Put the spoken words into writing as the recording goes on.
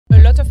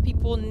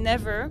people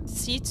never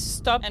sit,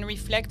 stop and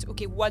reflect,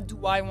 okay, what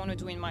do I want to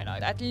do in my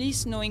life? At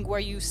least knowing where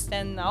you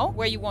stand now,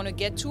 where you want to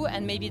get to,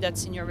 and maybe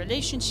that's in your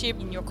relationship,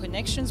 in your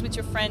connections with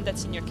your friend,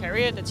 that's in your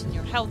career, that's in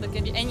your health, that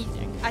can be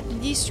anything. At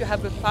least you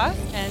have a path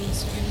and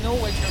you know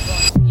where you're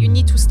going. You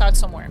need to start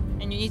somewhere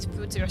and you need to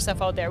put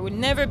yourself out there. It will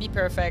never be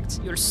perfect.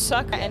 You'll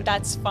suck and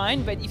that's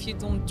fine, but if you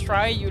don't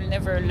try, you'll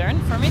never learn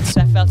from it.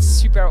 So I felt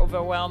super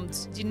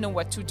overwhelmed, didn't know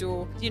what to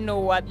do, didn't know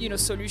what,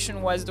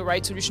 solution was the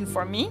right solution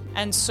for me.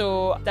 And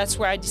so that's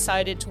where I decided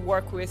to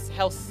work with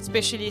health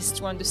specialists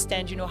to understand,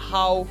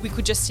 how we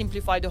could just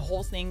simplify the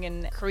whole thing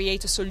and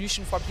create a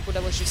solution for people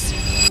that was just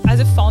simple. As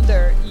a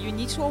founder, you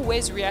need to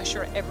always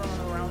reassure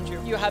everyone around you.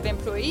 You have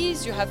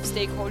employees, you have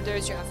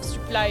stakeholders, you have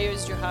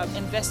suppliers, you have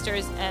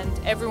investors, and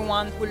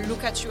everyone will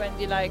look at you and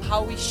be like,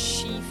 how is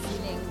she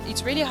feeling?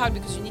 It's really hard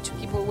because you need to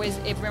keep always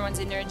everyone's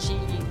energy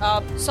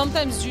up.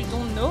 Sometimes you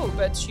don't know,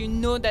 but you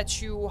know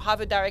that you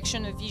have a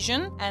direction, a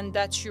vision, and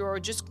that you're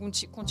just going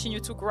to continue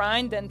to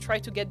grind and try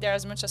to get there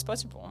as much as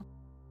possible.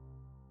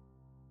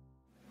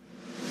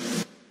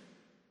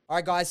 All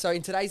right, guys, so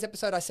in today's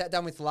episode, I sat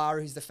down with Larah,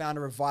 who's the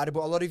founder of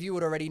Vitable. A lot of you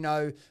would already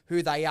know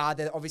who they are.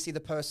 They're obviously the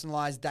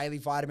personalized daily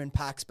vitamin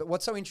packs. But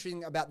what's so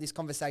interesting about this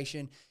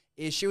conversation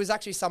is she was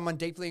actually someone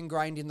deeply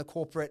ingrained in the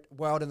corporate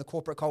world and the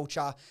corporate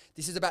culture.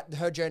 This is about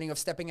her journey of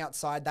stepping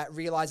outside that,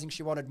 realizing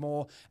she wanted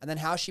more, and then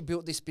how she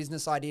built this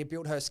business idea,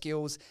 built her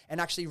skills,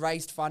 and actually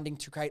raised funding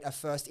to create a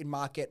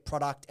first-in-market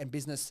product and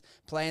business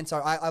plan. So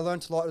I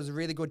learned a lot. It was a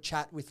really good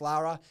chat with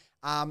Larah.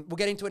 We'll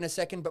get into it in a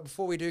second, but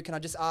before we do, can I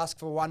just ask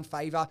for one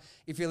favor?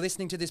 If you're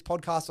listening to this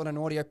podcast on an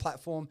audio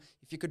platform,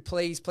 if you could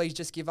please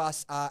just give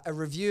us a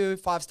review,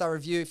 5-star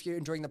review if you're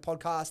enjoying the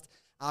podcast.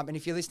 And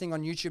if you're listening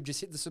on YouTube, just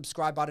hit the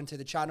subscribe button to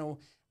the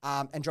channel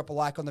and drop a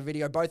like on the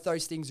video. Both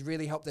those things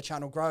really help the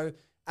channel grow.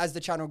 As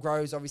the channel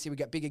grows, obviously we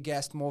get bigger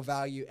guests, more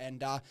value,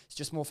 and it's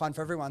just more fun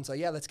for everyone. So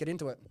yeah, let's get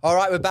into it. All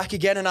right, we're back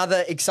again.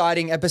 Another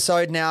exciting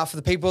episode now. For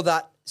the people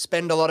that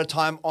spend a lot of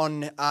time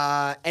on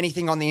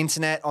anything on the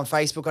internet, on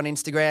Facebook, on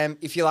Instagram,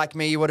 if you're like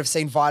me, you would have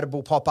seen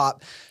Vitable pop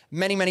up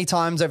many, many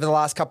times over the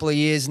last couple of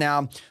years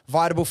now.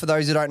 Vitable, for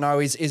those who don't know,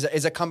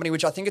 is a company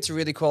which I think it's a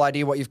really cool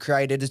idea what you've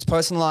created. It's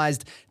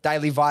personalized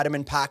daily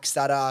vitamin packs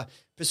that are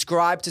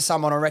prescribed to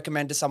someone or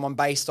recommend to someone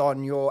based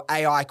on your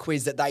AI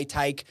quiz that they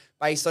take,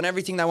 based on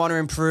everything they want to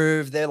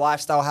improve, their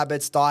lifestyle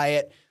habits,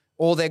 diet,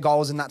 all their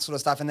goals and that sort of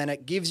stuff. And then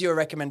it gives you a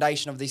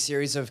recommendation of this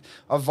series of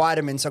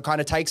vitamins. So it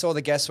kind of takes all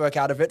the guesswork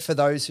out of it for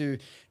those who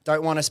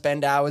don't want to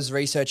spend hours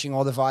researching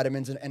all the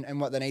vitamins and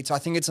what they need. So I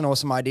think it's an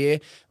awesome idea.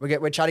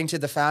 We're chatting to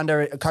the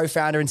founder,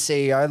 co-founder and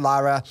CEO,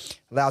 Larah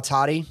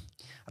Loutati.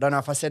 I don't know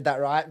if I said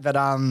that right, but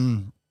I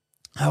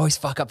always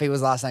fuck up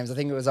people's last names. I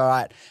think it was all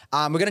right.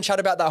 We're going to chat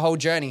about that whole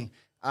journey.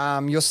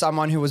 You're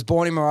someone who was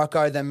born in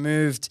Morocco, then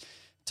moved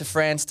to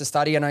France to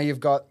study. I know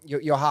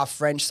you're half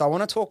French. So I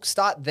want to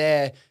start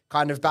there,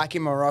 kind of back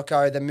in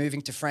Morocco, then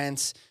moving to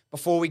France,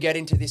 before we get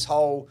into this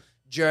whole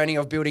journey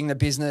of building the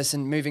business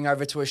and moving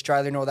over to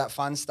Australia and all that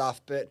fun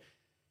stuff. But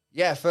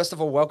yeah, first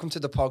of all, welcome to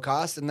the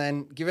podcast. And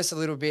then give us a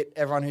little bit,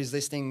 everyone who's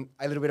listening,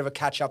 a little bit of a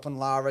catch up on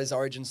Larah's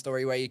origin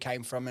story, where you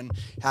came from and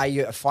how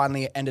you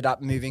finally ended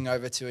up moving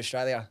over to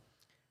Australia.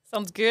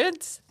 Sounds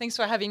good. Thanks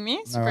for having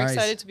me. Super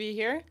excited to be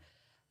here.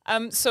 I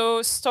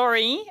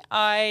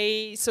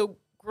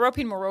grew up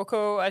in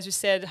Morocco, as you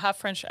said, half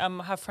French,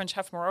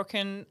 half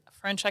Moroccan.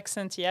 French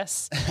accent,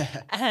 yes.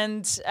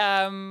 And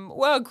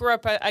grew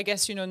up, I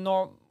guess,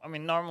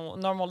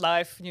 normal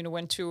life.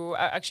 Went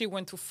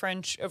to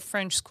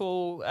French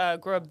school.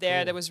 Grew up there.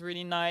 Cool. That was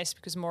really nice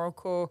because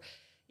Morocco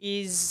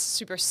is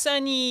super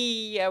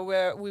sunny. I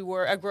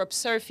grew up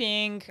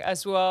surfing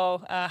as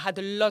well. Had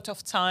a lot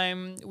of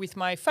time with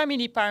my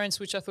family, parents,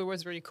 which I thought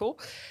was really cool.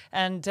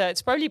 And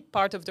it's probably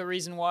part of the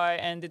reason why I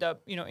ended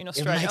up, in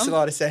Australia. It makes a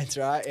lot of sense,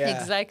 right? Yeah.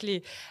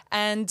 Exactly.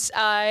 And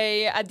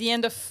at the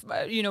end of,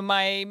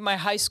 my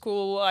high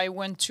school, I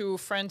went to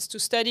France to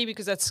study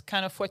because that's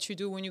kind of what you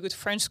do when you go to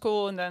French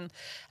school. And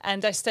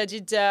I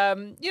studied,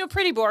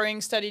 pretty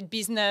boring, studied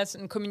business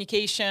and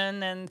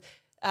communication and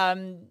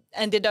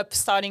ended up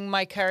starting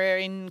my career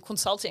in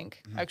consulting,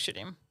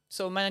 actually.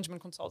 So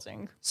management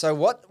consulting. So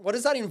what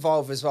does that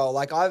involve as well?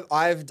 Like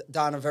I've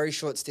done a very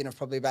short stint of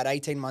probably about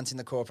 18 months in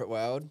the corporate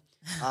world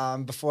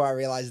before I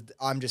realized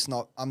I'm just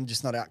not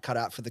cut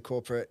out for the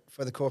corporate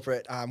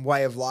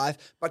way of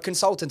life. But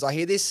consultants, I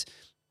hear this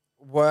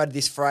word,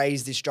 this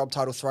phrase, this job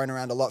title thrown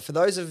around a lot. For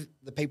those of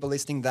the people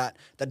listening that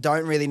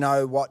don't really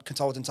know what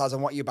consultants are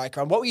and what your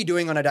background, what were you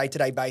doing on a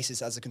day-to-day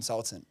basis as a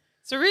consultant?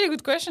 It's a really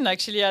good question,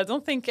 actually. I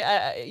don't think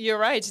you're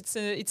right.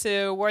 It's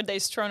a word that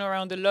is thrown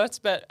around a lot,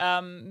 but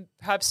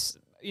perhaps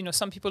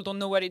some people don't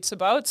know what it's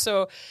about.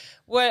 So,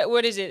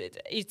 what is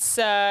it? It's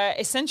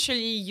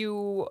essentially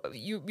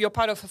you're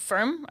part of a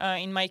firm.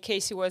 In my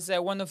case, it was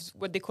one of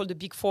what they call the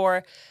Big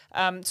Four.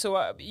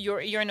 So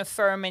you're in a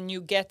firm and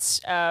you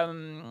get.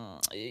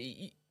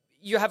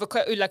 You have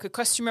a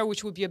customer,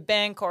 which would be a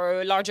bank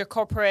or a larger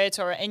corporate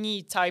or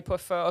any type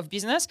of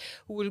business,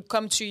 who will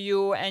come to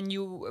you and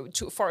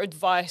for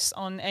advice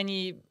on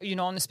any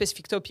on a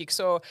specific topic.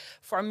 So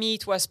for me,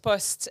 it was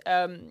post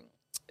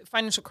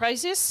financial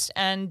crisis,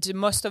 and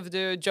most of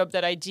the job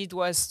that I did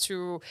was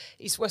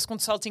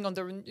consulting on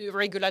the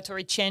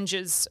regulatory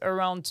changes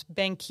around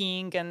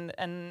banking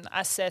and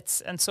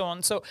assets and so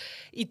on. So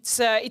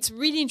it's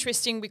really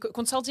interesting because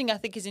consulting, I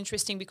think, is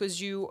interesting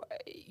because you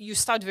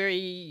start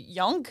very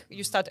young,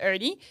 you start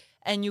early,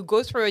 and you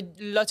go through a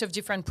lot of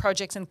different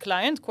projects and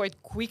clients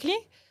quite quickly.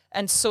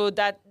 And so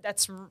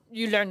that's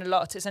you learn a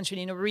lot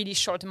essentially in a really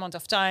short amount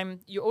of time.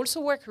 You also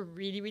work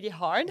really, really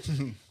hard,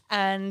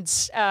 and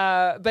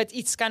but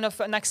it's kind of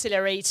an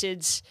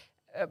accelerated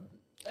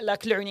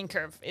like learning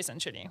curve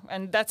essentially,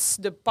 and that's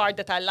the part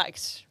that I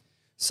liked.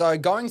 So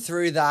going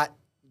through that,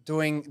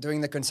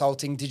 doing the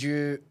consulting, did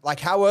you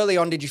how early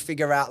on did you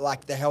figure out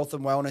like the health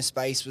and wellness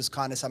space was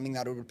kind of something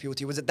that would appeal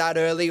to you? Was it that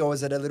early, or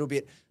was it a little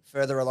bit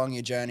further along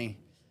your journey?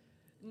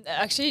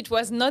 Actually, it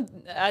was not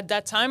at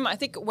that time. I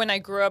think when I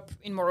grew up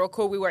in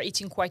Morocco, we were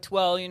eating quite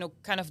well,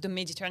 kind of the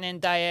Mediterranean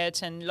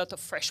diet and a lot of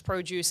fresh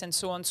produce and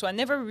so on. So I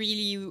never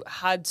really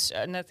had,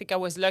 and I think I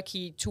was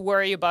lucky to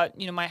worry about,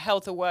 my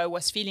health or what I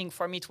was feeling.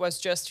 For me, it was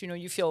just,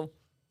 you feel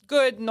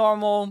good,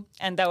 normal,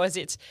 and that was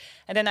it.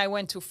 And then I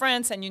went to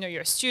France, and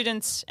you're a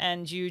student,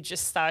 and you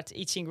just start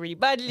eating really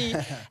badly,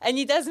 and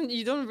you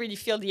don't really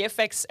feel the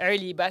effects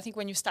early. But I think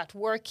when you start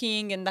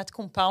working and that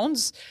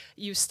compounds,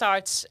 you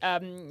start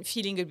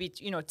feeling a bit,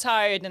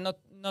 tired and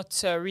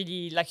not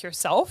really like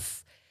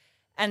yourself.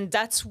 And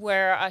that's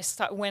where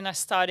when I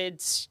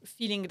started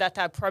feeling that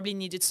I probably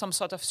needed some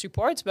sort of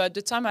support. But at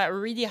the time, I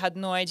really had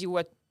no idea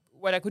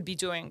what I could be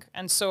doing.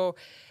 And so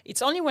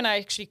it's only when I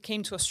actually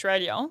came to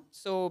Australia.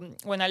 So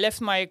when I left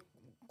my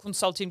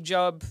consulting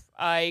job,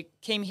 I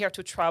came here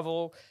to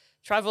travel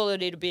a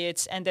little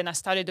bit, and then I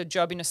started a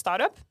job in a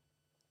startup.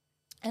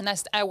 And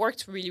I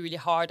worked really, really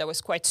hard. I was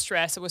quite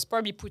stressed. I was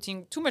probably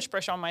putting too much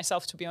pressure on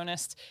myself, to be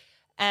honest.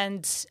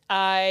 And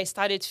I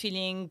started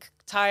feeling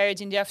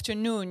tired in the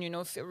afternoon,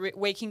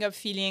 waking up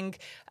feeling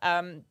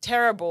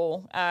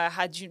terrible,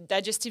 had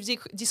digestive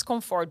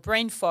discomfort,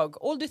 brain fog,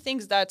 all the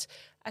things that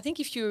I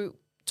think if you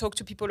talk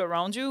to people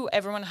around you,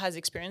 everyone has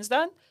experienced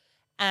that.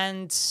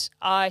 And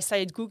I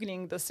started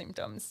Googling those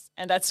symptoms.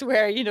 And that's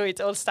where, it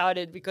all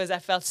started, because I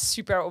felt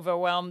super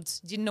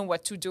overwhelmed, didn't know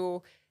what to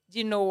do,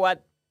 didn't know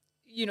what,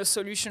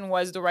 solution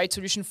was the right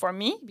solution for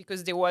me,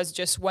 because there was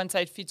just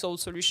one-size-fits-all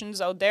solutions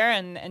out there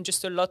and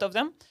just a lot of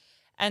them.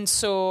 And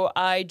so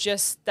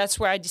that's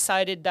where I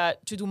decided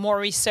that to do more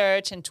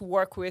research and to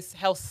work with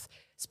health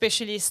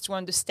specialists to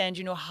understand,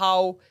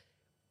 how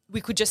we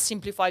could just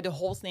simplify the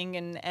whole thing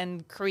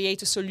and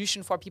create a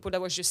solution for people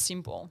that was just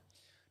simple.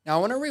 Now, I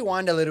want to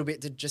rewind a little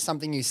bit to just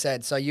something you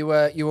said. So you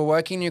were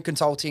working your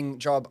consulting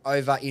job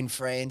over in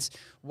France.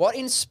 What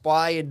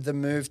inspired the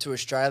move to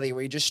Australia?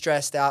 Were you just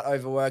stressed out,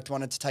 overworked,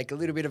 wanted to take a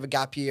little bit of a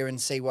gap year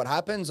and see what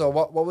happens? Or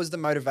what was the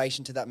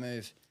motivation to that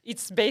move?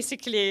 It's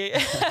basically,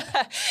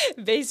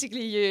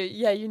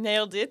 you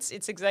nailed it.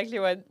 It's exactly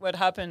what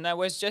happened. It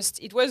was just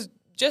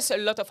a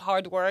lot of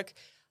hard work.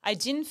 I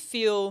didn't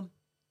feel,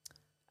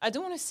 I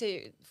don't want to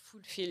say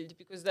fulfilled,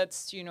 because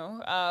that's,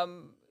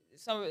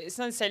 it's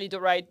not necessarily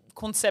the right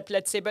concept,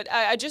 let's say, but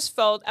I just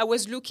felt I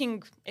was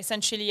looking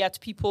essentially at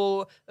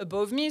people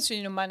above me, so,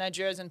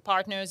 managers and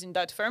partners in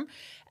that firm.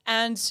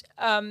 And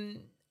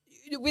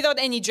without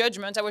any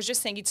judgment, I was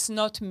just saying it's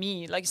not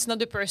me. Like, it's not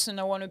the person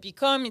I want to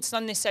become. It's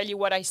not necessarily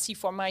what I see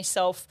for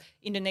myself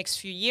in the next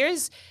few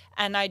years.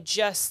 And I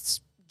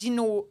just didn't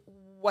know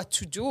what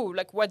to do.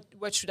 Like,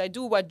 what should I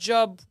do? What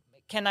job?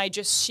 Can I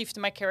just shift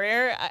my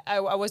career? I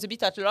was a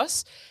bit at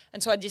loss.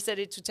 And so I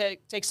decided to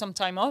take some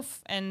time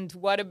off. And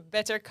what a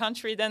better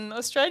country than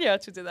Australia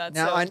to do that.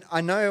 Now, I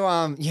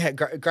know,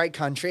 great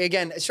country.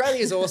 Again, Australia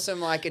is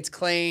awesome. Like, it's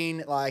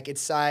clean, like,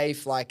 it's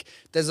safe. Like,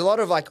 there's a lot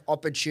of, like,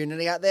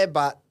 opportunity out there.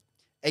 But,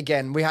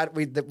 again,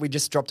 we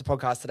just dropped a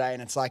podcast today,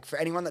 and it's like, for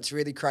anyone that's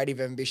really creative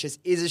and ambitious,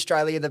 is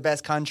Australia the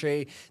best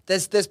country?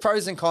 There's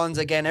pros and cons.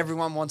 Again,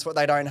 everyone wants what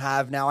they don't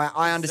have. Now,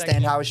 I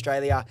understand how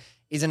Australia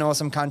is an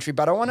awesome country,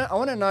 but I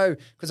want to know,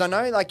 because I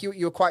know like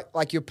you're quite,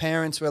 like, your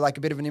parents were like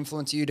a bit of an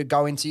influence to you to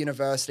go into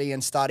university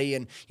and study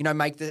and,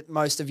 make the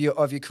most of your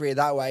career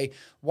that way.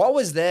 What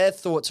was their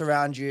thoughts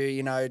around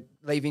you,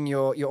 leaving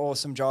your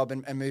awesome job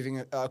and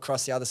moving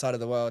across the other side of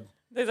the world?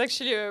 There's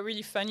actually a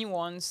really funny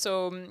one.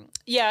 So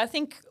I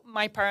think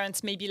my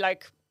parents, maybe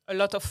like a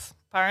lot of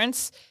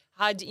parents,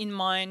 had in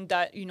mind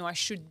that, I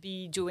should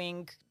be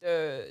doing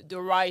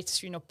the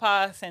right,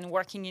 path, and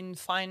working in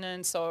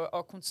finance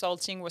or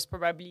consulting was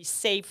probably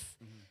safe.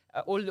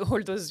 All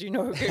those,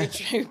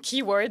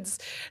 keywords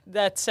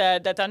that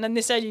are not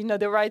necessarily,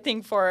 the right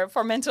thing for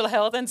mental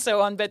health and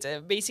so on. But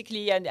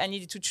basically, I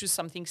needed to choose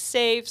something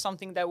safe,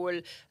 something that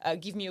will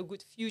give me a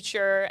good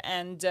future.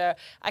 And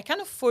I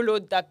kind of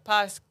followed that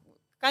path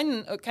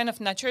kind of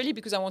naturally,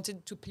 because I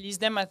wanted to please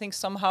them, I think,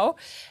 somehow.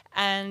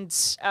 And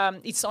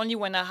it's only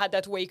when I had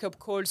that wake-up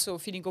call, so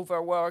feeling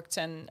overworked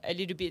and a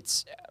little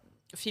bit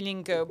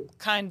feeling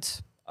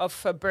kind of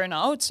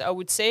burnout, I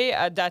would say,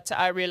 that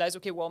I realized,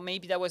 okay, well,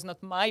 maybe that was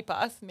not my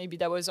path. Maybe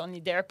that was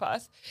only their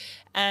path.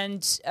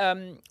 And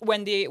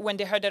when they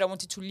heard that I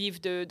wanted to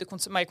leave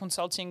my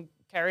consulting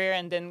career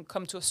and then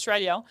come to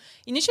Australia.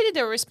 Initially,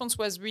 their response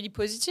was really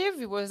positive.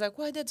 It was like,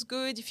 well, that's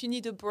good. If you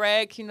need a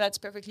break, that's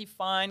perfectly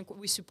fine.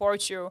 We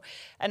support you.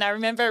 And I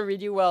remember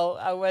really well,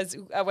 I was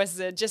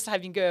just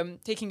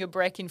taking a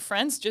break in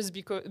France just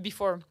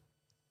before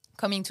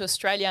coming to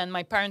Australia, and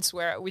my parents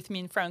were with me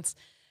in France.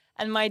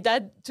 And my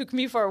dad took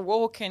me for a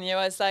walk, and he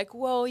was like,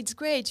 well, it's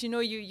great.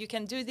 You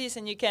can do this,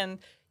 and you can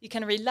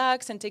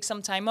relax and take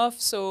some time off.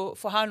 So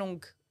for how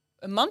long?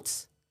 A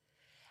month?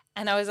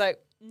 And I was like,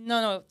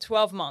 no,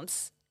 12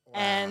 months. Wow,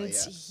 and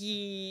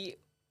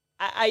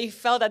I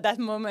felt at that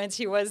moment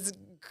he was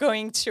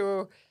going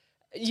to,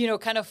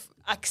 kind of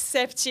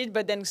accept it,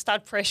 but then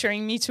start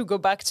pressuring me to go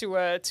back to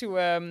a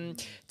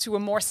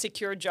more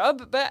secure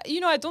job. But,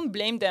 I don't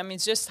blame them.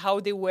 It's just how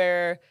they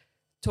were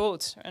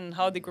taught and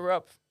how they grew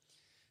up.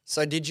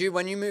 So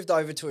when you moved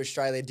over to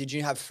Australia, did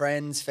you have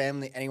friends,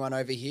 family, anyone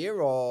over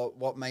here, or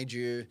what made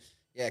you,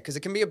 because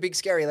it can be a big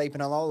scary leap,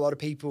 and I know a lot of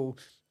people.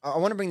 I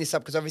want to bring this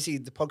up because obviously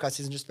the podcast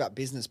isn't just about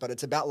business, but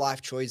it's about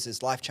life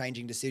choices,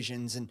 life-changing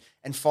decisions,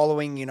 and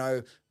following,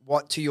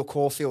 what to your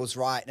core feels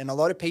right. And a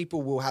lot of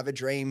people will have a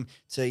dream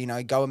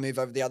to, go and move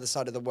over the other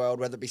side of the world,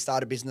 whether it be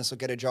start a business or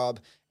get a job,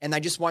 and they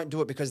just won't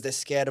do it because they're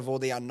scared of all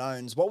the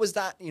unknowns. What was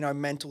that,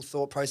 mental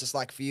thought process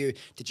like for you?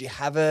 Did you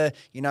have a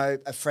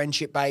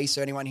friendship base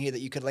or anyone here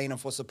that you could lean on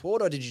for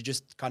support, or did you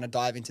just kind of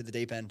dive into the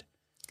deep end?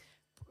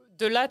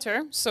 The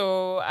latter.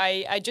 So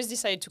I just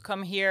decided to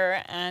come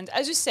here, and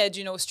as you said,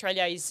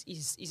 Australia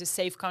is a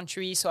safe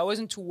country, so I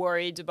wasn't too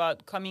worried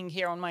about coming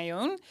here on my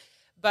own.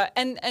 But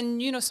and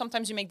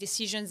sometimes you make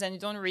decisions and you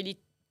don't really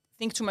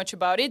think too much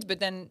about it.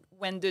 But then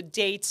when the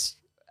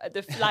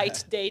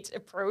flight date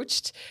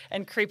approached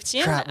and crept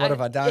in, crap, what have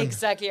I done?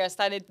 Exactly, I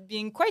started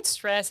being quite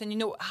stressed.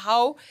 And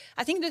how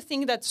I think the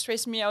thing that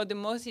stressed me out the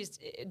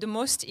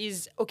most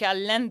is okay, I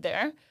land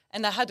there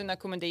and I had an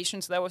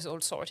accommodation, so that was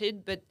all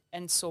sorted.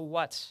 And so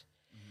what?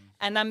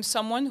 And I'm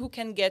someone who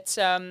can get,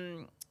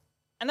 and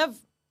I've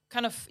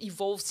kind of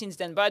evolved since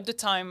then, but at the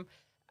time,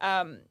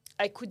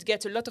 I could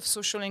get a lot of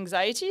social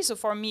anxiety. So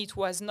for me, it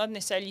was not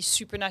necessarily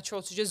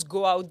supernatural to just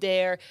go out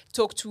there,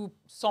 talk to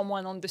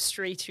someone on the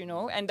street,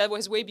 And that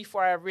was way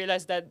before I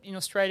realized that in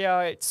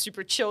Australia, it's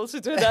super chill to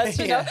do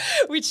that,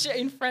 which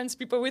in France,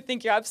 people would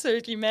think you're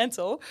absolutely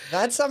mental.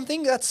 That's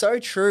something that's so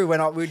true. When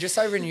we were just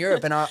over in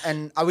Europe,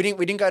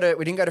 we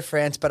didn't go to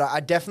France, but I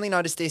definitely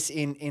noticed this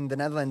in the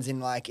Netherlands, in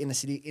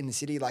the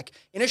city. Like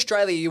in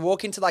Australia, you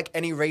walk into like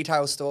any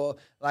retail store,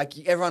 like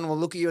everyone will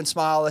look at you and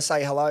smile or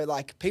say hello.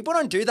 Like people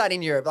don't do that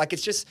in Europe. Like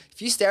it's just,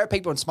 if you stare at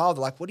people and smile,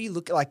 they're like, what do you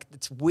look like?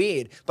 It's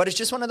weird. But it's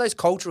just one of those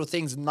cultural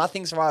things.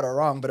 Nothing's right or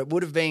wrong, but it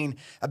would have been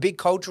a big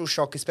cultural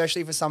shock,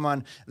 especially for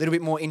someone a little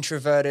bit more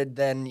introverted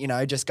than,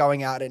 just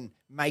going out and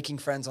making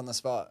friends on the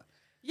spot.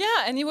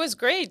 Yeah, and it was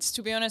great,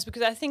 to be honest,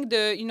 because I think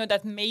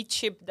that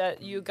mateship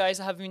that you guys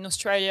have in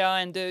Australia,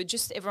 and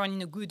just everyone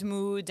in a good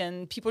mood,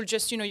 and people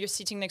just, you're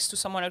sitting next to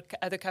someone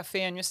at a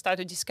cafe and you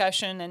start a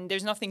discussion and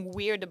there's nothing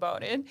weird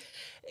about it.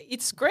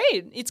 It's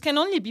great. It can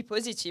only be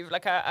positive.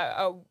 Like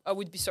I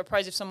would be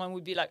surprised if someone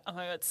would be like, oh,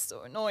 that's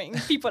so annoying.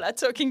 People are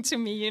talking to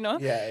me,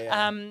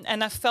 Yeah.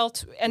 And I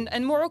felt,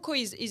 and Morocco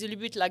is a little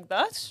bit like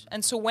that.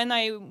 And so when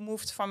I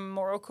moved from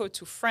Morocco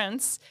to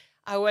France,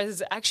 I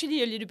was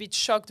actually a little bit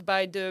shocked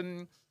by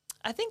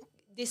I think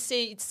they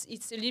say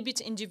it's a little bit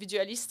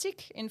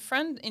individualistic in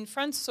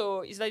France,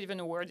 so is that even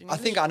a word in English?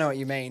 I think I know what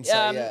you mean.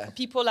 So,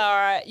 people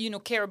are,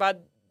 care about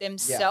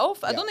themselves.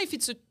 Yeah. I don't know if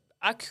it's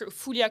a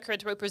fully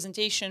accurate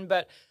representation,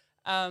 but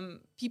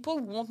people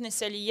won't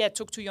necessarily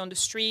talk to you on the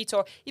street,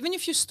 or even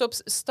if you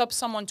stop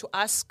someone to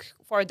ask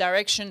for a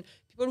direction,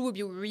 people will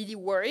be really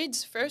worried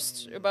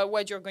first about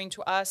what you're going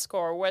to ask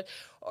or what.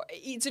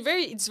 It's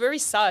very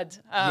sad.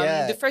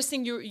 The first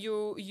thing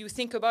you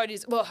think about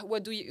is, well,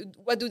 what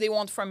do they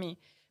want from me?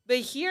 But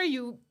here,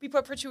 people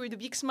approach you with a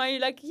big smile,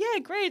 like, yeah,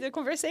 great, a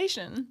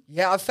conversation.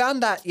 Yeah, I've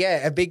found that,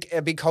 a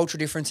big cultural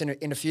difference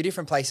in a few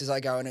different places I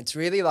go, and it's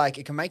really like,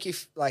 it can make you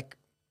like,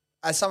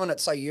 as someone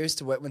that's so used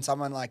to it, when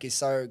someone like is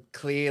so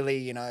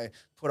clearly,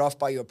 put off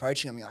by you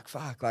approaching them, you're like,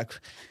 fuck, like,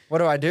 what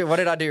do I do? What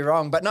did I do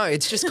wrong? But no,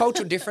 it's just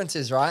cultural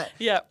differences, right?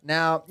 Yeah.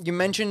 Now, you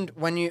mentioned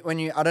when you,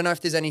 I don't know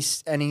if there's any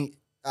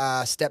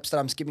steps that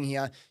I'm skipping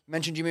here. You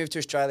mentioned you moved to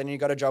Australia and you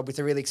got a job with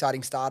a really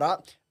exciting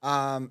startup.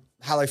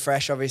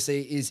 HelloFresh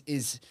obviously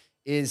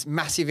is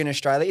massive in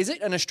Australia. Is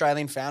it an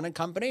Australian founded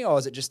company, or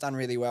is it just done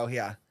really well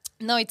here?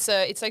 No, it's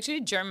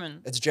actually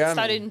German. It's German. It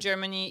started in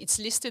Germany. It's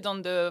listed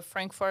on the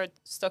Frankfurt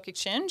Stock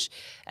Exchange,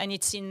 and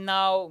it's in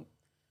now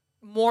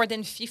more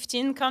than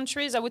 15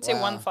 countries. I would say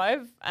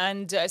 15.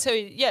 And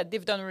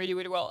they've done really,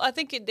 really well. I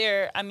think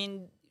a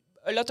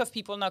lot of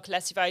people now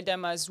classify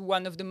them as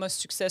one of the most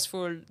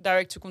successful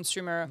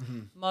direct-to-consumer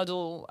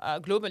model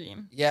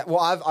globally. Yeah, well,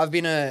 I've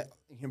been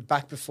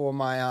back before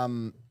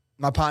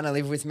my partner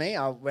lived with me.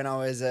 When I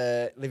was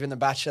living the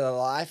bachelor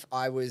life,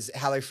 I was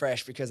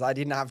HelloFresh because I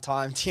didn't have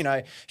time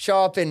to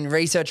show up and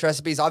research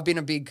recipes. I've been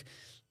a big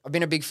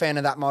fan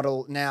of that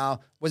model. Now,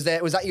 was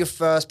that your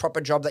first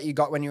proper job that you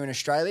got when you were in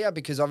Australia?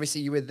 Because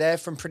obviously you were there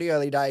from pretty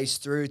early days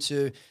through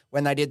to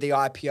when they did the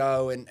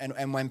IPO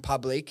and went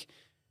public.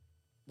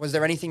 Was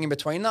there anything in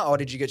between that, or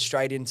did you get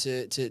straight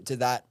into to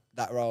that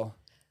role?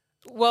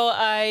 Well,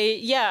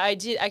 I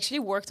did actually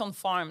worked on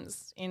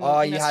farms in You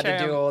had Australia.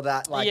 to do all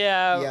that,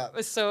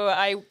 So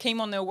I came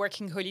on a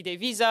working holiday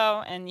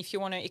visa, and if you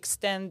want to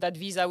extend that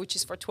visa, which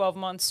is for 12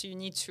 months, you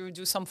need to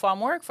do some farm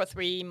work for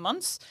 3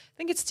 months. I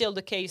think it's still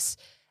the case.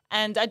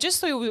 And I just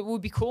thought it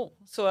would be cool,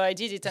 so I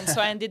did it. And so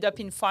I ended up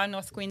in far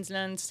north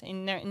Queensland,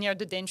 near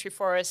the Daintree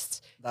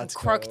Forest, in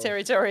Croc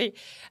territory,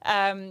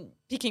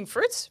 picking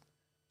fruits.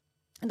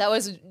 That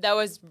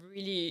was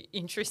really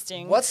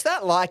interesting. What's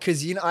that like?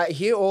 Because I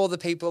hear all the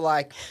people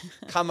like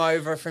come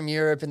over from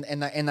Europe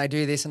and they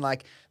do this, and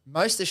like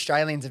most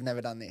Australians have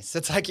never done this. So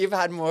it's like you've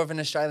had more of an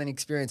Australian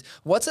experience.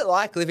 What's it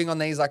like living on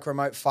these like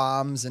remote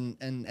farms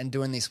and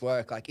doing this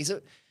work? Like, is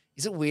it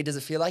weird? Does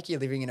it feel like you're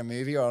living in a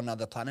movie or on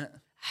another planet?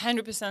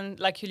 100%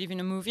 like you live in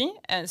a movie,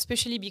 and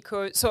especially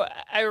because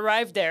I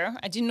arrived there.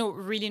 I didn't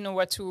really know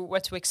what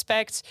to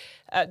expect.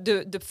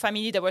 The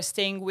family that was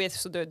staying with,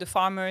 so the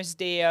farmers,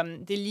 they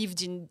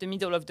lived in the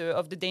middle of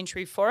the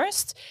Daintree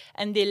Forest,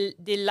 and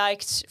they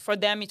liked, for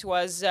them it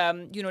was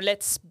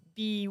let's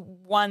be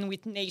one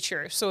with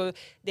nature. So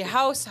the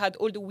house had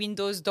all the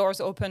windows,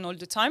 doors open all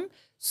the time.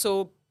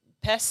 So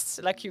pests,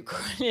 like you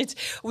call it,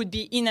 would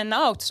be in and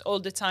out all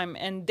the time.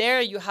 And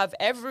there you have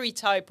every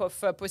type of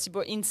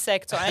possible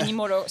insect or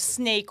animal or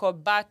snake or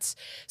bat.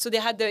 So they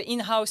had the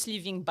in-house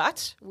living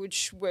bat,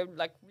 which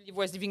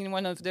was living in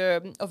one of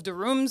the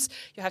rooms.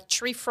 You had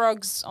tree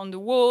frogs on the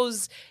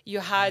walls. You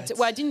had,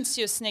 I didn't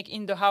see a snake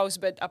in the house,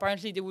 but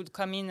apparently they would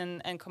come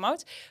in and come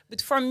out.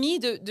 But for me,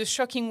 the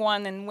shocking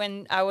one, and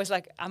when I was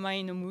like, am I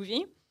in a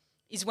movie,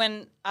 is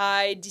when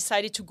I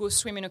decided to go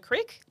swim in a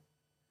creek.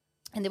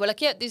 And they were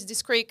like, yeah, there's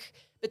this creek,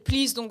 but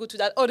please don't go to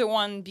that other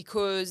one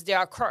because there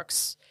are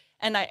crocs.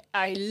 And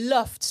I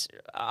laughed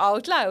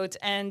out loud.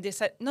 And they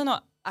said, no,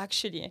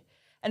 actually.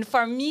 And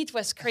for me, it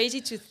was crazy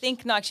to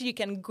think, no, actually, you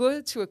can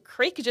go to a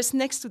creek just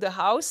next to the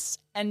house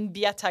and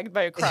be attacked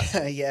by a croc.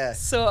 Yeah.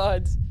 So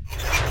odd.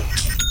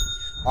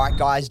 All right,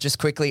 guys, just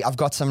quickly, I've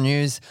got some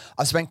news.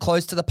 I've spent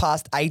close to the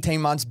past 18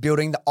 months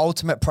building the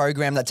ultimate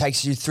program that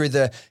takes you through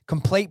the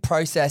complete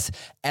process,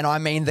 and I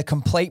mean the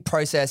complete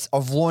process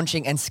of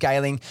launching and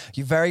scaling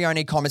your very own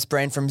e-commerce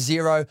brand from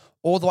zero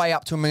all the way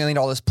up to $1 million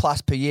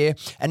plus per year.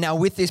 And now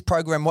with this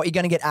program, what you're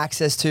going to get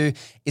access to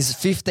is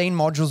 15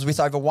 modules with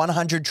over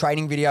 100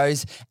 training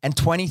videos and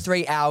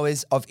 23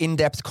 hours of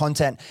in-depth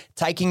content,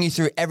 taking you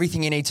through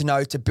everything you need to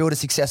know to build a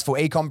successful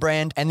e-com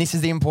brand. And this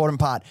is the important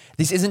part.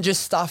 This isn't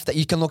just stuff that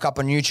you can look up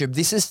on YouTube.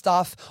 This is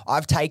stuff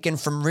I've taken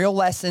from real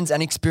lessons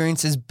and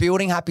experiences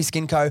building Happy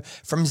Skin Co.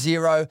 from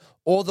zero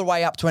all the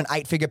way up to an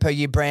 8-figure per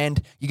year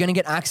brand. You're going to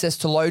get access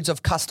to loads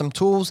of custom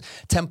tools,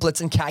 templates,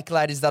 and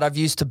calculators that I've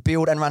used to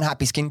build and run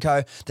Happy Skin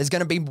Co. There's going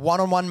to be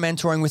one-on-one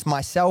mentoring with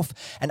myself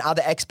and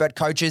other expert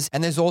coaches.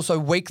 And there's also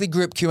weekly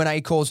group Q&A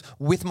calls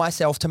with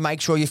myself to make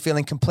sure you're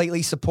feeling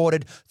completely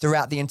supported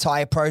throughout the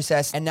entire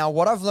process. And now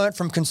what I've learned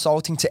from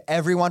consulting to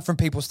everyone from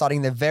people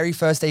starting their very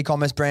first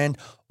e-commerce brand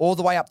all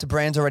the way up to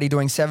brands already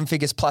doing 7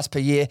 figures plus per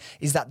year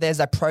is that there's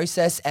a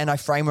process and a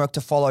framework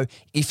to follow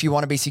if you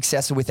want to be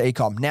successful with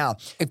e-com. Now,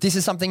 if this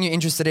is something you're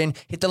interested in,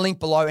 hit the link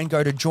below and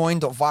go to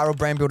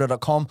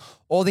join.viralbrandbuilder.com.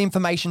 All the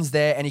information's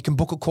there and you can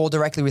book a call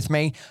directly with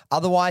me.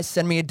 Otherwise,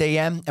 send me a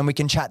DM and we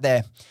can chat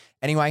there.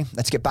 Anyway,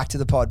 let's get back to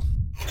the pod.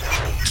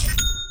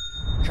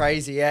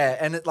 Crazy, yeah.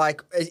 And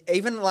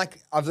even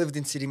I've lived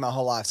in Sydney my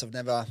whole life, so I've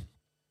never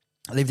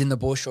lived in the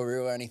bush or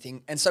real or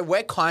anything. And so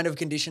we're kind of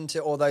conditioned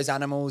to all those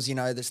animals,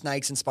 the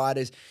snakes and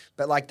spiders.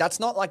 But that's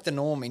not like the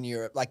norm in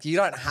Europe. Like you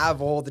don't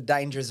have all the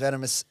dangerous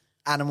venomous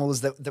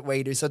animals that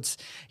we do. So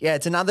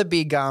it's another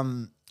big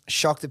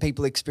shock that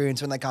people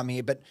experience when they come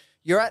here. But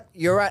you're at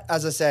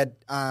as I said,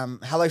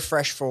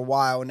 HelloFresh for a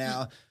while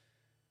now.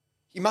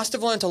 You must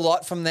have learned a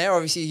lot from there.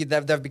 Obviously,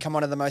 they've become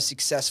one of the most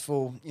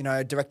successful,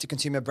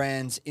 direct-to-consumer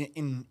brands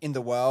in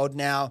the world.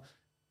 Now,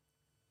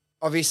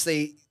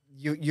 obviously,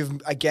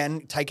 you've,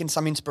 again, taken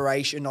some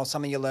inspiration or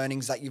some of your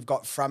learnings that you've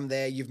got from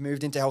there. You've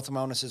moved into health and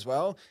wellness as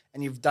well,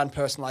 and you've done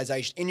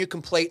personalization in your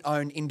complete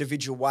own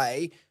individual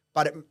way.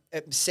 But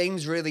it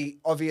seems really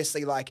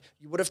obviously like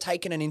you would have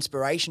taken an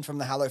inspiration from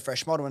the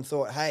HelloFresh model and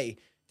thought, hey,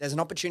 there's an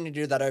opportunity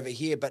to do that over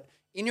here. But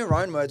in your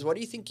own words, what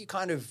do you think you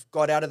kind of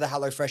got out of the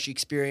HelloFresh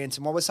experience,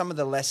 and what were some of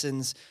the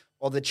lessons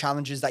or the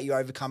challenges that you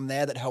overcome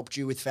there that helped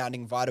you with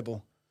founding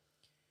Vitable?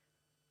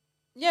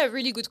 Yeah,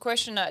 really good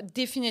question.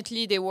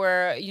 Definitely, there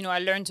were, I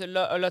learned a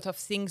lot of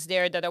things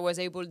there that I was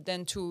able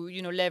then to,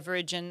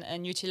 leverage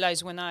and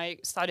utilize when I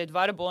started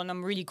Vitable, and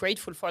I'm really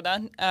grateful for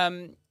that.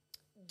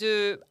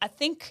 I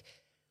think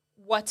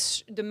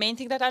what's the main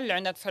thing that I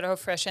learned at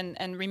HelloFresh,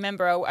 and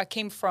remember, I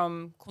came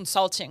from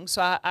consulting,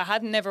 so I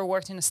had never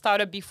worked in a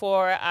startup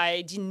before.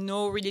 I didn't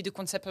know really the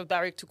concept of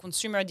direct to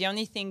consumer. The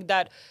only thing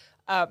that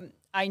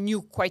I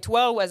knew quite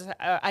well was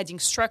adding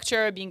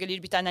structure, being a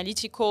little bit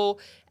analytical,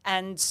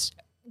 and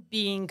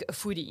being a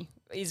foodie.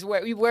 is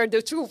where we were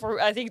the two for,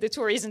 I think, the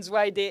two reasons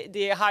why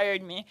they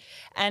hired me.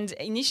 And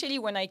initially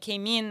when I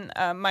came in,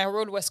 my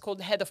role was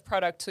called head of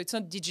product. So it's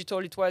not digital.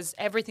 It was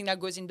everything that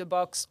goes in the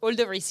box, all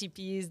the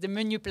recipes, the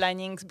menu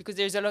planning, because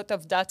there's a lot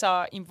of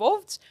data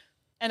involved.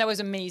 And that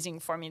was amazing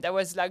for me. That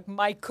was like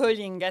my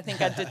calling, I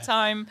think, at the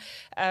time.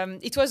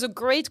 It was a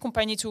great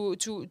company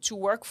to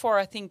work for.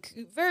 I think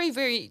very,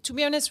 very, to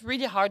be honest,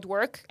 really hard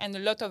work and a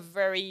lot of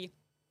very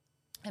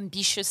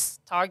ambitious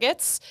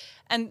targets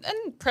and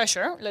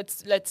pressure,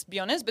 let's be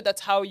honest, but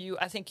that's how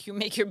I think you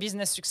make your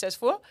business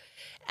successful.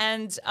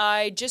 And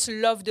I just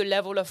love the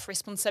level of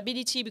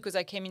responsibility because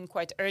I came in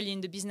quite early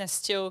in the business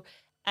still,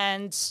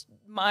 and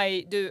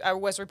I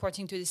was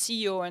reporting to the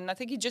CEO, and I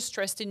think he just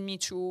trusted me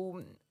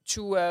to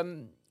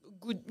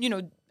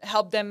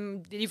help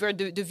them deliver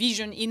the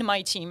vision in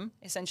my team,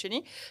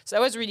 essentially. So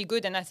that was really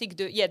good. And I think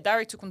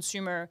direct to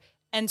consumer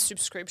and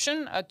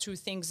subscription are two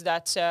things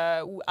that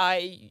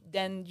I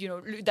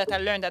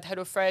learned at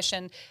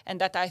HelloFresh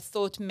and that I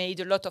thought made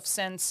a lot of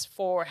sense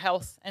for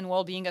health and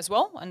well-being as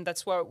well. And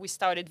that's where we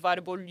started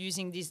Vitable,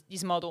 using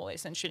this model,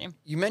 essentially.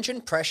 You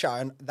mentioned pressure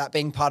and that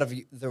being part of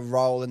the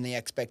role and the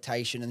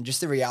expectation and just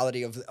the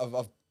reality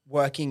of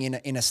working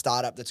in a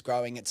startup that's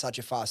growing at such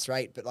a fast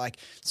rate. But like,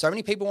 so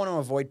many people want to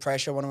avoid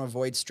pressure, want to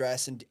avoid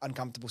stress and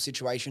uncomfortable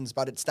situations,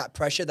 but it's that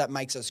pressure that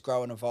makes us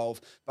grow and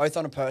evolve, both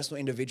on a personal,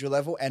 individual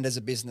level and as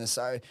a business.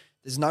 So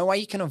there's no way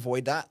you can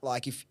avoid that.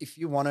 Like if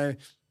you want to,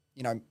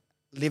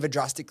 live a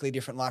drastically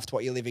different life to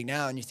what you're living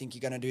now, and you think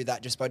you're going to do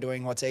that just by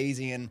doing what's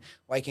easy and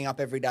waking up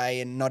every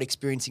day and not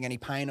experiencing any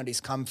pain or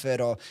discomfort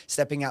or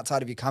stepping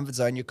outside of your comfort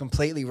zone, you're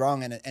completely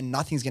wrong, and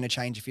nothing's going to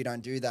change if you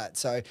don't do that.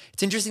 So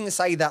it's interesting to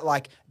say that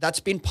like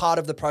that's been part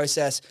of the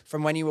process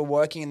from when you were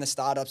working in the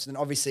startups, and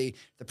obviously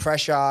the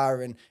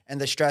pressure and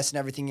the stress and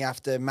everything you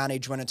have to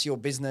manage when it's your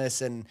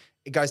business and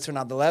it goes to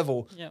another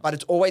level, but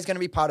it's always going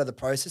to be part of the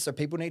process. So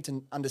people need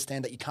to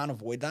understand that you can't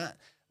avoid that.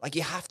 Like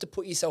you have to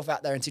put yourself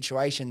out there in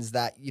situations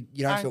that you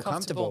don't feel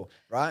comfortable,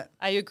 right?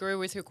 I agree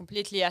with you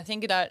completely. I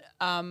think that,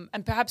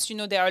 and perhaps,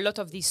 there are a lot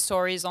of these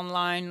stories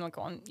online, like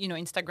on,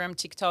 Instagram,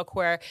 TikTok,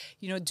 where,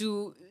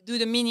 do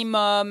the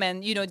minimum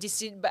and,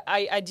 this is, but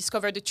I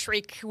discovered a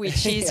trick,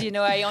 which is,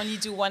 I only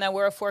do 1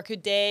 hour of work a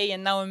day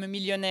and now I'm a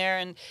millionaire.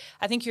 And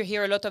I think you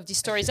hear a lot of these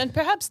stories, and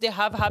perhaps they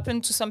have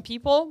happened to some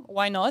people.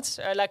 Why not?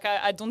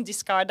 I don't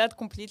discard that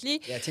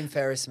completely. Yeah, Tim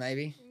Ferriss,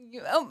 maybe.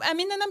 I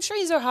mean, and I'm sure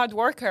he's a hard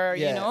worker,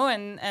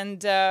 and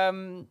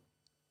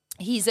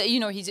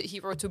he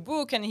wrote a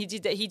book and he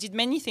did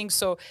many things.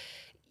 So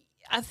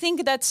I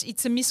think that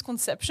it's a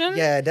misconception.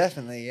 Yeah,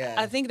 definitely. Yeah,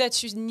 I think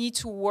that you need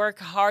to work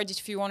hard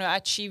if you want to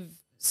achieve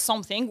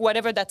something,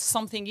 whatever that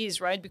something is,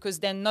 right? Because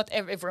then not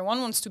everyone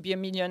wants to be a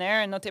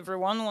millionaire and not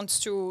everyone wants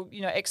to,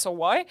 X or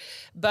Y,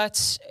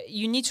 but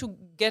you need to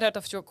get out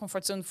of your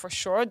comfort zone for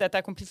sure. That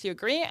I completely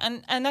agree.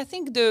 And I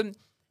think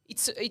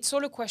it's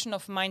all a question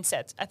of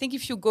mindset. I think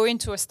if you go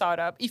into a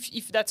startup,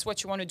 if that's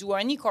what you want to do, or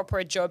any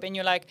corporate job, and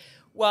you're like,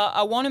 well,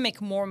 I want to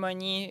make more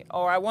money,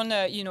 or I want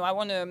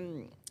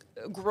to,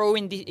 grow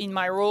in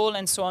my role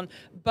and so on,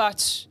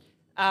 but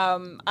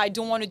I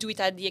don't want to do it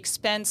at the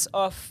expense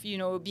of,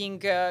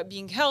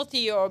 being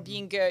healthy or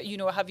being,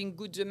 having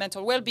good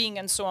mental well-being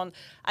and so on.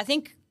 I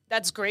think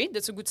that's great.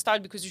 That's a good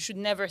start, because you should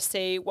never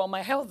say, well,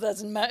 my health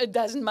doesn't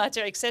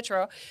matter,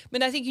 etc.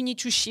 But I think you need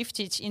to shift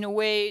it in a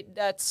way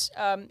that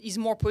is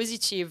more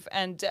positive,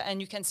 and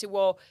you can say,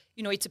 well,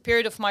 it's a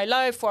period of my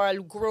life where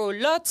I'll grow a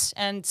lot,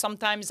 and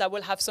sometimes I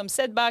will have some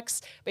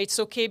setbacks, but it's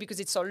okay because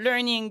it's all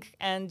learning,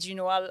 and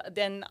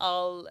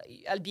I'll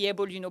be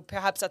able,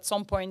 perhaps at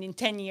some point in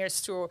 10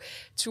 years to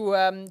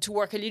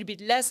work a little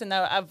bit less, and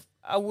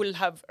I will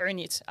have earned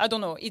it. I don't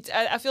know.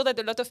 I feel that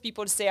a lot of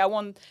people say, I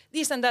want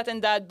this and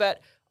that,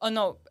 but oh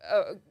no,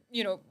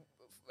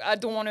 I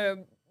don't want to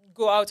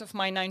go out of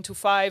my 9 to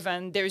 5,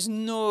 and there's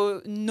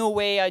no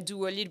way I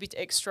do a little bit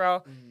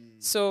extra.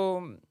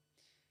 So,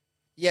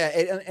 yeah,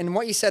 and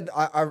what you said,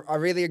 I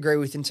really agree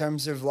with, in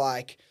terms of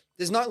like,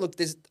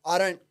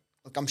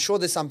 I'm sure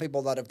there's some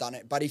people that have done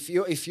it, but if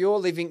you're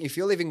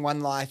living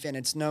one life and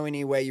it's nowhere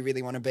near where you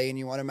really want to be and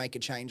you want to make a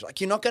change, like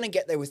you're not going to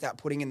get there without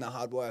putting in the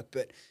hard work,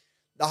 but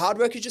the hard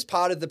work is just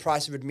part of the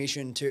price of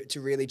admission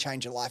to really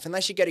change your life,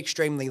 unless you get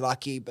extremely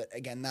lucky. But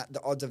again,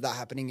 the odds of that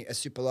happening are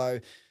super low.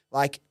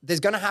 Like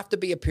there's going to have to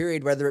be a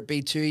period, whether it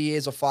be 2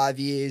 years or 5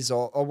 years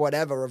or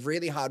whatever, of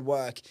really hard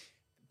work.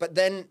 But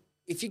then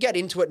if you get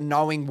into it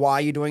knowing why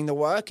you're doing the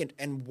work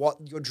and what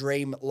your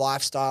dream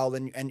lifestyle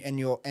and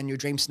your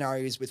dream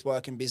scenario is with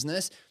work and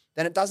business,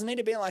 then it doesn't need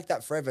to be like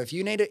that forever. If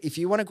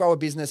you want to grow a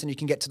business and you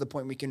can get to the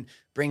point where you can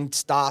bring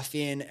staff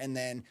in, and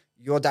then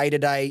your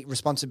day-to-day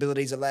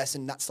responsibilities are less,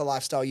 and that's the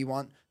lifestyle you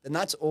want, then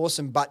that's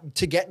awesome. But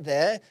to get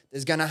there,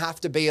 there's going to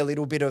have to be a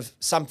little bit of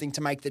something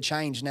to make the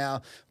change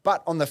now.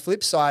 But on the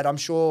flip side, I'm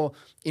sure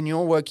in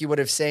your work you would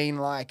have seen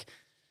like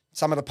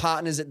some of the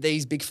partners at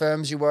these big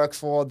firms you work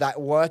for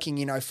that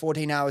working,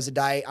 14 hours a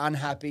day,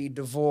 unhappy,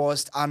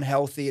 divorced,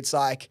 unhealthy. It's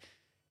like,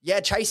 yeah,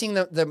 chasing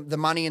the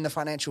money and the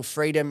financial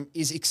freedom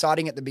is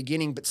exciting at the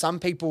beginning, but some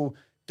people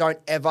don't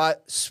ever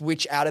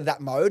switch out of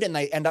that mode, and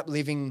they end up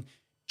living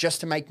just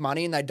to make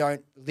money and they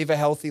don't live a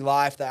healthy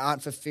life, they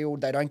aren't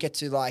fulfilled, they don't get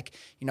to like,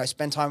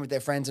 spend time with their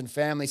friends and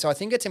family. So I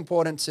think it's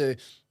important to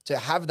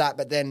have that,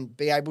 but then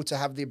be able to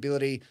have the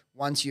ability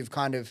once you've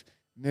kind of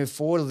moved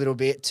forward a little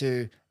bit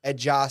to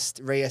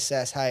adjust,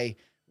 reassess, hey,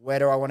 where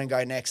do I want to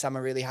go next? Am I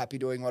really happy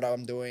doing what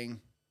I'm doing?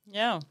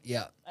 Yeah.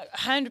 Yeah.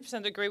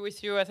 100% agree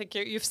with you. I think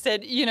you've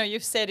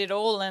said it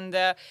all. And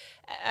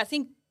I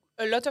think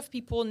a lot of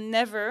people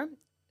never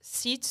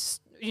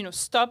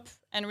stop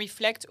and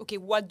reflect, okay,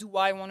 what do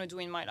I want to do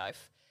in my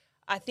life?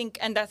 I think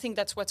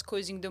that's what's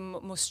causing the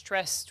most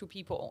stress to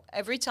people.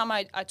 Every time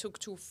I talk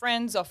to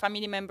friends or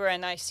family member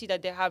and I see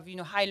that they have,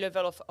 high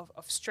level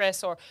of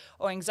stress or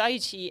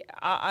anxiety,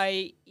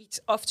 it's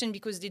often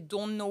because they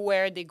don't know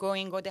where they're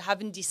going or they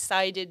haven't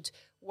decided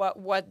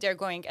what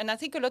they're going. And I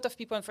think a lot of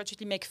people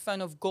unfortunately make fun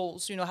of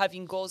goals,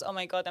 having goals. Oh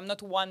my God, I'm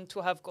not one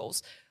to have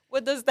goals.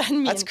 What does that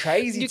mean? That's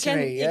crazy to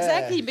me. Yeah.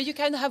 Exactly, but you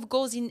can have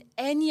goals in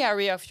any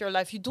area of your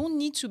life. You don't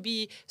need to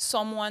be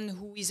someone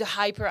who is a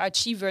hyper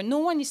achiever. No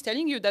one is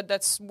telling you that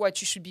that's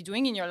what you should be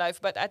doing in your life,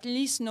 but at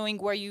least knowing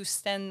where you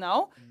stand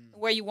now,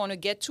 where you want to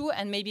get to,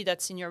 and maybe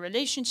that's in your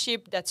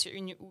relationship, that's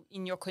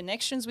in your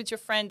connections with your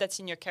friend, that's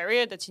in your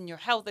career, that's in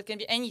your health, that can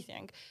be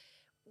anything.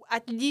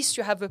 At least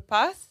you have a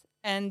path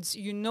and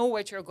you know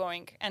where you're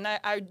going. And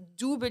I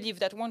do believe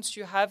that once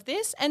you have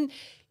this, and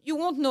you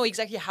won't know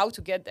exactly how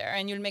to get there,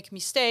 and you'll make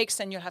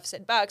mistakes and you'll have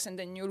setbacks and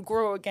then you'll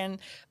grow again.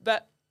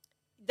 But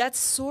that's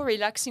so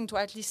relaxing to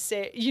at least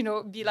say,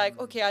 be like,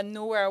 okay, I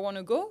know where I want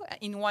to go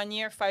in 1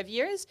 year, 5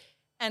 years,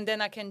 and then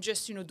I can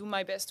just, do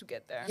my best to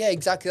get there. Yeah,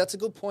 exactly. That's a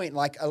good point.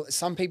 Like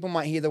some people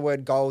might hear the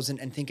word goals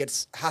and think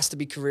it has to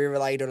be career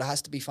related or it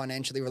has to be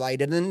financially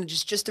related. And then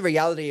just the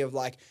reality of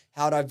like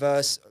how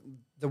diverse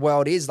the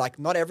world is. Like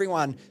not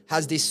everyone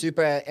has this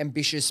super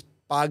ambitious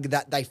bug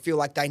that they feel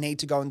like they need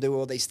to go and do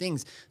all these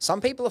things. Some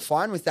people are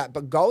fine with that,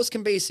 but goals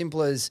can be as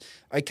simple as,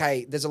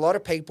 okay, there's a lot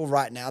of people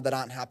right now that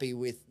aren't happy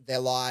with their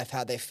life,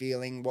 how they're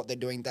feeling, what they're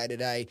doing day to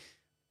day.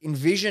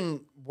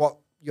 Envision what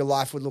your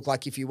life would look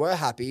like if you were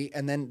happy,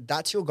 and then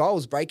that's your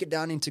goals. Break it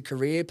down into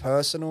career,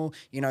 personal,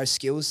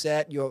 skill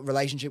set, your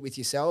relationship with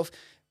yourself.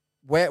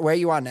 Where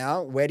you are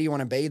now, where do you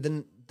want to be?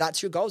 Then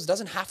that's your goals. It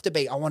doesn't have to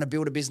be, I want to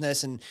build a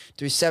business and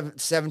do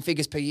seven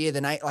figures per year,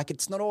 then 8. Like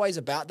it's not always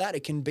about that.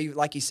 It can be,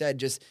 like you said,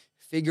 just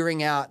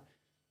figuring out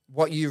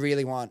what you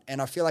really want.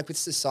 And I feel like with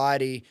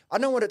society, I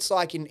know what it's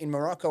like in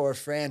Morocco or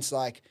France.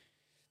 Like,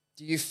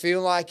 do you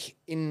feel like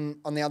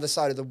on the other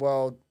side of the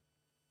world,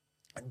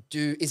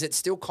 is it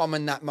still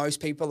common that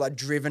most people are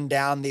driven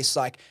down this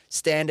like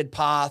standard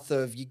path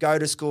of you go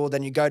to school,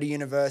 then you go to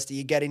university,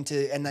 you get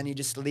into, and then you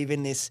just live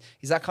in this?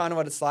 Is that kind of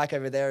what it's like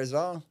over there as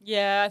well?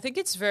 Yeah, I think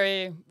it's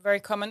very, very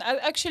common.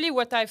 Actually,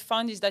 what I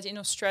found is that in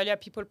Australia,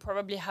 people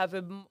probably have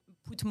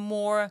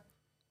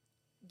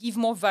give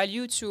more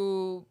value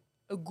to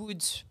a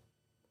good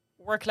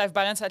work-life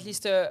balance, at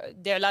least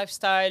their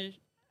lifestyle,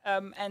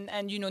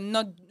 and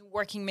not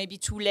working maybe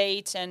too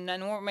late and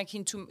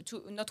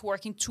not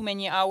working too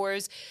many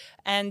hours.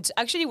 And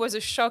actually it was a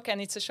shock, and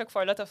it's a shock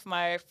for a lot of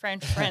my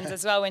French friends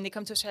as well when they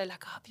come to Australia,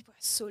 like, people are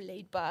so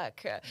laid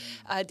back.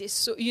 They're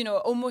so,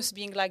 almost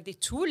being like they're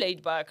too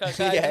laid back. Like,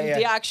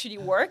 they actually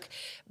work.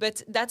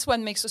 But that's what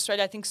makes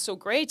Australia, I think, so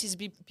great, is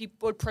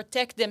people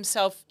protect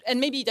themselves. And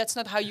maybe that's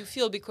not how you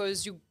feel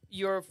because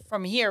you're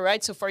from here,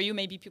 right? So for you,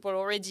 maybe people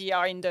already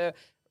are in the,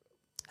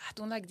 I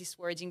don't like this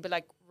wording, but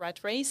like rat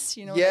race,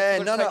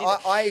 Yeah,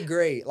 I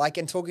agree. Like,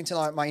 in talking to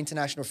like my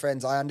international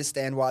friends, I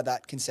understand why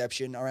that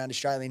conception around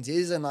Australians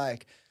is. And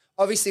like,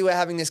 obviously we're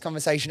having this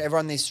conversation.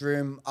 Everyone in this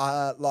room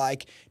are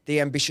like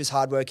the ambitious,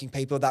 hardworking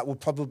people that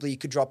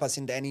could drop us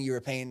into any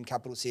European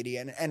capital city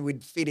and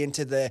would fit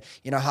into the,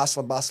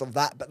 hustle and bustle of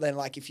that. But then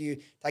like, if you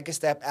take a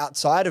step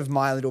outside of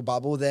my little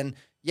bubble, then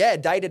yeah,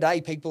 day to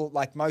day people,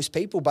 like most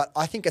people, but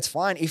I think it's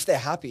fine if they're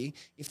happy.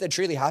 If they're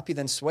truly happy,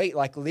 then sweet.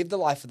 Like live the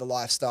life of the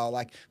lifestyle.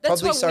 Like that's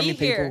probably so many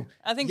people.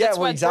 I think that's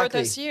what brought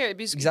us here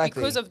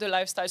because of the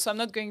lifestyle. So I'm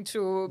not going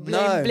to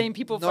blame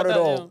people for that. Not at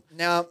all.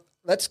 Now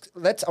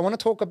I want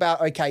to talk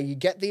about, okay, you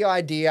get the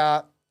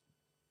idea.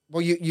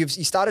 Well, you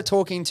started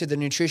talking to the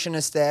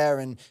nutritionist there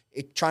and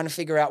trying to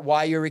figure out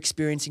why you're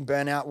experiencing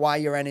burnout, why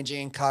your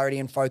energy and clarity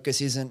and focus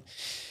is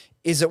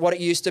it what it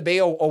used to be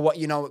or what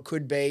it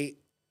could be.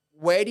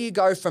 Where do you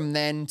go from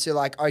then to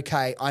like,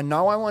 okay, I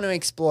know I want to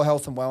explore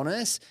health and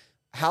wellness.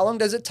 How long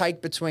does it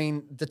take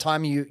between the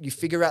time you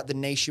figure out the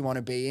niche you want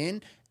to be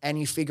in and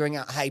you figuring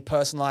out, hey,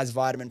 personalized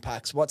vitamin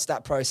packs? What's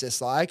that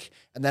process like?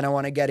 And then I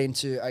want to get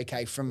into,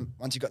 okay, from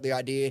once you got the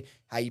idea,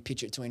 how you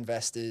pitch it to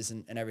investors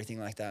and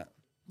everything like that.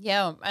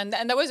 Yeah, and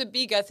that was a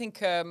big, I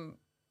think,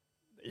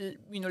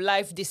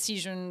 life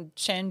decision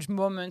change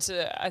moment,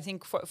 I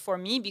think, for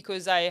me,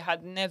 because I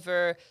had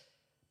never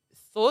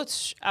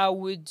thought I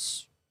would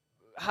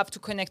have to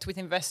connect with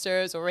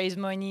investors or raise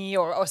money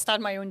or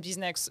start my own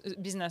business.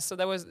 So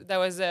that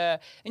was an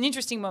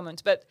interesting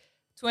moment. But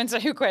to answer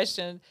your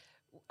question,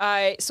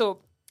 I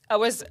I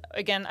was,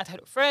 again, at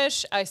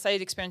HelloFresh. I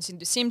started experiencing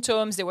the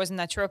symptoms. There was a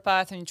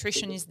naturopath, a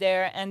nutritionist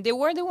there, and they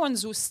were the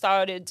ones who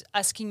started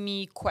asking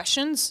me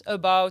questions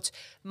about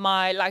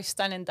my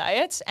lifestyle and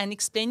diet and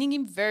explaining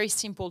in very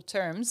simple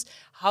terms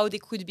how they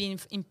could be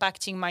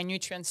impacting my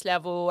nutrients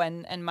level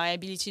and my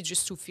ability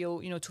just to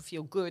feel, to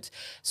feel good.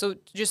 So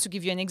just to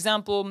give you an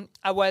example,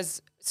 I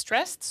was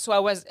stressed. So I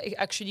was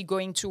actually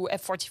going to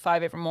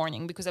F45 every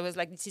morning because I was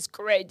like, this is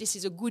great. This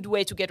is a good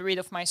way to get rid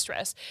of my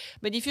stress.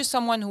 But if you're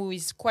someone who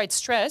is quite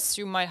stressed,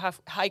 you might have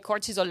high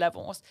cortisol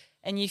levels.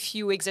 And if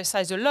you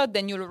exercise a lot,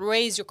 then you'll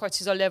raise your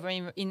cortisol level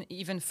in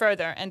even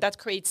further. And that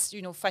creates,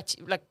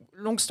 fatigue. Like,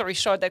 long story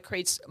short, that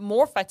creates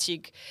more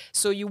fatigue.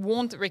 So you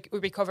won't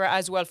recover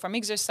as well from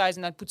exercise,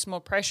 and that puts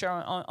more pressure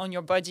on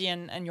your body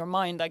and your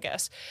mind, I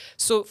guess.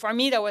 So for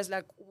me, that was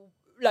like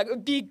a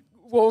big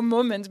wow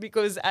moment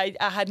because I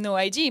had no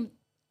idea.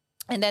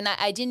 And then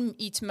I didn't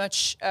eat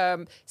much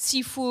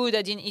seafood.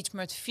 I didn't eat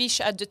much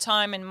fish at the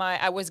time, and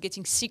I was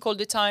getting sick all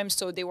the time.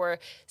 So they were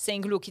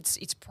saying, look,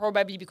 it's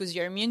probably because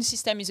your immune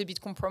system is a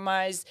bit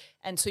compromised,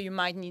 and so you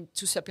might need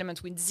to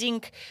supplement with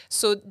zinc.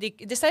 So they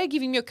started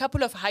giving me a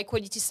couple of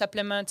high-quality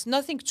supplements,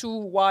 nothing too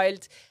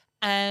wild,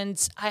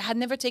 and I had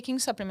never taken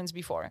supplements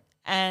before.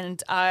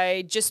 And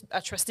I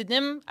trusted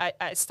them.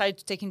 I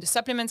started taking the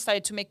supplements,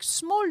 started to make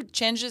small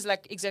changes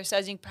like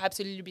exercising perhaps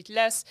a little bit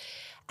less.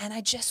 And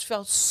I just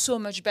felt so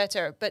much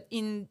better. But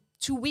in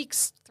 2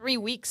 weeks, 3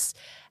 weeks,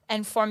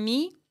 and for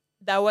me,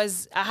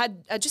 I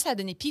just had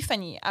an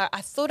epiphany.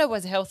 I thought I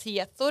was healthy.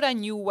 I thought I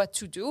knew what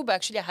to do, but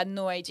actually I had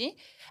no idea.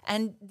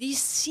 And these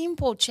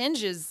simple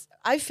changes,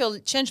 I feel,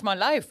 changed my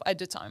life at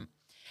the time.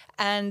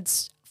 And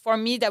for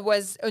me, that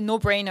was a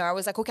no-brainer. I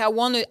was like, okay,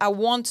 I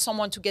want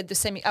someone to get the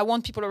same. I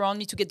want people around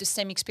me to get the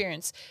same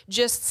experience.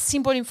 Just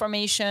simple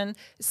information,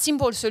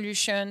 simple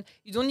solution.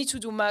 You don't need to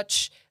do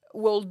much.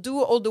 We'll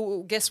do all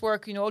the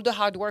guesswork, all the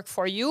hard work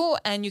for you,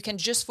 and you can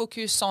just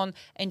focus on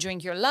enjoying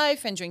your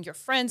life, enjoying your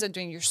friends,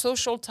 enjoying your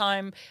social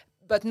time,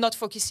 but not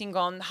focusing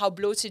on how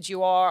bloated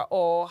you are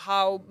or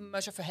how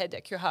much of a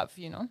headache you have.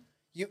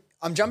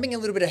 I'm jumping a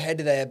little bit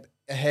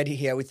ahead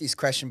here with this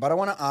question, but I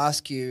want to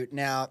ask you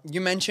now.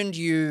 You mentioned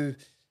you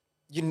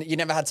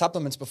never had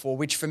supplements before,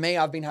 which for me,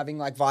 I've been having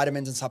like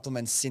vitamins and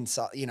supplements since,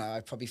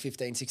 I'm probably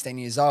 15, 16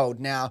 years old.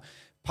 Now,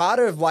 part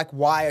of like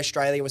why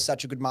Australia was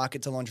such a good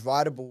market to launch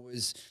Vitable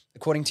was,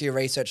 according to your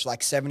research,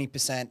 like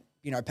 70%,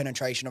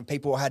 penetration of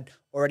people had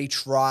already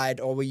tried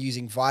or were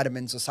using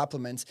vitamins or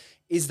supplements.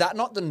 Is that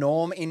not the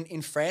norm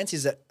in France?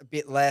 Is it a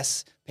bit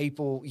less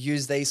people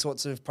use these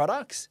sorts of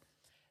products?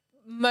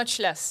 Much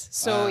less.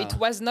 So It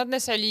was not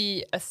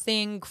necessarily a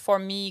thing for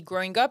me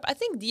growing up. I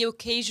think the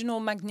occasional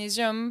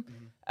magnesium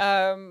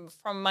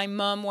from my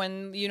mom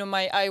when,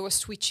 my eye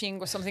was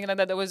twitching or something like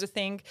that. That was a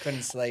thing.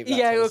 Couldn't sleep.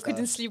 I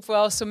couldn't sleep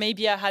well. So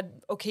maybe I had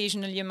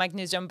occasionally a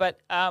magnesium,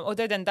 but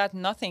other than that,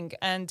 nothing.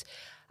 And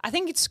I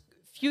think it's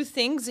few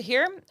things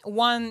here.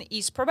 One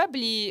is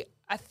probably,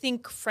 I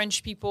think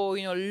French people,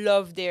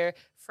 love their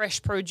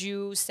fresh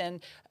produce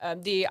and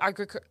the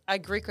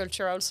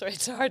agricultural, sorry,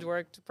 it's a hard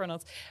word to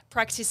pronounce,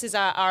 practices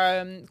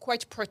are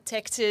quite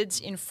protected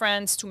in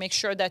France to make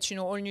sure that,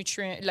 all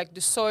nutrient, like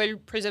the soil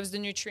preserves the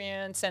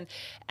nutrients.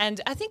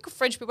 And I think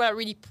French people are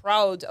really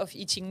proud of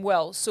eating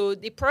well. So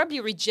they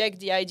probably reject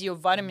the idea of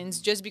vitamins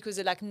just because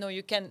they're like, no,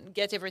 you can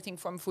get everything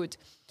from food.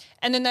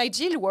 And an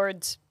ideal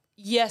word,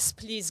 yes,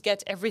 please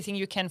get everything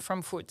you can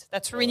from food.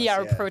 That's really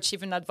our approach,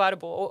 even at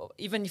Vitable, or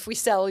even if we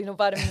sell,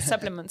 vitamin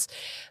supplements.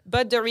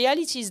 But the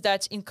reality is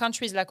that in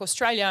countries like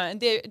Australia,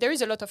 and there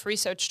is a lot of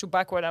research to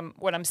back what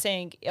I'm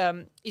saying,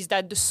 is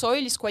that the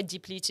soil is quite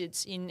depleted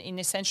in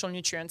essential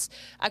nutrients.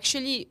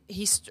 Actually,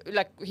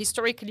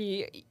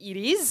 historically, it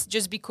is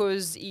just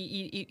because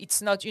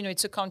it's not,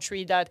 it's a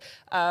country that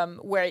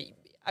where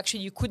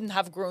actually you couldn't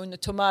have grown a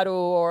tomato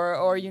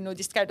or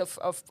this kind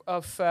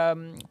of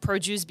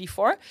produce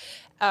before.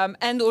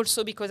 And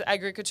also because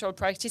agricultural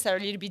practices are a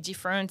little bit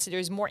different. There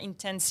is more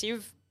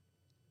intensive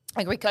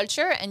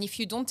agriculture. And if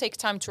you don't take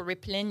time to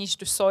replenish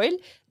the soil,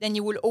 then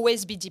you will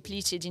always be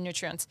depleted in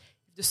nutrients.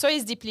 If the soil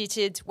is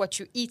depleted, what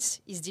you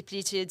eat is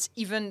depleted,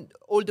 even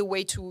all the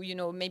way to,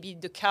 maybe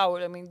the cow,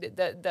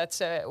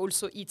 that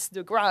also eats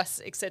the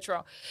grass,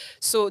 etc.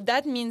 So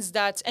that means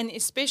that, and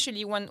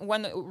especially one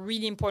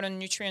really important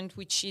nutrient,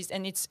 which is,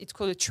 and it's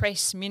called a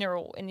trace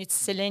mineral, and it's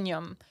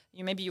selenium.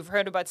 Maybe you've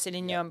heard about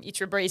selenium.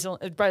 Eat your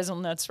Brazil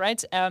nuts,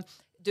 right?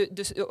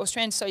 The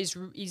Australian soil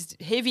is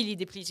heavily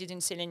depleted in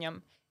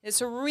selenium.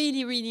 It's a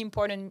really, really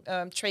important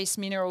trace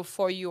mineral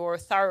for your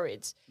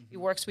thyroid. Mm-hmm. It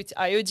works with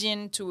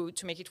iodine to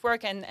make it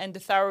work, and the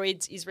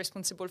thyroid is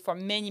responsible for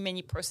many,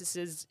 many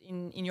processes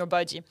in your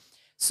body.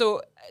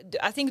 So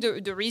I think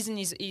the reason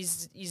is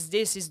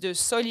the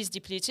soil is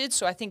depleted.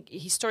 So I think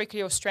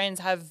historically Australians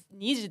have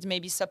needed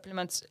maybe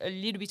supplements a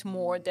little bit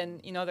more than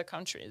in other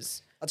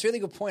countries. That's a really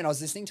good point. I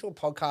was listening to a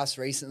podcast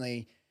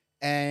recently,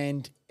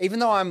 and even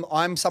though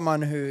I'm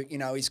someone who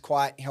is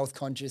quite health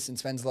conscious and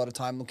spends a lot of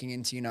time looking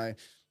into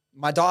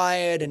my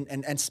diet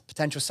and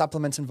potential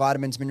supplements and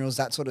vitamins, minerals,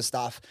 that sort of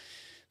stuff.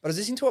 But I was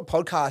listening to a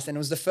podcast, and it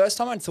was the first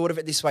time I'd thought of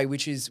it this way,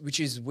 which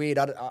is weird.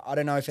 I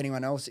don't know if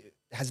anyone else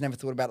has never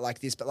thought about it like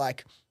this, but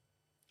like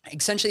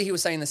essentially he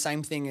was saying the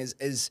same thing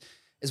as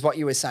what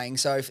you were saying.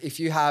 So if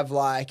you have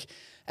like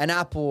an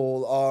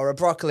apple or a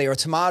broccoli or a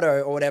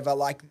tomato or whatever,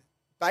 like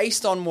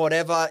based on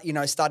whatever,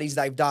 studies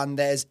they've done,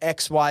 there's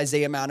X, Y,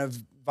 Z amount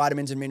of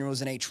vitamins and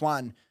minerals in each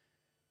one.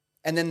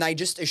 And then they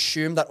just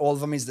assume that all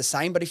of them is the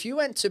same. But if you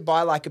went to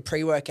buy like a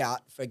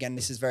pre-workout, again,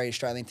 this is a very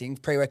Australian thing,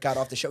 pre-workout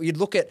off the shelf, you'd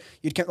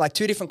like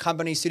two different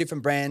companies, two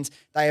different brands.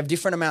 They have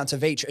different amounts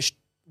of each.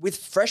 With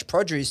fresh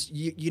produce,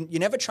 you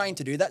never train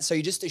to do that. So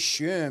you just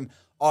assume,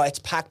 oh, it's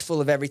packed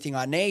full of everything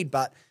I need.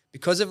 But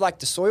because of like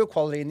the soil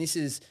quality, and this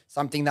is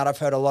something that I've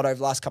heard a lot over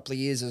the last couple of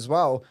years as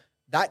well,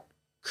 that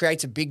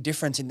creates a big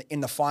difference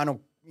in the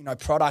final,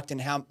 product and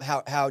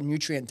how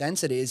nutrient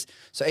dense it is.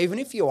 So even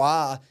if you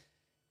are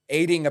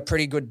eating a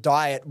pretty good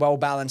diet,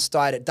 well-balanced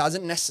diet, it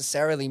doesn't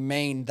necessarily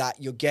mean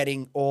that you're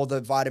getting all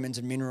the vitamins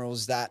and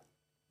minerals that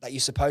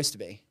you're supposed to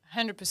be.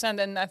 100%.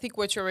 And I think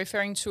what you're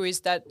referring to is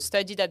that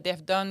study that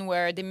they've done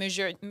where they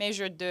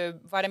measured the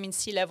vitamin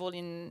C level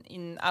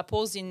in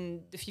apples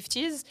in the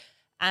 50s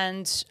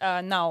and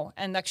now.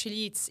 And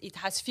actually it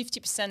has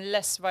 50%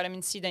 less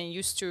vitamin C than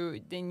used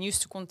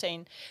to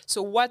contain.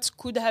 So what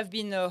could have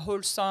been a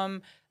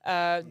wholesome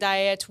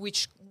diet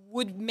which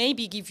would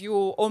maybe give you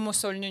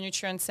almost all the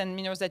nutrients and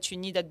minerals that you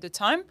need at the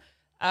time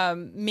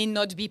may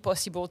not be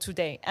possible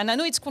today. And I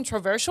know it's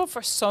controversial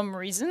for some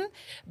reason,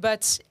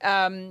 but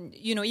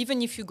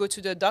even if you go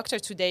to the doctor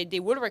today, they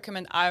will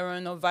recommend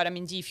iron or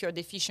vitamin D if you're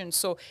deficient.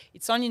 So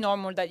it's only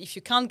normal that if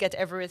you can't get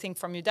everything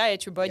from your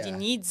diet, your body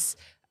needs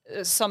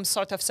some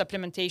sort of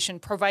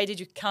supplementation, provided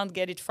you can't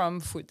get it from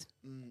food.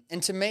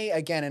 And to me,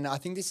 again, and I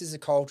think this is a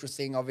cultural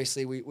thing,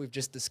 obviously we've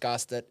just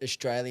discussed that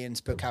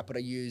Australians per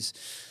capita use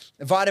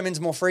vitamins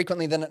more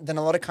frequently than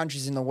a lot of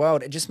countries in the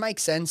world. It just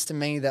makes sense to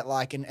me that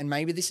like, and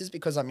maybe this is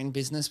because I'm in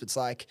business, but it's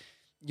like,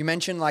 you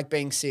mentioned like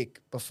being sick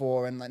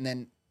before and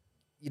then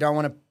you don't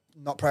want to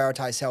not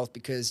prioritize health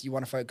because you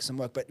want to focus on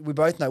work. But we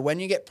both know when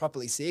you get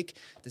properly sick,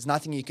 there's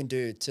nothing you can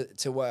do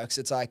to work.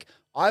 So it's like,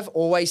 I've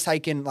always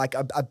taken like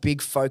a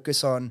big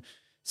focus on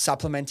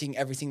supplementing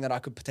everything that I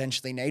could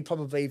potentially need,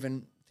 probably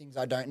even things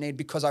I don't need,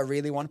 because I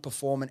really want to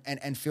perform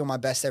and feel my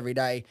best every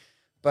day.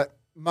 But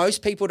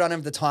most people don't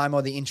have the time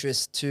or the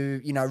interest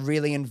to,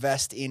 really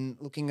invest in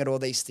looking at all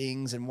these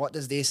things and what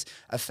does this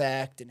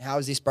affect and how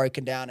is this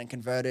broken down and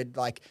converted.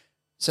 Like,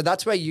 so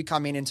that's where you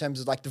come in terms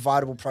of like the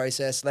Vitable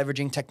process,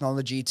 leveraging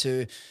technology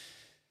to,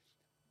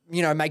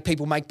 make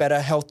people make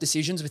better health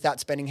decisions without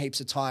spending heaps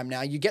of time.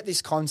 Now you get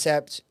this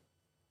concept,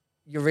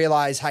 you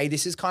realize, hey,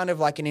 this is kind of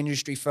like an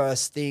industry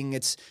first thing.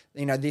 It's,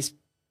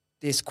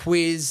 this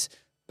quiz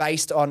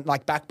based on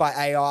like backed by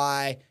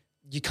AI.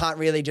 You can't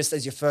really just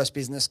as your first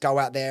business go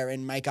out there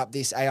and make up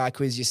this AI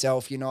quiz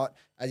yourself. You're not,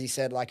 as you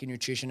said, like a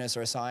nutritionist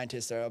or a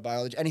scientist or a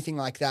biologist, anything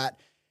like that.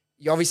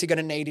 You're obviously going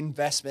to need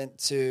investment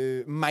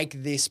to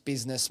make this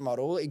business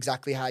model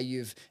exactly how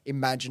you've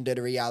imagined it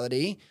a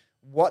reality.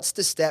 What's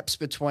the steps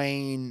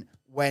between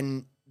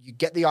when you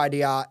get the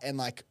idea and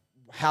like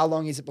how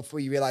long is it before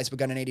you realize we're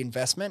going to need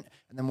investment?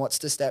 And then what's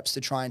the steps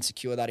to try and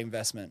secure that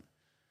investment?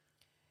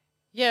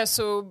 Yeah,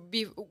 so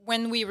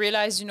when we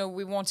realized,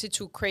 we wanted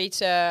to create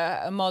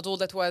a model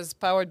that was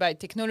powered by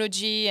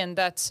technology and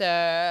that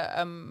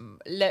and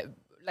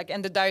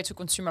the direct to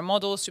consumer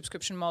model,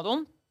 subscription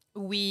model,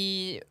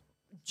 we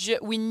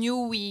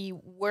knew we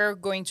were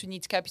going to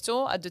need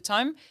capital at the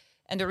time.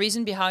 And the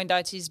reason behind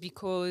that is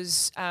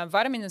because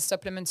vitamin and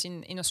supplements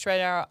in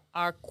Australia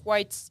are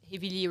quite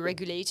heavily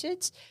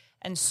regulated.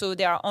 And so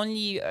there's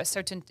only a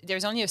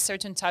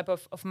certain type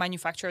of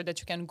manufacturer that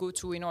you can go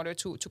to in order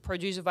to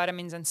produce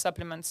vitamins and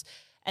supplements.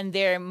 And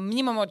their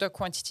minimum order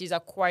quantities are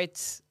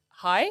quite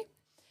high.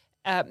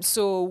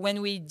 So when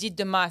we did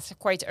the math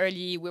quite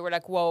early, we were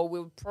like, well,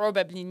 we'll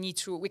probably need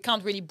to, we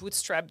can't really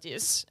bootstrap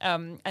this,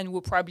 and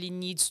we'll probably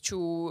need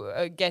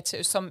to get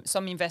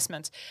some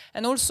investment.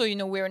 And also, you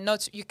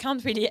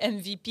can't really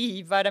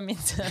MVP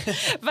vitamins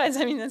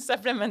and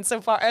supplements.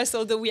 So for us,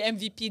 although we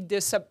MVP'd the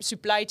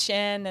supply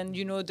chain and,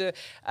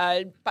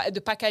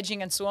 the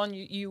packaging and so on,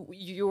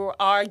 you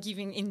are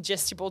giving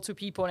ingestible to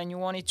people and you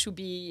want it to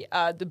be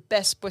the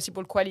best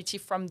possible quality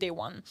from day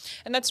one.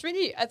 And that's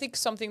really, I think,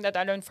 something that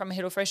I learned from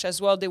HelloFresh as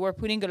well. They were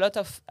putting a lot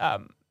of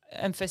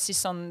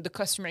emphasis on the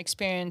customer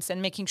experience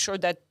and making sure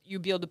that you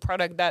build a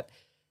product that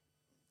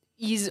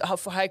is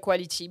of high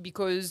quality,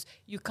 because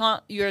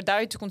you're a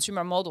direct to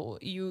consumer model.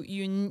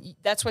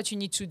 That's what you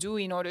need to do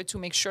in order to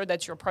make sure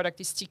that your product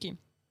is sticky.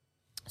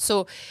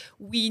 So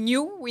we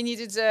knew we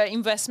needed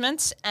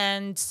investment,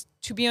 and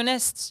to be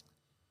honest,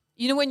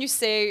 when you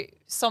say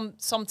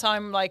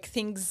sometime like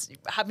things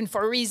happen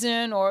for a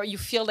reason, or you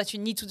feel that you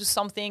need to do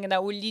something and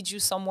that will lead you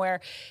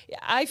somewhere,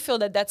 I feel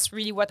that that's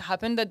really what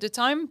happened at the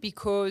time,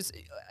 because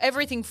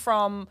everything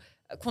from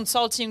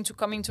consulting to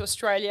coming to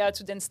Australia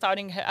to then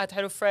starting at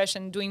HelloFresh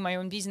and doing my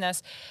own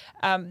business,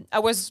 I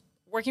was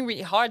working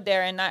really hard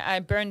there, and I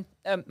burned,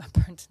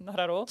 not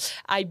at all.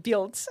 I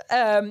built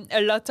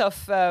a lot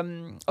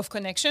of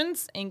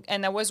connections,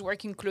 and I was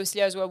working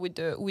closely as well with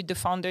the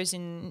founders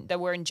that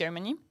were in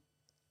Germany.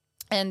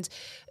 And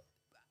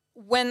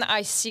when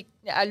I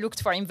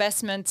looked for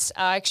investments,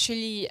 I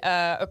actually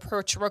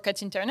approached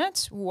Rocket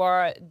Internet, who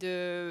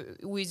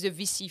is the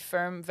VC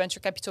firm, venture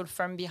capital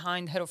firm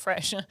behind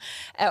HelloFresh,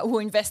 who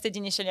invested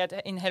initially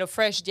in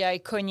HelloFresh, the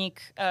iconic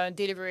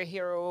delivery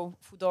hero,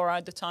 Foodora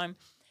at the time.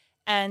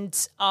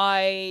 And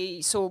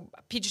I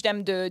pitched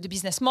them the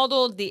business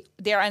model.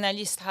 Their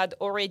analyst had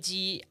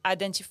already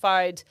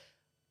identified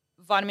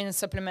vitamin and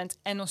supplement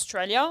and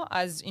Australia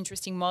as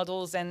interesting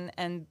models and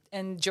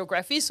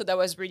geographies. So that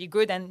was really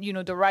good, and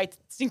the right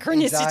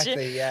synchronicity.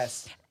 Exactly,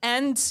 yes.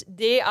 And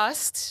they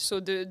asked,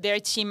 their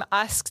team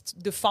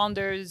asked the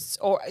founders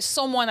or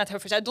someone at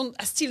HelloFresh.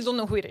 I still don't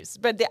know who it is,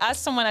 but they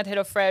asked someone at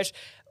HelloFresh,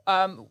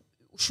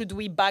 should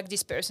we back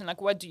this person?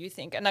 Like, what do you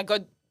think? And I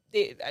got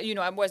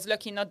I was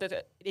lucky enough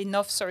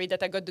that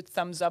I got the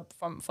thumbs up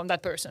from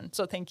that person.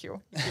 So thank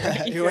you.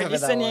 If you're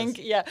listening.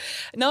 Yeah.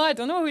 No, I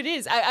don't know who it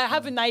is. I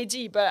have an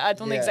ID, but I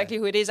don't know exactly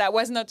who it is. I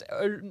was not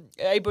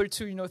able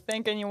to,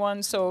 thank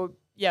anyone. So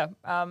yeah,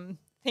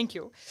 thank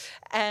you.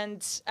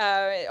 And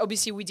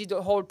obviously we did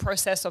a whole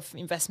process of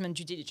investment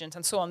due diligence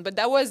and so on. But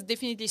that was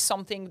definitely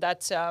something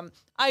that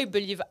I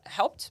believe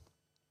helped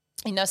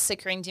in us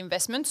securing the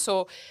investment.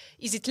 So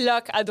is it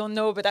luck? I don't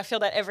know, but I feel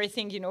that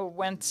everything,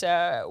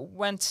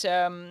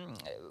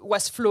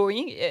 was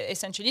flowing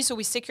essentially. So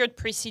we secured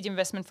pre-seed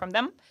investment from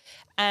them.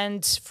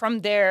 And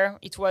from there,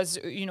 it was,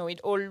 it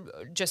all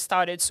just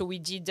started. So we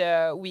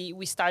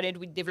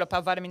developed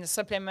our vitamin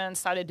supplement,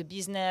 started the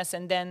business,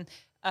 and then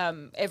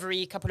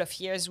every couple of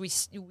years,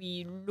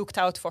 we looked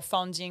out for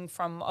funding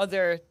from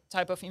other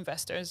type of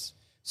investors.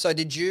 So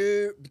did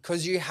you,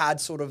 because you had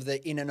sort of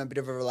the in and a bit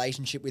of a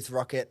relationship with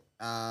Rocket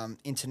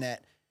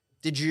Internet,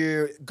 did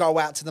you go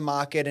out to the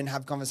market and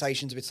have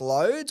conversations with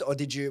loads, or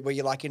were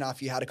you lucky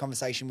enough you had a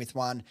conversation with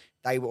one,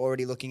 they were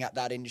already looking at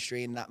that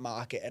industry in that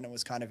market and it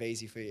was kind of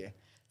easy for you?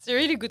 It's a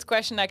really good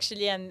question,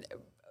 actually, and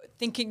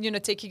thinking,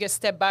 taking a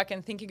step back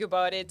and thinking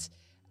about it,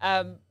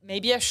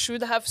 maybe I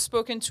should have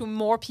spoken to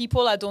more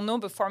people. I don't know.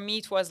 But for me,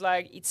 it was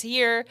like, it's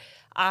here.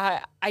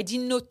 I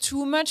didn't know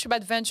too much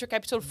about venture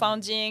capital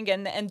funding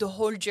and the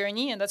whole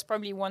journey. And that's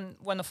probably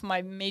one of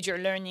my major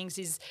learnings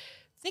is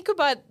think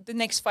about the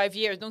next 5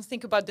 years. Don't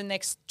think about the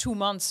next 2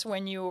 months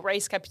when you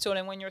raise capital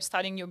and when you're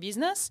starting your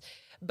business.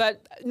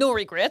 But no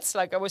regrets.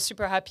 Like, I was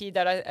super happy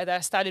that I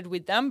started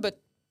with them.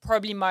 But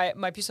probably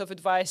my piece of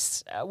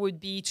advice would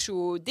be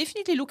to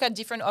definitely look at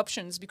different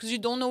options, because you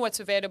don't know what's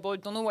available, you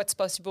don't know what's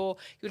possible.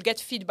 You'll get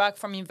feedback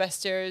from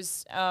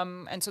investors,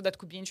 and so that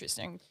could be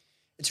interesting.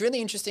 It's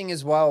really interesting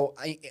as well.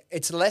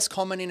 It's less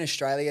common in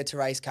Australia to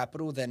raise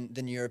capital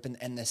than Europe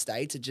and the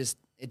States. It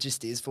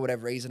just is, for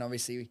whatever reason.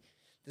 Obviously,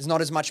 there's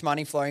not as much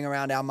money flowing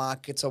around our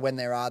markets, or when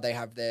there are, they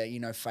have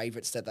their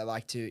favourites that they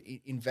like to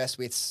invest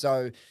with.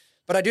 So.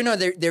 But I do know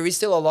there is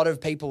still a lot of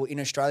people in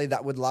Australia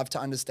that would love to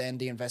understand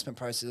the investment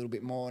process a little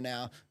bit more.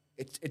 Now,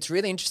 it's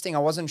really interesting. I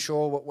wasn't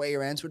sure where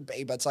your answer would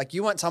be, but it's like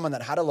you weren't someone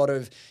that had a lot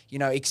of,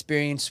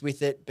 experience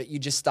with it, but you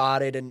just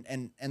started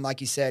and like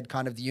you said,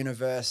 kind of the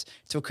universe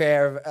took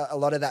care of a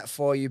lot of that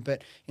for you.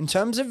 But in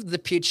terms of the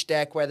pitch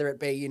deck, whether it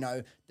be,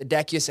 the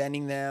deck you're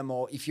sending them,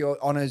 or if you're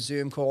on a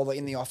Zoom call or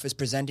in the office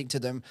presenting to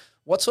them,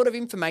 what sort of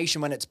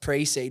information when it's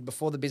pre-seed,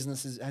 before the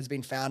business has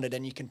been founded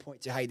and you can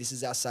point to, hey, this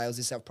is our sales,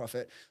 this is our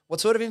profit, what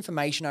sort of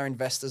information are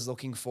investors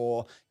looking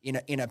for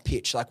in a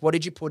pitch? Like, what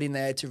did you put in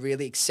there to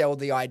really excel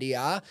the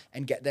idea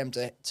and get them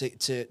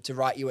to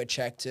write you a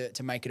check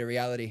to make it a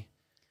reality?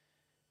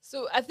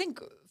 So I think,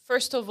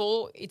 first of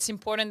all, it's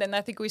important, and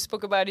I think we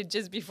spoke about it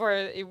just before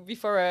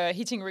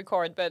hitting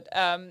record, but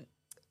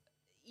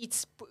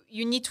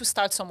you need to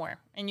start somewhere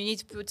and you need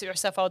to put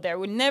yourself out there. It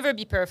will never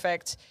be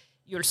perfect.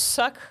 You'll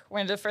suck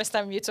when the first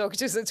time you talk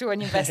to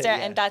an investor, yeah.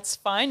 And that's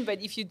fine.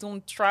 But if you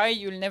don't try,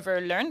 you'll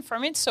never learn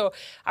from it. So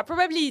I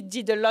probably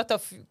did a lot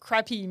of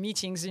crappy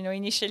meetings,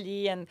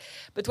 initially.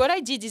 But what I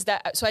did is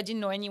that, so I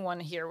didn't know anyone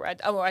here, right?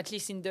 Or at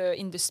least in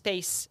the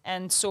space.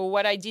 And so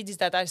what I did is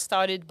that I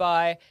started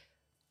by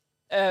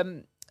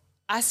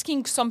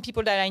asking some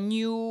people that I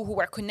knew who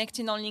were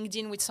connecting on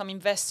LinkedIn with some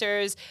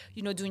investors,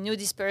 do you know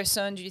this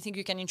person? Do you think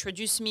you can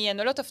introduce me?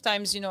 And a lot of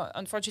times,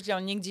 unfortunately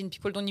on LinkedIn,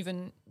 people don't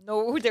even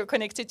know who they're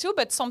connected to,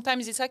 but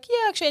sometimes it's like,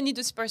 yeah, actually I need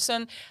this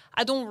person.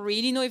 I don't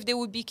really know if they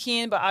would be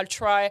keen, but I'll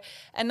try.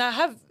 And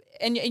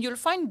you'll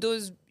find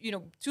those,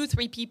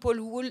 2-3 people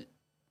who will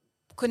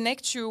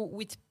connect you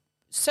with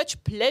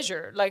such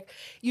pleasure, like,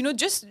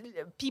 just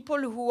people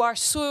who are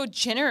so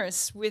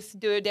generous with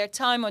their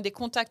time or their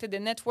contact and their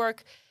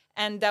network.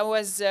 And that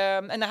was,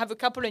 and I have a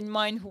couple in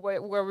mind who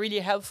were really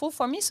helpful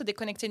for me. So they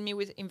connected me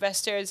with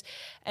investors.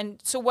 And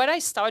so what I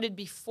started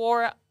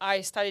before I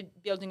started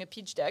building a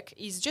pitch deck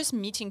is just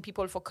meeting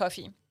people for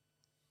coffee.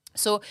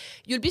 So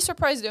you'll be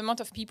surprised the amount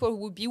of people who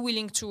would be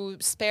willing to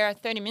spare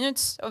 30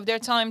 minutes of their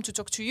time to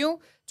talk to you,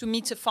 to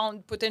meet a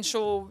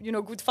potential,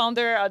 good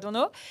founder, I don't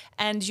know.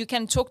 And you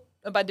can talk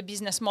about the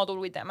business model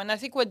with them. And I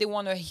think what they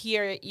want to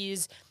hear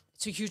is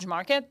it's a huge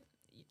market.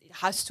 It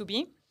has to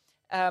be.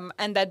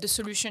 And that the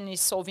solution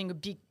is solving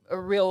a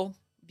real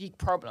big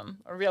problem,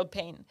 a real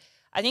pain.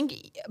 I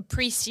think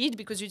pre-seed,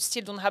 because you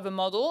still don't have a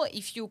model,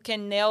 if you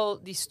can nail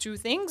these two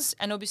things,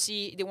 and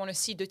obviously they want to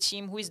see the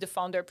team, who is the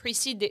founder.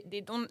 Pre-seed,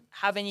 they don't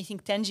have anything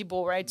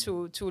tangible, right,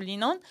 to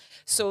lean on.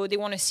 So they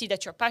want to see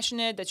that you're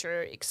passionate, that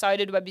you're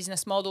excited about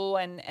business model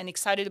and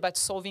excited about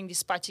solving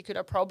this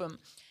particular problem.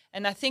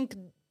 And I think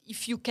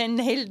if you can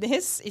nail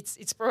this,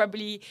 it's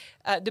probably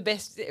the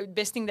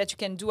best thing that you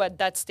can do at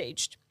that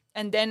stage.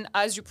 And then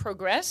as you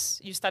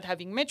progress, you start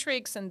having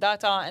metrics and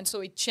data, and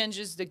so it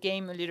changes the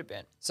game a little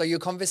bit. So your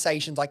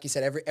conversations, like you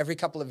said, every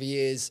couple of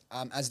years,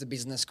 as the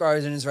business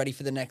grows and is ready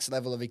for the next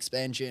level of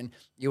expansion,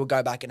 you will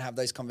go back and have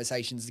those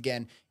conversations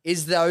again.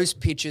 Is those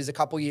pitches a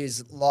couple of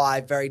years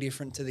live very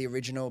different to the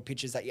original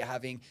pitches that you're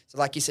having? So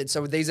like you said,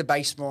 so these are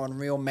based more on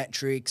real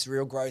metrics,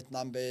 real growth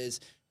numbers.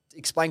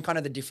 Explain kind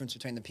of the difference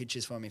between the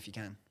pitches for me if you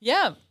can.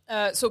 Yeah.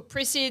 So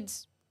pre-seed,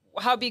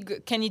 how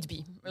big can it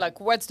be? Like,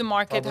 what's the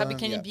market? Problem, how big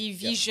can it be?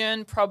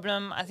 Vision,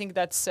 problem. I think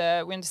that's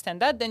we understand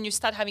that. Then you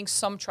start having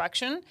some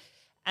traction,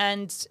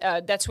 and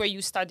that's where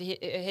you start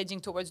heading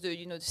towards the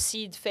the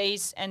seed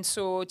phase. And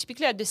so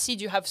typically at the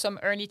seed, you have some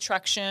early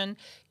traction.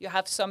 You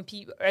have some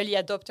early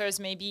adopters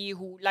maybe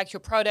who like your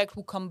product,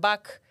 who come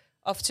back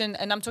often.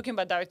 And I'm talking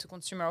about direct to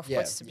consumer, of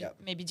course,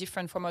 maybe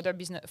different from other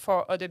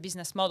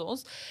business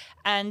models.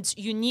 And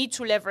you need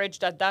to leverage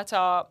that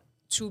data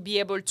to be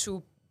able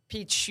to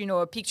pitch,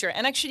 a picture.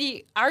 And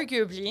actually,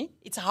 arguably,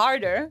 it's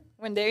harder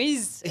when there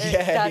is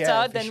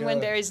data than when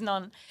there is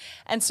none.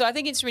 And so I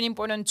think it's really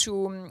important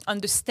to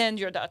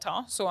understand your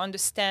data. So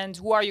understand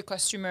who are your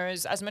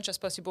customers as much as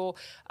possible.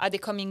 Are they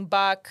coming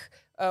back?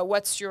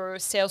 What's your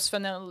sales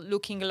funnel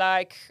looking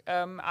like?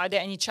 Are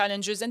there any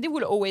challenges? And there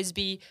will always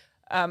be.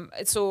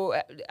 So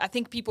I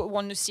think people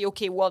want to see,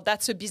 okay, well,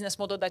 that's a business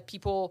model that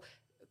people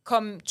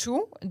come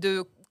to.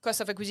 The cost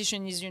of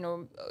acquisition is,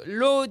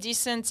 low,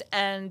 decent,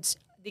 and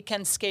they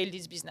can scale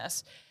this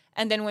business.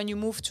 And then when you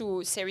move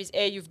to Series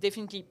A, you've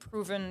definitely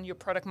proven your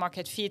product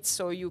market fit,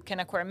 so you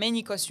can acquire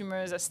many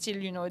customers at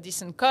still, a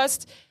decent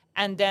cost.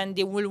 And then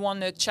they will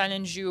want to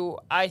challenge you,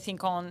 I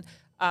think, on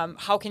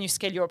how can you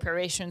scale your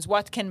operations,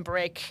 what can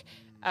break,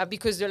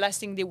 because the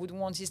last thing they would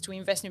want is to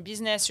invest in a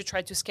business, you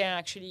try to scale, and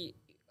actually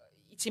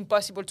it's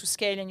impossible to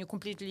scale, and you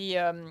completely,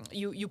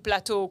 you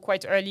plateau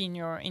quite early in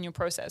your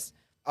process.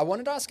 I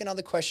wanted to ask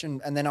another question,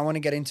 and then I want to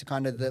get into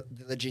kind of the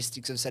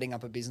logistics of setting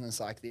up a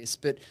business like this.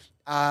 But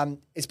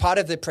it's part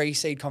of the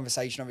pre-seed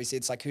conversation, obviously.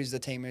 It's like, who's the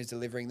team who's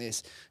delivering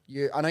this?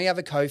 I know you have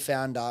a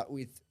co-founder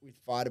with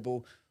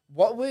Vitable.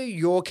 What were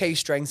your key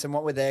strengths and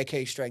what were their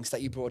key strengths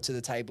that you brought to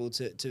the table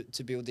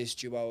to build this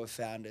duo of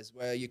founders?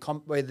 Were you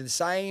were they the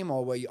same,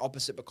 or were you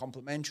opposite but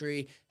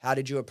complementary? How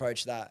did you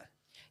approach that?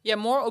 Yeah,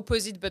 more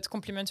opposite but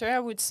complementary, I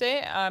would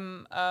say.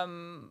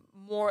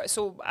 More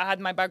so, I had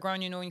my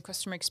background, in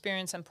customer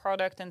experience and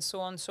product and so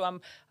on. So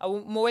I'm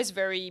always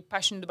very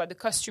passionate about the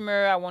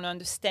customer. I want to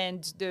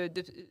understand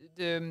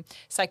the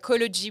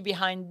psychology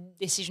behind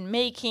decision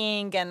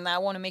making, and I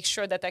want to make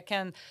sure that I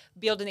can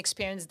build an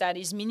experience that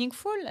is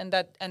meaningful and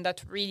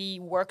that really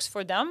works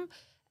for them.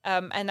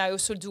 And I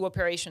also do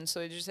operations,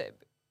 so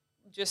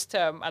just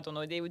I don't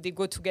know, they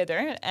go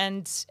together.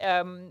 And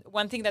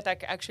one thing that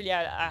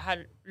I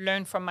had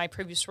learned from my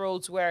previous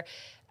roles where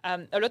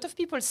a lot of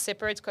people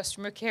separate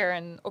customer care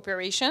and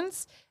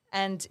operations,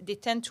 and they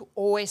tend to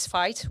always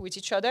fight with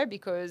each other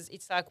because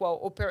it's like,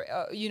 well,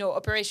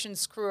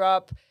 operations screw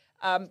up,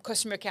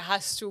 customer care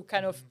has to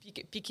kind of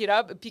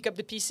pick up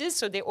the pieces.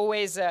 So they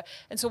always,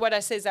 and so what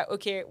I say is that,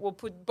 okay, we'll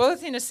put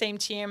both in the same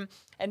team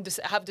and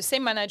have the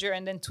same manager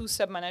and then two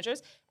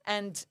sub-managers.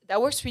 And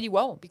that works really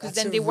well because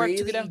then they work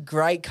together. That's a really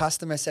great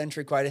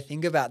customer-centric way to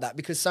think about that,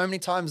 because so many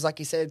times, like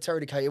you said,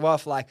 sorry to cut you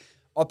off, like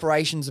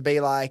operations would be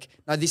like,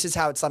 no, this is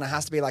how it's done. It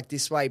has to be like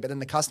this way. But then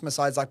the customer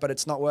side's like, but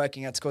it's not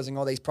working. It's causing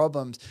all these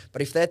problems.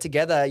 But if they're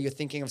together, you're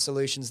thinking of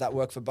solutions that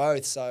work for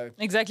both. So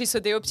exactly. So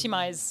they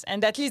optimize,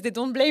 and at least they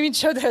don't blame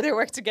each other. They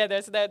work together.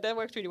 So that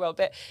worked really well.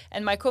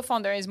 And my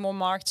co-founder is more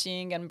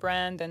marketing and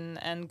brand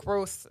and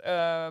growth,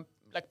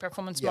 like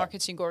performance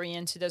marketing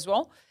oriented as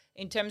well.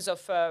 In terms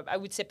of, I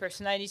would say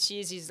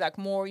personalities is like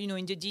more,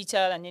 in the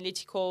detail,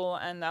 analytical,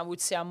 and I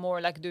would say I'm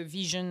more like the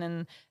vision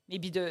and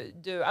maybe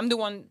I'm the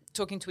one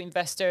talking to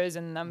investors,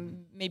 and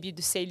I'm maybe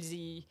the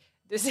salesy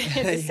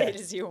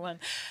one.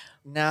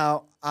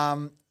 Now,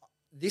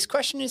 this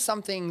question is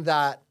something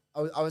that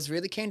I was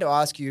really keen to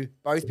ask you,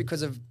 both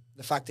because of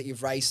the fact that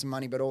you've raised some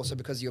money, but also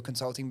because of your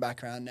consulting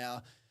background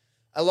now.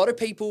 A lot of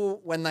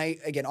people,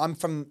 I'm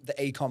from the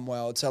e-com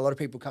world, so a lot of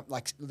people come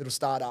like little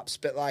startups,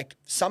 but like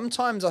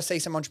sometimes I see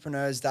some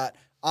entrepreneurs that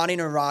aren't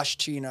in a rush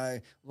to,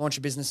 launch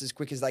a business as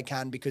quick as they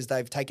can because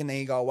they've taken the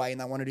ego away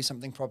and they want to do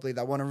something properly.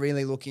 They want to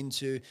really look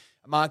into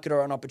a market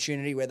or an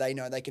opportunity where they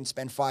know they can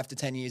spend 5 to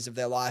 10 years of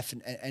their life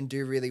and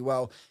do really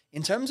well.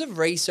 In terms of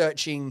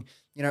researching,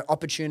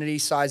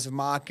 opportunities, size of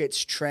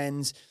markets,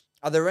 trends,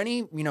 are there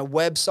any,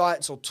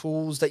 websites or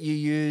tools that you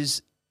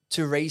use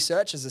to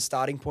research as a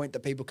starting point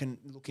that people can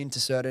look into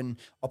certain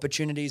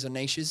opportunities or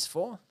niches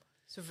for?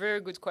 It's a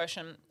very good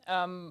question.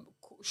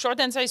 Short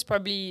answer is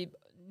probably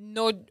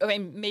no. I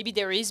mean, maybe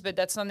there is, but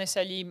that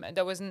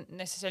wasn't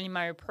necessarily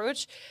my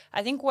approach.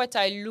 I think what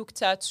I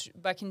looked at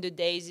back in the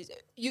days is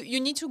you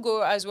need to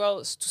go as well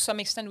to some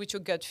extent with your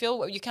gut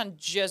feel. You can't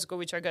just go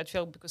with your gut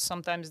feel because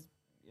sometimes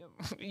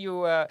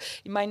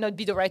it might not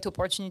be the right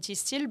opportunity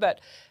still,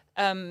 but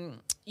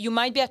you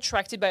might be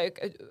attracted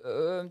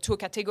to a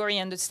category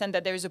and understand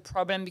that there is a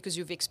problem because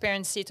you've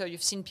experienced it or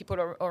you've seen people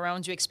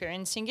around you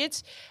experiencing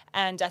it.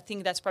 And I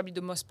think that's probably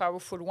the most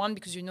powerful one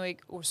because you know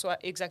also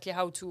exactly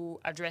how to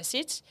address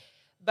it.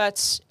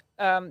 But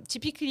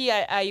typically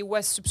I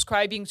was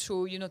subscribing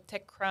to,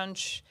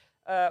 TechCrunch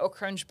or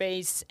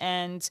Crunchbase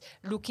and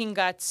looking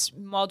at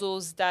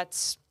models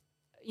that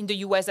in the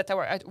US that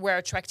were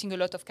attracting a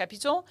lot of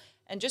capital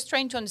and just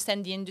trying to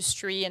understand the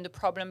industry and the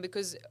problem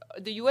because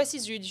the US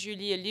is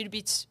usually a little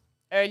bit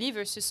early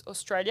versus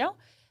Australia.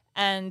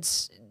 And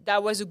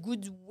that was a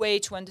good way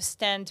to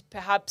understand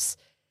perhaps,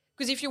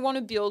 because if you want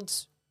to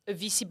build a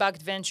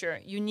VC-backed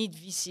venture, you need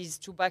VCs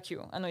to back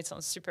you. I know it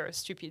sounds super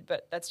stupid,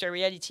 but that's the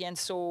reality. And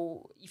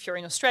so if you're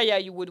in Australia,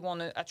 you would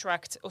want to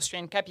attract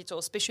Australian capital,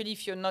 especially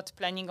if you're not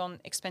planning on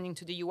expanding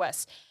to the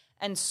US.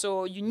 And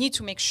so you need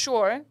to make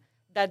sure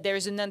that there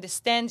is an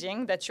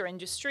understanding that your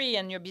industry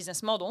and your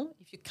business model,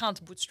 if you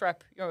can't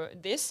bootstrap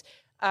this,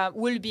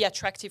 will be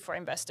attractive for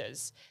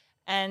investors.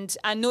 And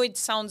I know it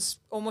sounds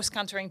almost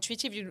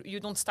counterintuitive. You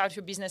don't start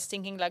your business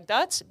thinking like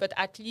that, but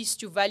at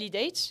least you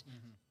validate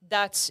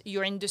that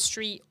your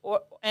industry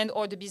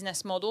or the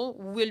business model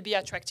will be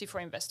attractive for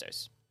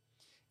investors.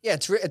 Yeah,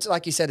 it's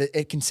like you said,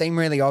 it can seem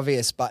really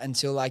obvious, but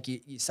until like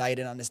you say it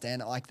and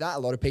understand it like that, a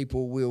lot of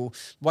people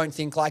won't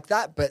think like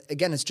that. But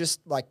again, it's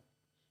just like,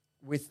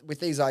 with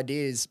these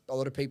ideas, a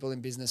lot of people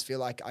in business feel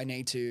like I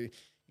need to,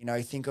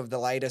 think of the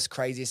latest,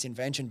 craziest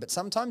invention. But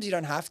sometimes you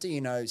don't have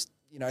to,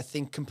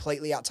 think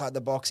completely outside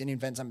the box and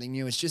invent something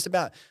new. It's just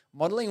about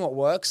modeling what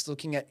works,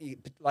 looking at,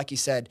 like you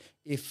said,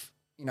 if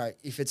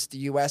it's the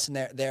US and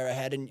they're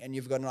ahead and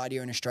you've got an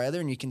idea in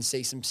Australia and you can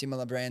see some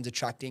similar brands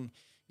attracting,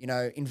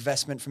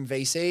 investment from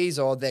VCs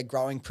or they're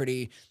growing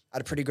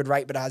at a pretty good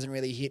rate, but it hasn't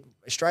really hit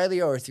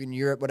Australia, or if you're in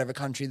Europe, whatever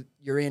country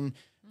you're in,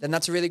 then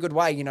that's a really good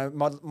way,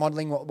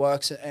 modeling what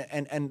works.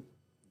 And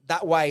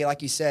that way,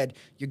 like you said,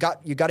 your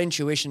gut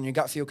intuition, your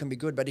gut feel can be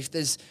good. But if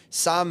there's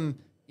some,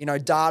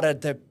 data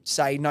to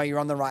say, no, you're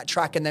on the right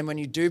track. And then when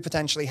you do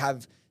potentially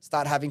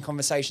start having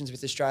conversations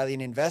with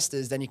Australian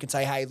investors, then you can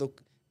say, hey,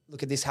 look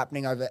at this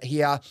happening over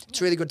here. It's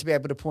really good to be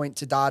able to point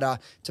to data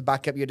to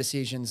back up your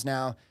decisions.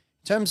 Now,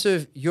 in terms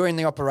of you're in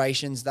the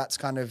operations, that's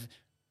kind of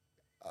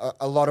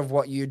a lot of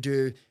what you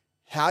do.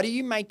 How do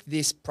you make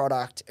this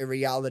product a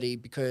reality?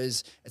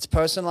 Because it's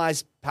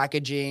personalized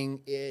packaging.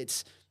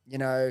 It's, you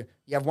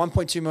have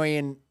 1.2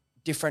 million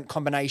different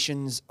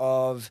combinations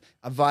of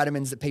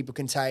vitamins that people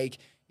can take,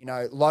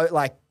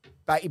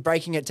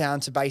 breaking it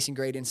down to base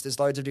ingredients. There's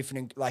loads of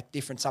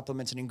different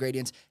supplements and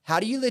ingredients. How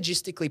do you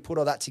logistically put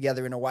all that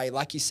together in a way,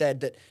 like you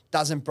said, that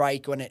doesn't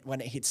break when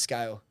it hits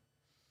scale?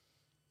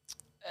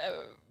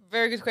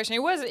 Very good question.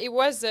 It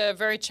was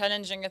very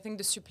challenging. I think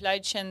the supply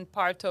chain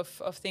part of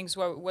things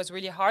was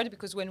really hard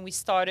because when we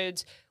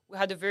started, we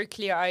had a very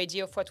clear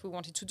idea of what we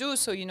wanted to do.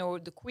 So,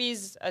 the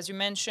quiz, as you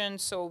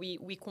mentioned, so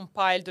we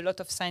compiled a lot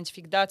of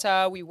scientific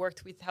data. We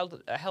worked with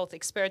health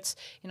experts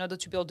in order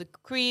to build the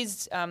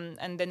quiz.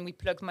 And then we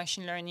plugged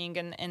machine learning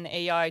and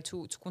AI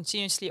to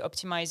continuously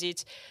optimize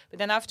it. But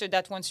then after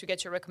that, once you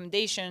get your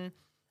recommendation,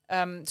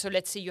 so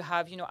let's say you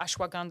have,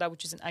 ashwagandha,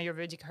 which is an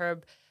Ayurvedic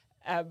herb,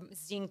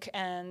 zinc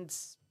and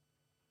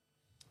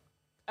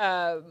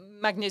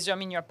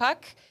magnesium in your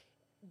pack,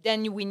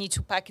 then we need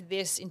to pack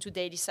this into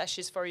daily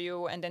sachets for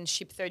you and then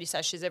ship 30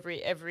 sachets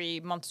every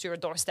month to your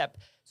doorstep.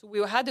 So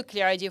we had a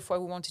clear idea of why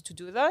we wanted to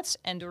do that.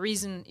 And the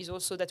reason is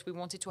also that we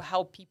wanted to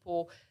help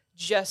people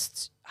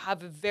just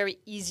have a very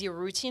easy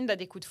routine that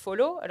they could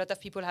follow. A lot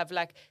of people have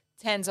like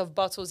tens of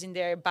bottles in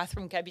their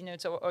bathroom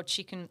cabinet or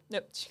kitchen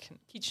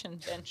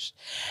bench.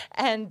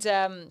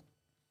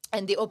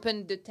 And they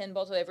open the 10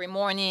 bottle every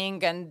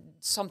morning, and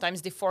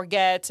sometimes they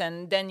forget,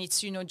 and then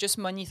it's just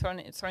money thrown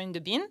in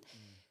the bin.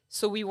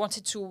 So we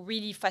wanted to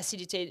really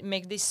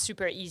make this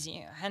super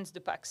easy, hence the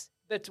packs.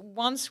 But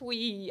once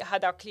we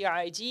had our clear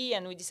idea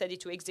and we decided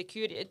to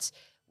execute it,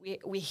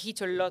 we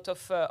hit a lot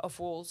of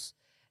walls.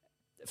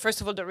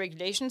 First of all, the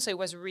regulations. So it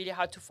was really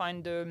hard to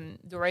find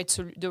the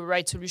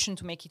right solution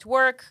to make it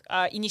work.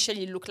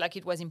 Initially, it looked like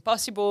it was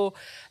impossible,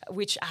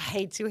 which I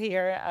hate to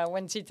hear.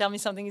 When you tell me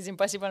something is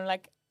impossible, I'm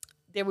like,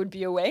 there would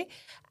be a way.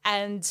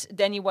 And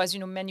then it was,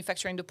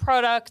 manufacturing the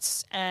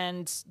products.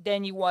 And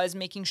then it was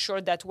making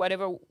sure that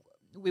whatever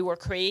we were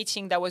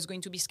creating, that was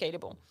going to be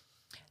scalable.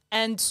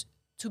 And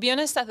to be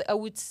honest, I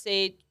would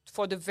say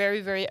for the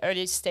very, very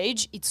early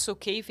stage, it's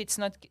okay if it's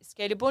not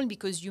scalable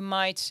because you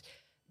might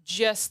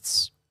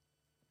just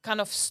kind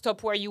of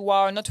stop where you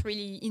are, not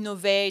really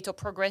innovate or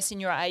progress in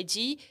your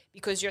idea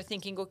because you're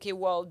thinking, okay,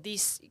 well,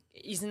 this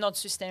is not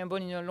sustainable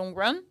in the long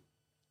run.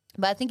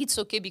 But I think it's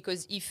okay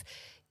because if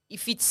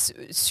if it's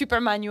super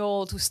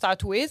manual to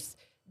start with,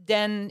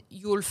 then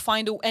you'll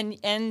find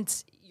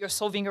and you're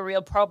solving a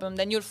real problem,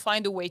 then you'll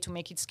find a way to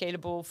make it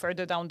scalable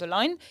further down the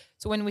line.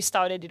 So when we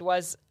started, it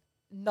was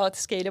not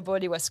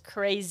scalable. It was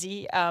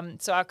crazy.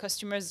 So our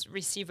customers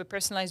receive a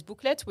personalized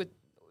booklet with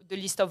the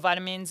list of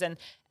vitamins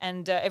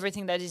and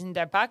everything that is in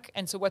their pack.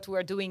 And so what we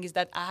were doing is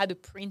that I had a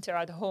printer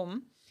at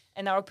home,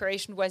 and our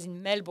operation was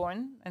in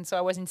Melbourne, and so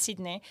I was in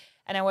Sydney,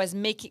 and I was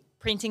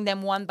printing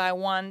them one by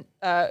one,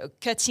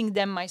 cutting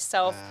them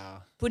myself,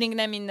 putting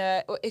them in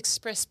an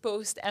express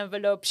post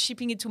envelope,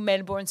 shipping it to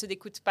Melbourne so they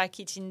could pack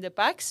it in the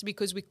packs,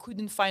 because we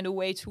couldn't find a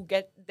way to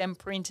get them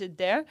printed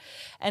there.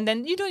 And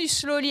then, you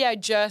slowly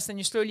adjust and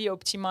you slowly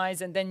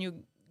optimize, and then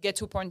you get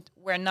to a point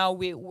where now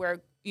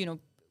we're,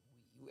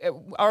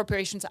 our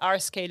operations are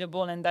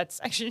scalable, and that's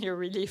actually a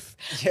relief,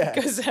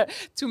 because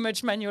too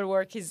much manual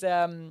work is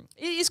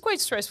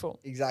quite stressful.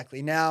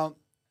 Exactly. Now,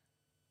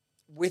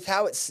 with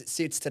how it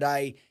sits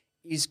today,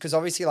 is because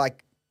obviously,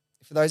 like,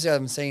 for those who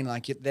haven't seen,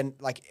 like,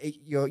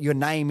 your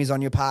name is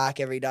on your pack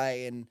every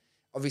day, and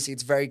obviously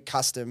it's very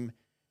custom.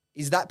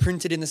 Is that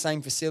printed in the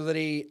same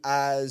facility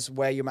as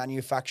where your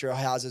manufacturer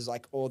houses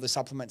like all the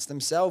supplements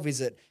themselves?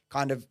 Is it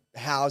kind of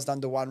housed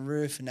under one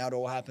roof, and now it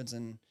all happens?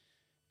 And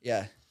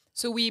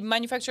so we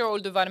manufacture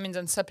all the vitamins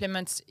and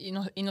supplements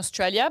in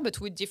Australia,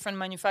 but with different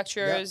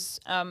manufacturers.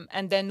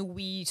 And then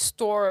we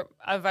store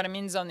our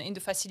vitamins in the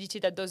facility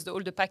that does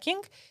all the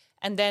packing.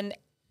 And then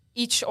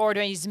each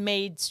order is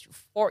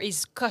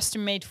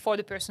custom made for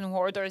the person who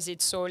orders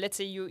it. So let's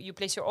say you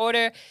place your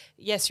order.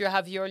 Yes, you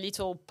have your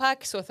little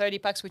pack, so 30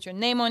 packs with your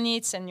name on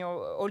it, and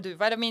all the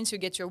vitamins. You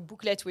get your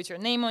booklet with your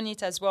name on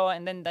it as well,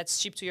 and then that's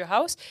shipped to your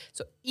house.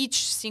 So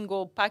each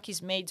single pack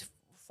is made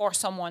for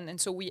someone,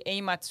 and so we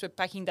aim at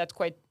packing that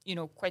quite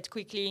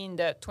quickly in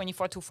the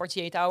 24 to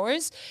 48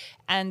 hours,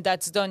 and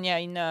that's done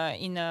in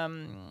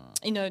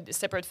a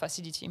separate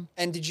facility.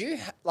 And did you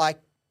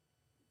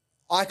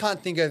I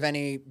can't think of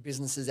any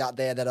businesses out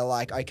there that are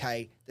like,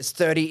 okay, there's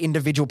 30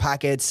 individual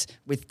packets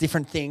with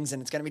different things,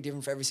 and it's going to be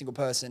different for every single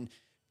person.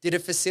 Did a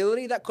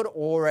facility that could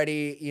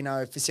already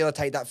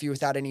facilitate that for you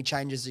without any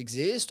changes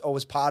exist, or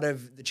was part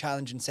of the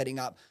challenge in setting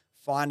up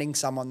finding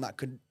someone that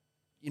could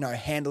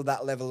handle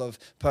that level of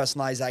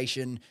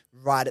personalization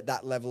right at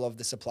that level of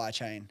the supply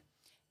chain?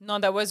 No,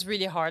 that was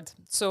really hard.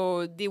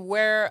 So there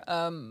were,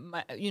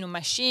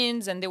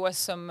 machines, and there were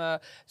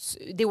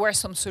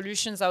some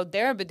solutions out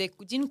there, but they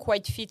didn't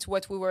quite fit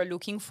what we were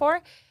looking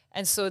for.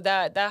 And so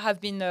that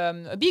have been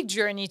a big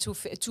journey to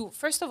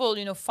first of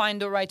all, find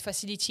the right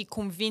facility,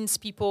 convince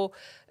people.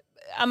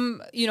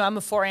 I'm a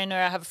foreigner.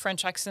 I have a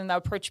French accent. I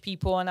approach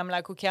people and I'm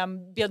like, okay,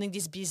 I'm building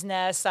this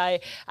business.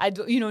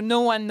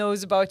 No one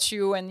knows about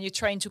you, and you're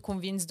trying to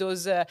convince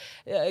those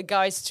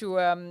guys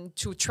to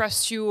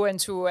trust you and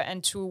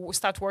to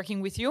start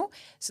working with you.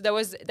 So that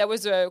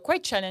was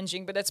quite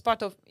challenging, but that's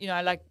part of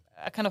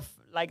I kind of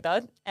like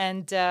that.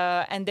 And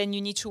then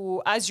you need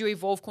to, as you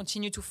evolve,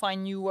 continue to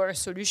find newer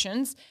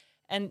solutions.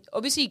 And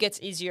obviously it gets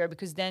easier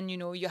because then,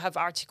 you have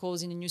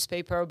articles in the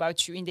newspaper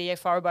about you, in the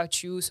AFR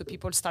about you. So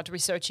people start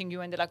researching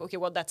you and they're like, okay,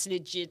 well, that's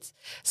legit.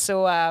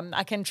 So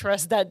I can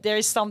trust that there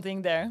is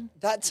something there.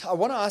 I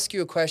want to ask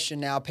you a question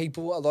now. A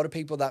lot of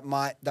people that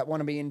want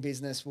to be in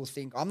business will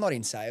think, I'm not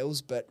in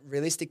sales, but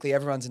realistically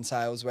everyone's in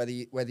sales, whether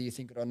you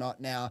think it or not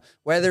now,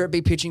 whether it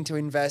be pitching to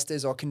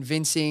investors or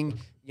convincing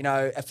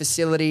a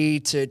facility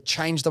to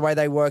change the way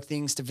they work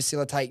things to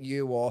facilitate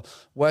you, or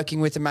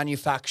working with a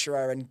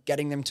manufacturer and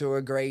getting them to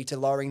agree to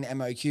lowering the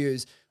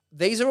MOQs.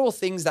 These are all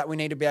things that we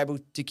need to be able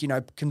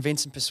to,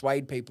 convince and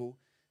persuade people.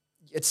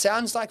 It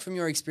sounds like from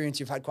your experience,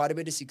 you've had quite a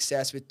bit of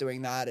success with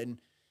doing that, and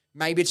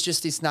maybe it's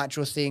just this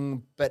natural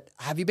thing, but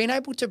have you been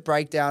able to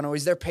break down, or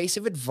is there a piece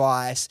of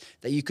advice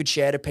that you could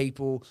share to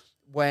people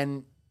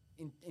when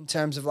in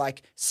terms of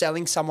like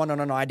selling someone on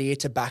an idea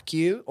to back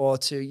you or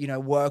to,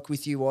 work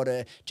with you or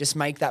to just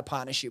make that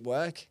partnership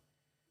work?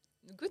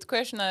 Good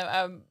question.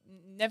 I've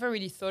never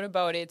really thought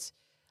about it.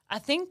 I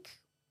think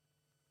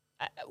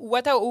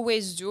what I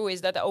always do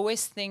is that I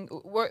always think,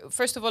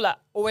 first of all, I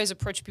always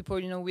approach people,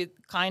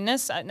 with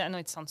kindness. I know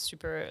it sounds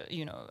super,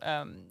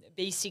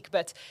 basic,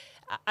 but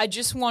I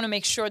just want to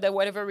make sure that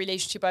whatever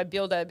relationship I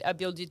build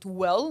it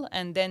well,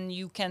 and then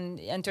you can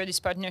enter this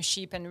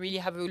partnership and really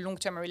have a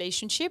long-term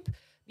relationship.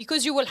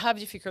 Because you will have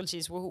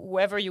difficulties.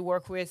 Whoever you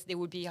work with, there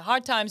will be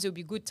hard times, there will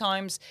be good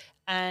times,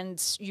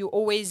 and you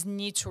always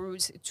need to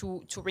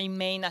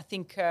remain, I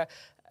think,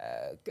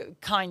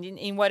 kind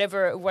in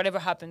whatever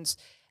happens.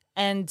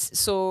 And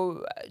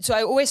so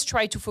I always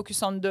try to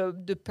focus on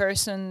the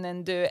person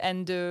and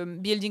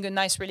building a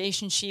nice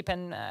relationship,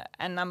 and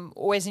I'm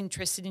always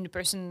interested in the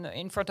person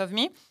in front of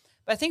me.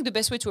 But I think the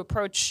best way to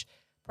approach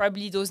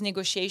probably those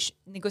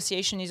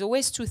negotiation is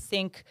always to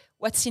think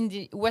what's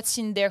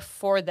in there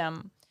for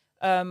them.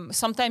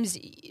 Sometimes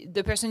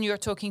the person you're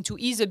talking to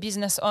is a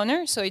business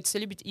owner, so it's a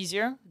little bit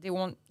easier. They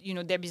want,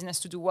 their business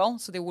to do well,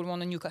 so they will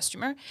want a new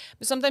customer.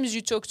 But sometimes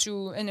you talk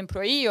to an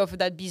employee of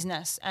that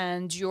business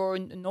and you're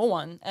no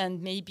one,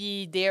 and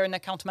maybe they're an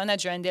account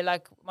manager and they're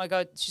like, oh my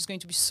God, she's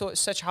going to be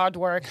such hard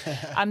work.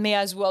 I may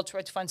as well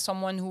try to find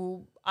someone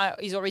who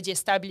is already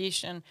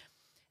established.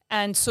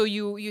 And so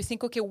you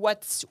think, okay,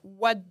 what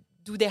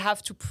do they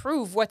have to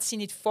prove? What's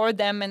in it for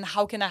them, and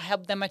how can I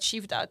help them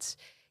achieve that?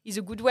 Is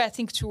a good way, I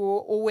think, to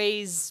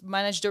always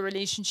manage the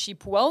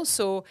relationship well.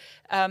 So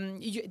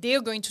they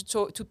are going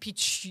to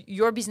pitch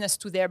your business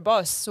to their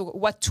boss. So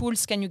what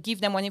tools can you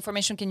give them? What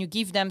information can you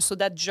give them so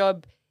that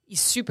job is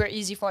super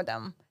easy for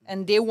them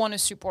and they want to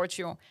support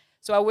you?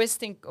 So I always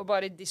think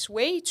about it this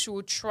way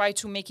to try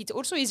to make it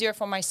also easier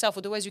for myself.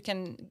 Otherwise, you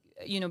can,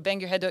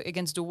 bang your head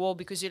against the wall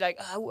because you're like,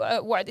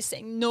 why are they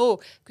saying no?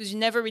 Because you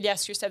never really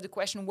ask yourself the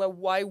question, well,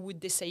 why would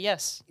they say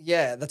yes?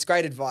 Yeah, that's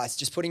great advice.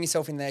 Just putting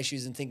yourself in their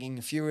shoes and thinking,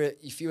 if you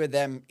were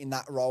them in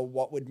that role,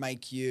 what would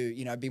make you,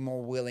 be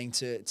more willing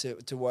to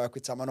work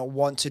with someone or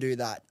want to do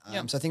that?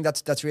 So I think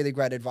that's really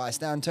great advice.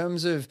 Now, in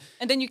terms of,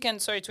 and then you can,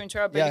 sorry to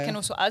interrupt, but you can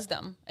also ask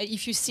them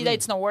if you see that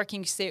it's not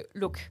working. You say,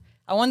 look,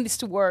 I want this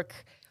to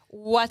work.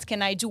 What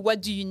can I do?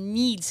 What do you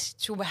need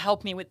to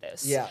help me with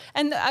this? Yeah.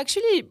 And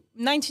actually,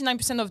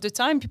 99% of the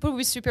time, people will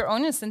be super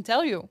honest and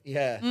tell you.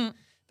 Yeah.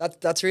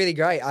 That's really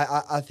great.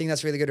 I think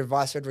that's really good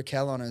advice. I had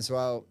Raquel on as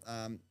well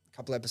a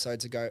couple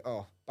episodes ago.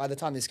 Oh, by the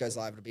time this goes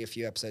live, it'll be a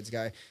few episodes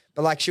ago.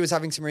 But she was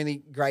having some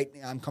really great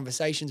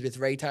conversations with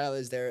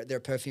retailers. They're a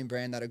perfume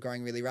brand that are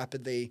growing really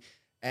rapidly,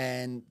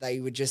 and they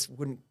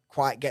wouldn't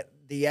quite get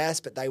the yes,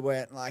 but they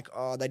weren't like,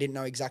 they didn't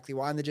know exactly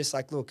why. And they're just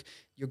like, look,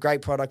 you're a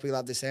great product. We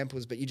love the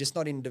samples, but you're just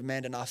not in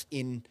demand enough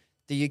in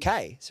the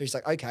UK. So he's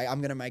like, okay,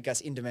 I'm going to make us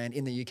in demand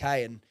in the UK.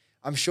 And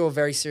I'm sure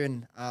very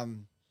soon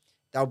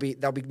they'll be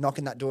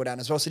knocking that door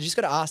down as well. So you just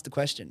got to ask the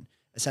question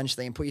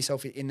essentially and put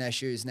yourself in their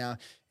shoes. Now,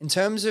 in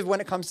terms of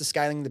when it comes to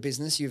scaling the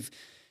business, you've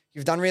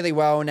done really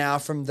well now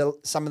from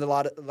some of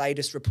the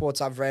latest reports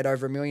I've read,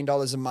 over $1 million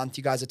a month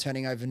you guys are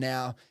turning over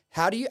now.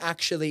 How do you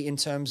actually, in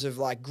terms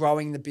of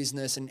growing the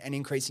business and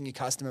increasing your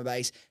customer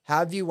base, how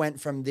have you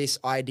went from this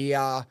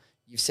idea,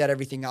 you've set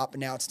everything up,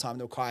 and now it's time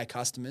to acquire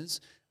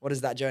customers? What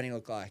does that journey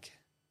look like?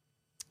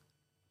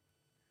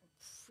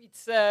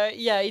 It's a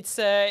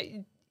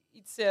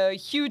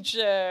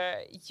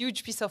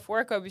huge piece of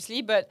work,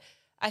 obviously, but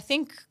I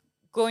think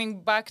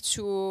going back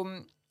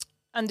to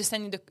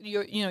understanding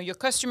your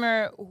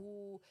customer,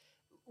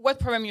 what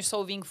problem you're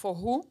solving for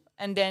who,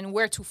 and then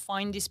where to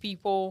find these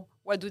people,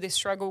 what do they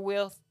struggle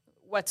with,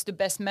 what's the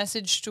best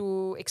message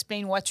to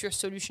explain what your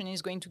solution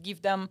is going to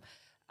give them,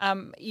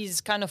 is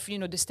kind of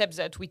the steps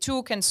that we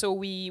took. And so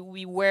we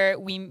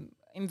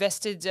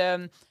invested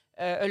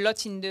a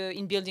lot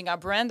in building our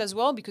brand as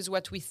well, because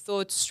what we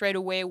thought straight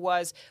away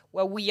was,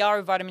 well, we are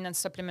a vitamin and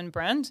supplement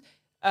brand.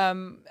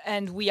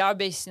 And we are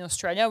based in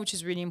Australia, which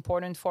is really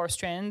important for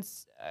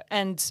Australians,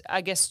 and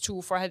I guess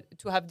to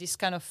have this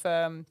kind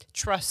of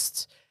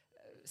trust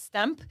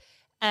stamp.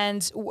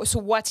 And so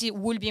what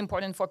will be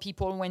important for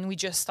people when we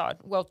just start?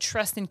 Well,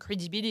 trust and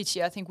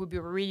credibility, I think, would be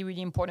a really,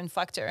 really important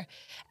factor.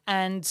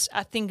 And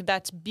I think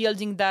that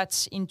building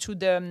that into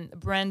the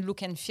brand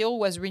look and feel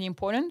was really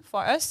important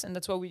for us, and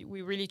that's what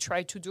we really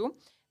tried to do.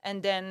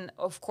 And then,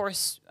 of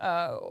course,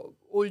 all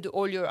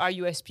our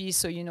USPs,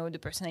 so, the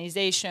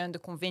personalization, the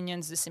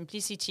convenience, the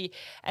simplicity,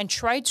 and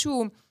try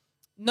to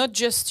not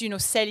just,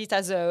 sell it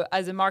as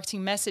a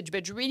marketing message,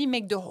 but really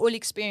make the whole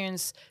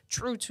experience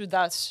true to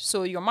that.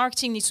 So your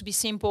marketing needs to be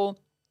simple.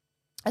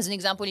 As an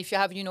example, if you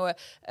have,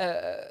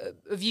 a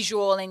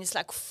visual and it's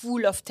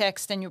full of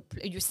text, and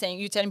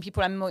you're telling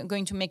people, I'm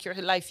going to make your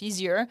life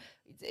easier,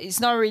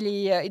 it's not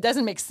really, it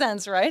doesn't make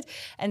sense, right?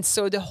 And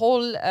so the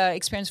whole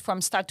experience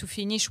from start to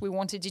finish, we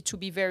wanted it to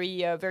be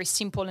very, very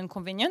simple and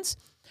convenient.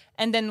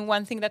 And then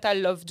one thing that I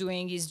love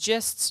doing is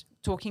just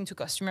talking to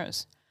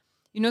customers.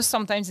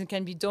 Sometimes it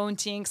can be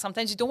daunting.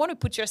 Sometimes you don't want to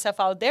put yourself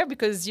out there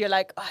because you're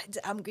like,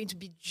 I'm going to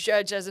be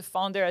judged as a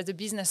founder, as a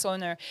business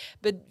owner.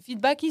 But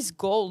feedback is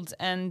gold.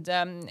 And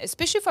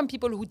especially from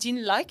people who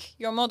didn't like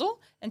your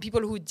model and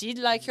people who did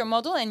like your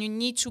model. And you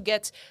need to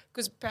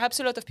because perhaps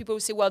a lot of people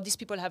will say, well, these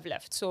people have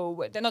left,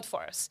 so they're not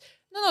for us.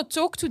 No,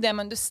 talk to them,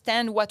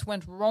 understand what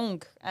went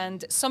wrong.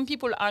 And some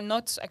people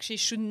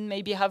shouldn't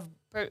maybe have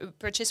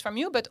purchase from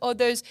you, but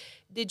others,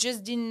 they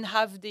just didn't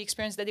have the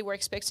experience that they were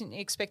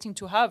expecting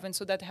to have, and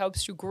so that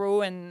helps you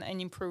grow and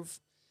improve.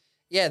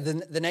 Yeah,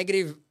 the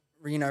negative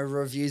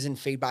reviews and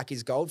feedback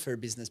is gold for a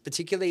business,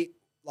 particularly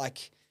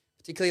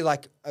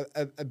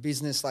a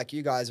business like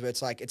you guys, where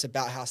it's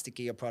about how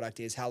sticky your product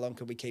is, how long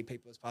can we keep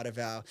people as part of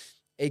our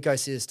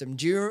ecosystem.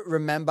 Do you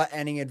remember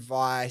any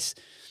advice?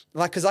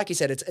 Because like you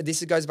said,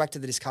 this goes back to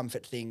the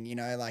discomfort thing,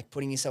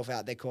 putting yourself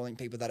out there, calling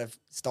people that have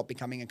stopped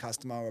becoming a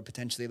customer or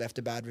potentially left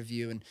a bad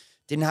review and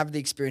didn't have the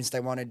experience they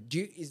wanted.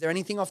 Is there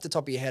anything off the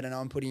top of your head, and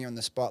I'm putting you on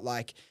the spot,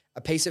 like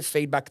a piece of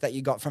feedback that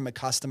you got from a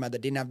customer that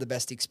didn't have the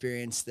best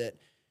experience that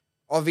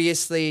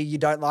obviously you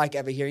don't like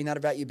ever hearing that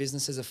about your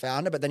business as a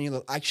founder, but then you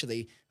look,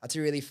 actually, that's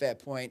a really fair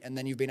point. And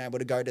then you've been able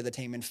to go to the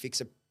team and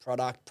fix a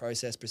product,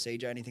 process,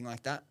 procedure, anything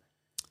like that?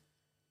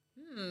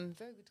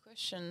 Very good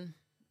question.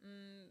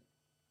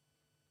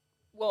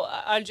 Well,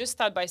 I'll just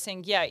start by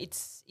saying, yeah,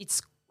 it's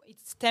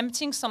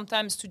tempting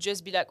sometimes to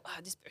just be like,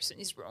 this person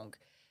is wrong.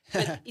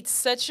 But it's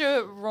such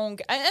a wrong,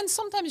 and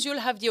sometimes you'll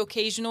have the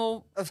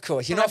occasional. Of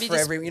course, you're not going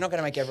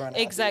to make everyone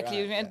happy,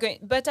 exactly. right? Yeah.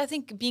 But I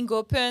think being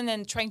open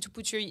and trying to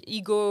put your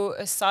ego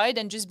aside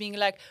and just being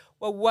like,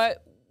 well,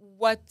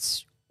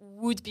 what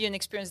would be an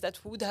experience that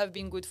would have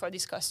been good for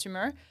this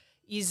customer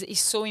is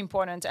so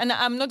important. And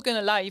I'm not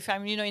gonna lie, if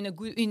I'm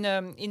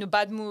in a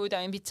bad mood,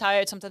 I'm a bit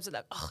tired. Sometimes I'm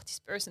like, this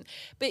person.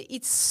 But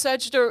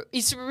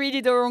it's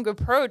really the wrong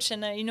approach.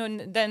 And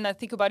then I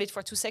think about it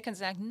for 2 seconds.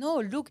 And like,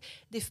 no, look,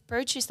 they've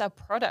purchased our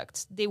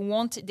product. They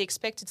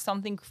expected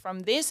something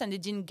from this, and they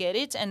didn't get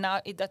it. And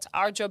now that's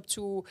our job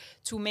to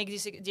make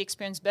the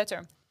experience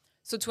better.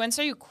 So to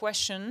answer your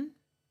question,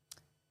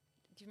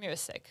 give me a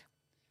sec.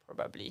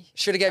 Probably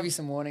should have gave you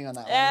some warning on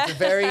that one. It's a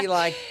very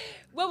like.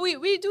 Well,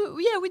 we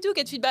do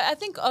get feedback. I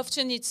think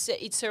often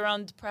it's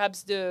around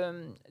perhaps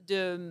the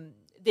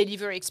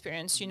delivery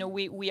experience.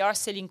 We are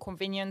selling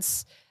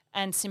convenience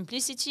and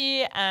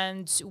simplicity,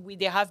 and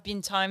there have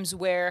been times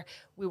where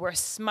we were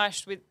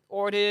smashed with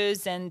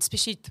orders, and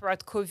especially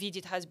throughout COVID,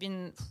 it has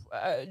been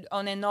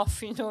on and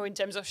off, in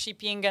terms of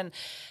shipping,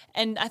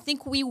 and I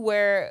think we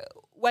were.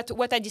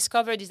 What I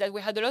discovered is that we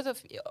had a lot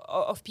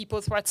of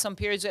people throughout some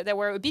periods that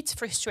were a bit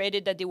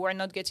frustrated that they were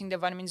not getting the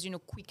vitamins,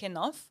 quick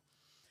enough,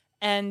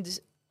 and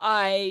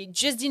I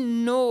just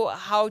didn't know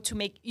how to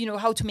make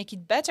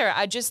it better.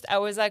 I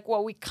was like,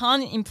 well, we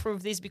can't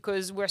improve this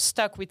because we're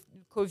stuck with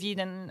COVID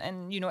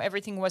and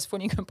everything was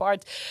falling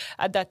apart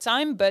at that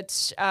time.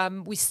 But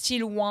we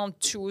still want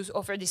to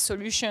offer this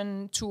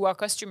solution to our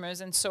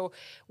customers, and so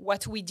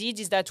what we did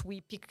is that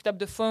we picked up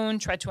the phone,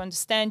 tried to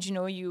understand.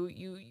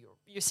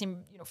 You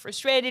seem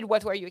frustrated.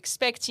 What were you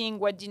expecting?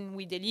 What didn't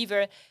we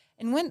deliver?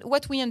 And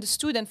what we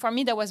understood, and for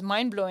me that was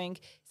mind-blowing,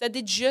 is that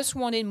they just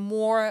wanted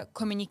more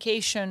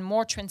communication,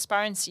 more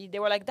transparency. They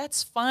were like,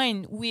 that's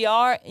fine. We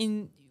are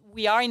in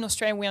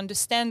Australia. We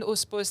understand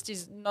Ostpost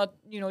is not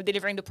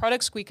delivering the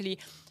products quickly,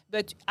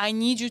 but I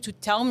need you to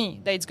tell me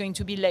that it's going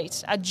to be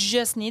late. I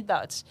just need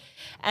that.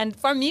 And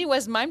for me, it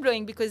was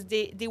mind-blowing because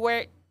they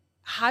were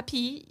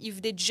happy if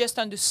they just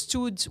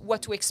understood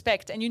what to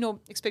expect, and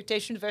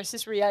expectation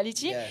versus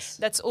reality. Yes.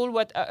 That's all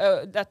what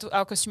that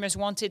our customers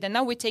wanted, and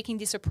now we're taking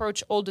this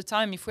approach all the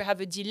time. If we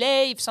have a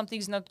delay, if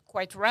something's not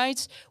quite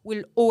right,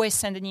 we'll always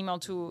send an email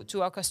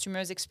to our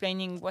customers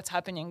explaining what's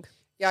happening.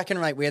 Yeah, I can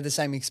relate. We had the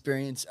same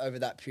experience over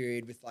that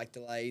period with like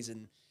delays,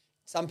 and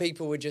some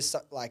people were just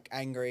like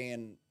angry,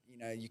 and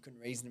you couldn't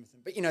reason with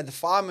them. But the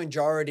far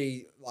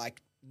majority,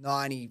 like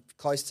 90,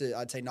 close to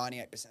I'd say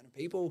 98% of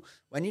people,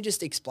 when you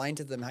just explain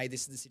to them, hey,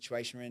 this is the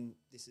situation we're in,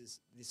 this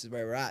is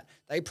where we're at,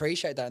 they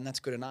appreciate that, and that's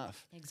good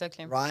enough.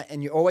 Exactly. Right?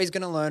 And you're always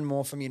going to learn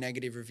more from your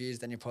negative reviews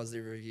than your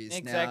positive reviews.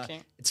 Exactly.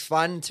 Now, it's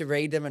fun to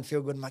read them and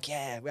feel good. I'm like,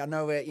 yeah, I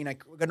know we've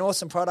got an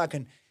awesome product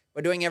and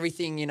we're doing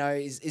everything,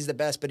 is the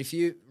best. But if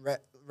you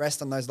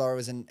rest on those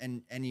laurels and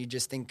you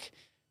just think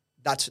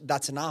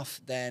that's enough,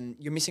 then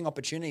you're missing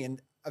opportunity,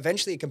 and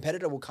eventually a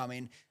competitor will come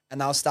in and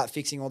they'll start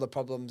fixing all the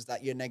problems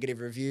that your negative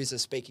reviews are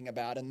speaking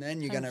about, and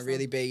then you're going to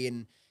really be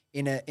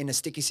in a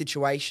sticky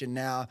situation.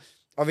 Now,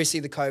 obviously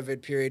the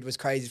COVID period was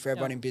crazy for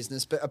everyone in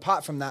business, but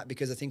apart from that,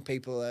 because I think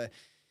people are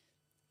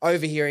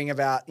overhearing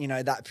about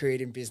that period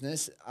in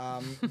business,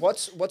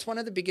 what's one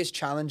of the biggest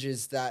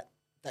challenges that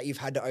you've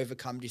had to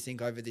overcome, do you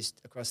think,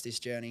 across this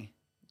journey?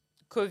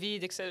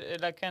 COVID,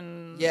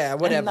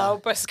 whatever. And now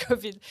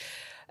post-COVID.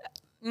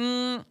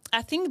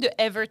 I think the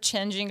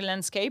ever-changing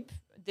landscape,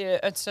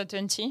 the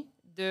uncertainty,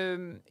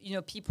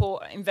 the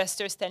people,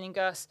 investors telling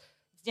us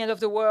it's the end of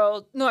the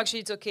world. No, actually,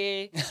 it's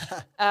okay.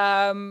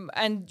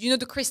 And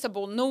the crystal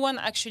ball. No one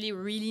actually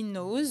really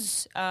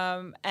knows.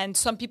 And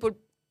some people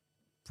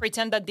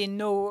pretend that they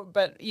know,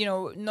 but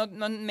not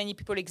many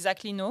people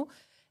exactly know.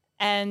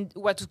 And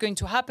what's going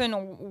to happen,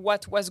 or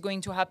what was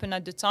going to happen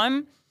at the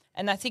time.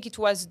 And I think it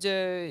was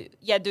the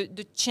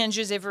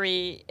changes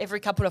every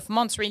couple of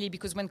months, really,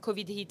 because when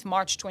COVID hit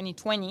March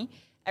 2020,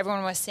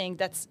 everyone was saying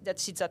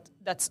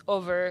that's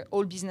over.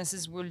 All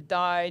businesses will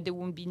die. There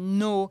won't be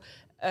no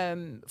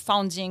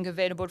funding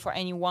available for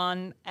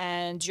anyone,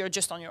 and you're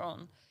just on your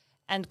own.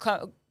 And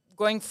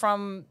going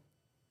from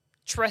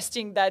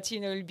trusting that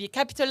it'll be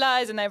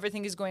capitalized and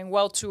everything is going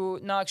well to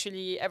now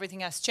actually everything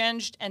has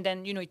changed, and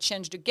then it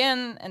changed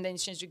again, and then it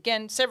changed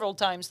again several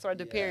times throughout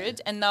the period,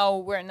 and now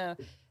we're in a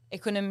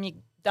economic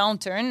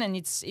downturn, and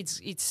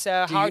it's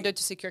harder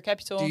to secure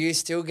capital. Do you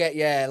still get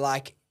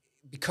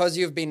because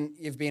you've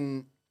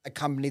been a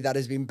company that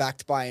has been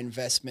backed by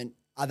investment?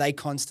 Are you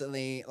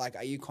constantly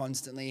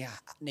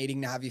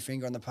needing to have your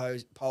finger on the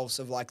pulse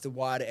of the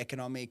wider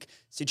economic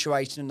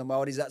situation in the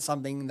world? Is that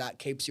something that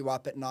keeps you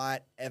up at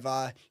night,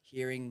 ever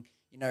hearing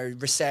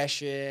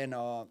recession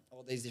or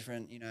all these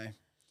different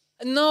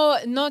No,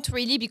 not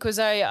really, because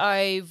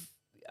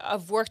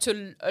I've worked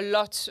a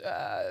lot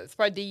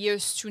throughout the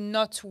years to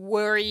not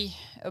worry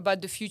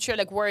about the future,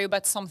 like worry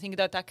about something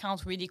that I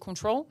can't really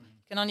control.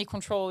 Can only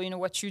control,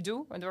 what you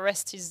do, and the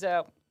rest is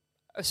a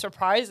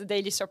surprise, a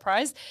daily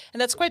surprise,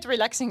 and that's quite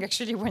relaxing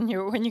actually when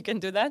you can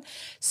do that.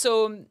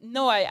 So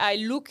no, I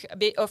look a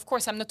bit. Of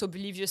course, I'm not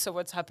oblivious of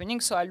what's happening.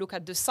 So I look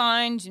at the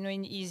signs.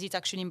 Is it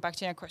actually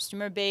impacting our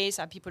customer base?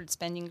 Are people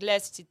spending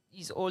less?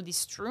 Is all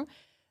this true?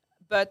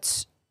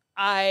 But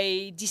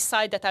I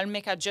decide that I'll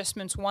make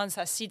adjustments once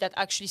I see that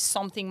actually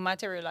something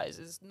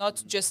materializes,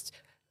 not just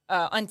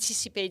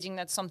anticipating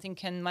that something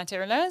can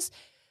materialize.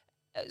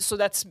 So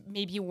that's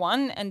maybe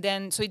one. And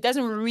then, so it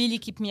doesn't really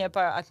keep me up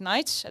at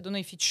night. I don't know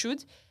if it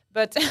should,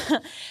 but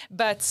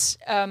I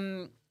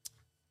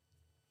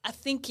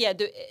think,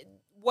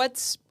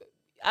 what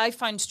I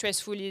find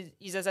stressful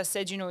is, as I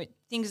said,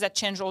 things that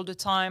change all the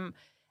time.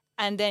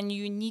 And then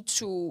you need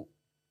to,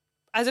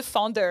 as a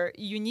founder,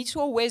 you need to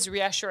always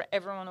reassure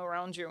everyone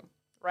around you,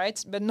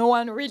 right? But no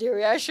one really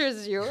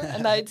reassures you,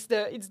 and it's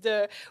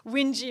the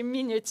whingy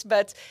minute.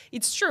 But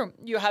it's true.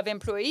 You have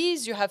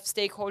employees, you have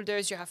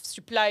stakeholders, you have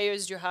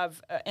suppliers, you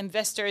have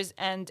investors,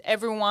 and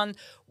everyone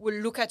will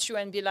look at you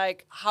and be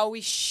like, "How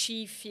is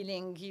she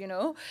feeling?"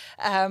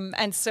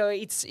 And so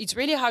it's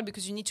really hard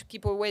because you need to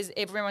keep always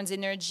everyone's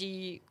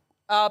energy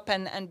up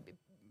and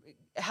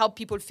help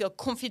people feel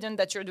confident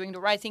that you're doing the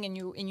right thing and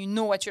you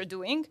know what you're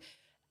doing.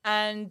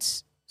 And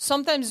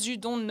sometimes you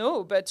don't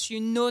know, but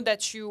you know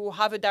that you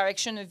have a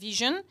direction, a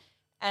vision,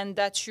 and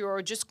that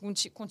you're just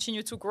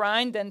continue to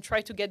grind and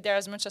try to get there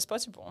as much as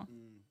possible.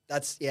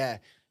 That's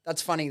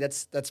funny.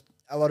 That's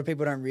a lot of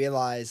people don't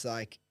realize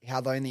like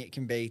how lonely it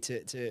can be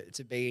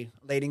to be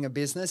leading a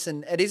business,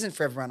 and it isn't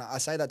for everyone. I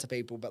say that to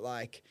people, but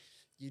like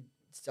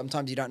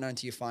sometimes you don't know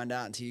until you find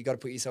out, until you got to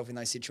put yourself in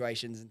those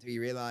situations, until you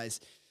realize,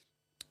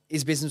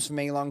 is business for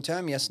me long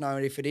term? Yes, no.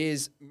 And if it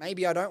is,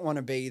 maybe I don't want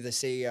to be the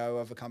CEO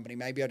of a company.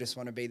 Maybe I just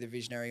want to be the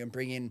visionary and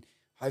bring in,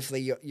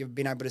 hopefully you've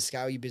been able to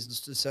scale your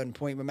business to a certain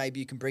point, but maybe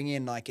you can bring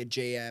in like a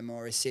GM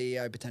or a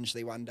CEO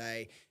potentially one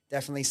day.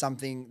 Definitely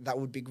something that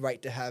would be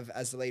great to have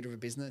as the leader of a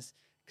business.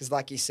 Because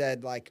like you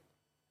said, like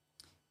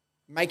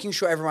making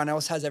sure everyone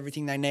else has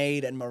everything they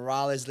need and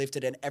morale is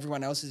lifted and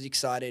everyone else is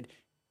excited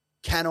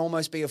can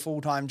almost be a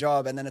full-time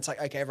job. And then it's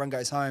like, okay, everyone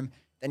goes home.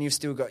 Then you've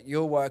still got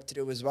your work to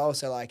do as well.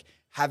 So like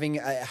having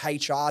a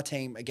HR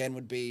team, again,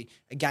 would be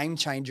a game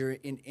changer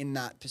in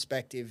that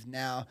perspective.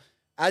 Now,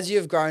 as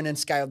you've grown and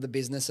scaled the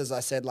business, as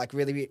I said, like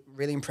really,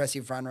 really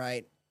impressive run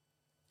rate,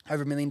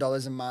 over $1 million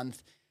a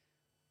month.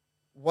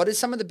 What are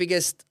some of the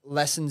biggest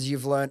lessons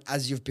you've learned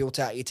as you've built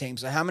out your team?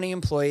 So how many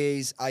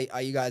employees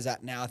are you guys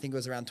at now? I think it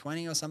was around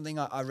 20 or something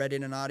I read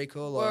in an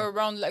article. Or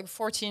around like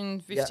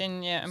 14,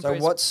 15,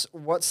 employees. So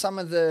what's some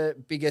of the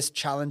biggest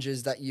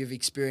challenges that you've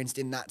experienced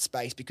in that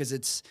space? Because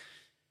it's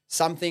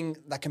something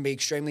that can be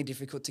extremely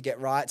difficult to get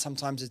right.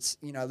 Sometimes it's,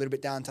 a little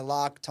bit down to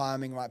luck,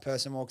 timing, right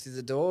person walks through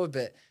the door,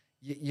 but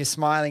you're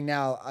smiling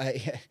now.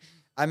 I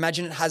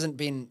imagine it hasn't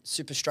been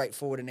super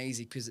straightforward and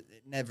easy because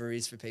it never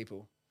is for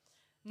people.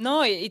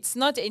 No, it's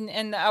not.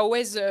 And I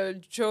always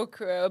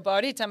joke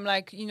about it. I'm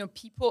like,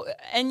 people,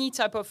 any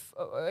type of,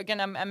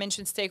 again, I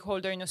mentioned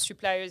stakeholder,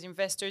 suppliers,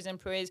 investors,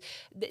 employees,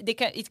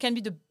 it can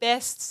be the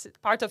best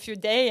part of your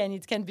day and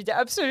it can be the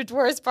absolute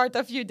worst part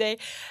of your day.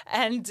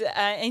 And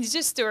it's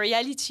just the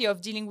reality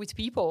of dealing with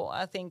people,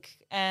 I think.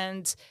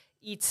 And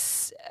it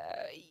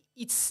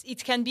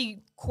can be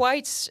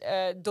quite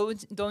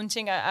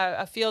daunting,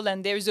 I feel.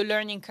 And there's a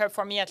learning curve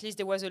for me. At least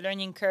there was a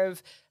learning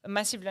curve, a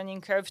massive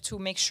learning curve to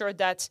make sure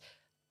that,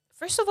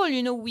 first of all,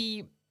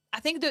 I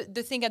think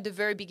the thing at the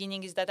very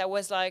beginning is that I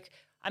was like,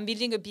 I'm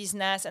building a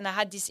business and I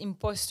had this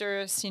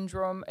imposter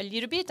syndrome a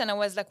little bit. And I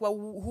was like, well,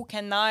 who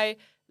can I,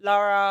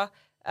 Larah,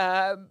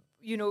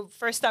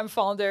 first-time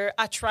founder,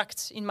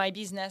 attract in my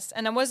business?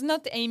 And I was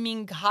not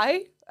aiming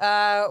high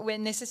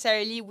when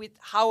necessarily with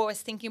how I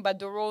was thinking about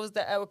the roles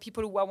that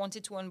people who I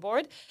wanted to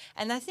onboard.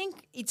 And I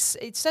think it's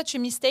such a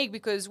mistake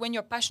because when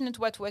you're passionate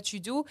about what you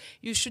do,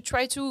 you should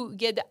try to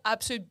get the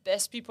absolute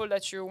best people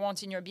that you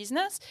want in your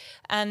business.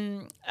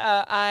 And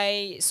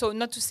so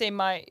not to say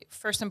my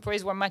first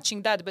employees were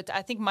matching that, but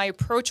I think my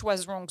approach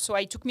was wrong. So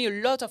it took me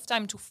a lot of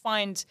time to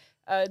find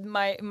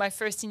my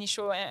first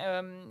initial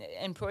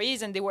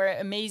employees, and they were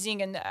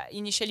amazing. And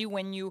initially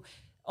when you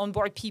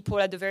onboard people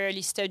at the very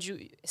early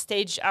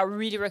stage, I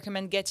really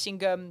recommend getting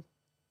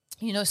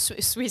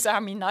Swiss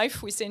Army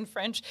knife, we say in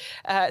French.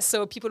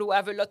 So people who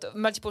have a lot of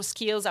multiple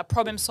skills, are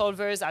problem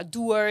solvers, are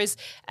doers,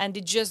 and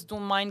they just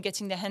don't mind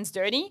getting their hands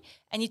dirty.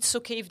 And it's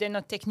okay if they're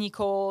not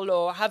technical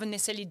or haven't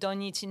necessarily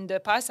done it in the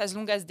past, as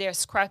long as they're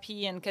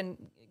scrappy and can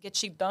get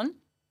shit done.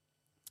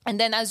 And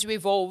then as you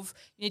evolve,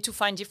 you need to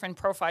find different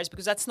profiles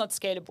because that's not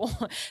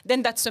scalable.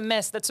 Then that's a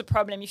mess. That's a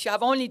problem. If you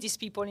have only these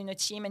people in a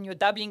team and you're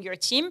doubling your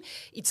team,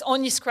 it's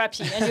only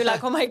scrappy. And you're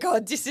like, oh my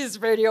God, this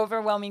is really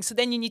overwhelming. So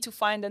then you need to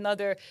find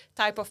another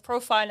type of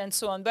profile and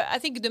so on. But I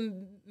think the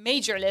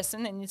major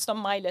lesson, and it's not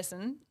my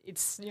lesson,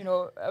 it's,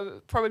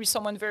 probably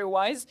someone very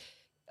wise,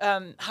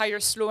 hire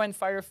slow and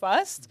fire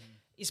fast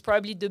is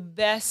probably the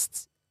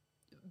best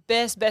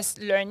best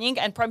learning,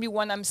 and probably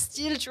one I'm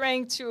still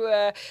trying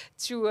to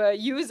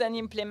use and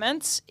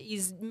implement,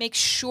 is make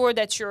sure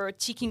that you're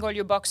ticking all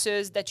your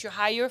boxes, that you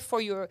hire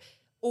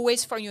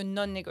always for your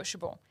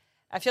non-negotiable.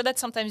 I feel that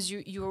sometimes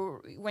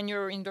you when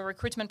you're in the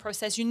recruitment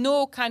process, you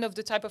know kind of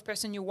the type of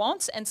person you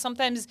want, and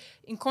sometimes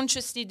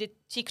unconsciously they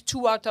tick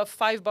 2 out of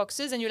 5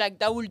 boxes, and you're like,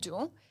 that will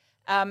do.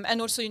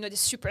 And also, they're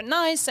super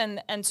nice,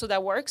 and so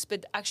that works.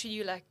 But actually,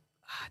 you're like,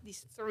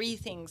 these 3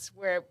 things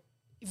were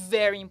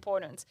very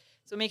important.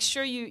 So make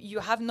sure you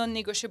have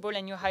non-negotiable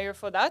and you hire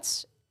for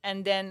that.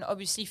 And then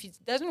obviously, if it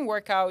doesn't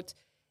work out,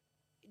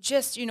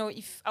 just,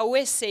 if I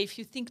always say, if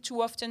you think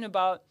too often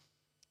about,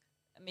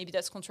 maybe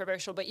that's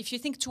controversial, but if you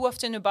think too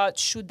often about,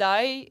 should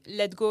I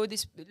let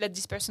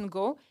this person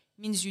go,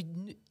 it means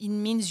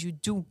you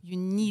do. You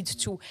need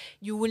to.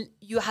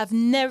 You have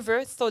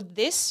never thought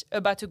this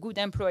about a good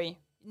employee.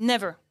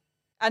 Never.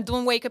 And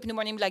don't wake up in the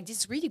morning like, this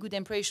is really good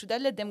employee. Should I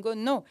let them go?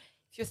 No.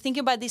 If you're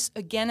thinking about this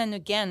again and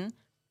again,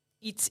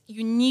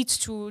 you need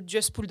to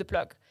just pull the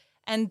plug.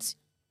 And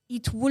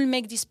it will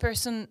make this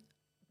person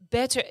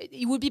better.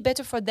 It will be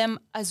better for them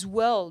as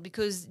well,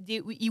 because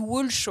it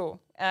will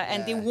show.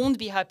 And they won't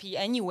be happy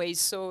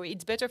anyways. So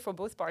it's better for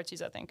both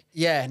parties, I think.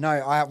 Yeah, no,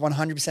 I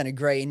 100%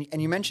 agree.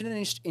 And you mentioned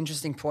an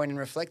interesting point in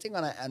reflecting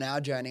on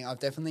our journey. I've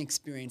definitely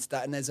experienced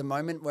that. And there's a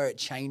moment where it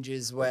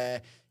changes,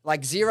 where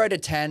like 0 to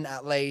 10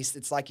 at least,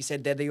 it's like you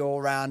said, they're the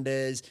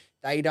all-rounders.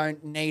 They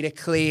don't need a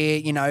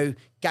clear,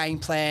 game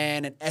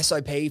plan and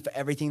SOP for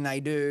everything they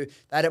do.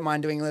 They don't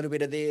mind doing a little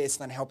bit of this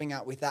and then helping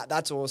out with that.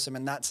 That's awesome.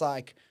 And that's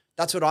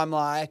what I'm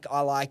like.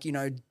 I like,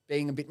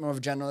 being a bit more of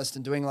a generalist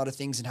and doing a lot of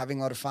things and having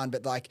a lot of fun.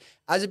 But like,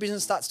 as a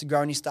business starts to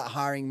grow and you start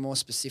hiring more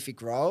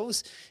specific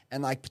roles,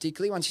 and like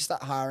particularly once you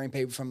start hiring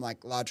people from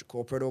like larger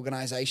corporate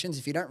organizations,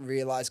 if you don't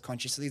realize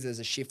consciously there's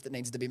a shift that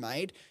needs to be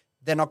made,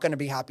 they're not going to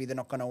be happy. They're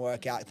not going to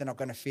work out. They're not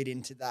going to fit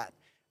into that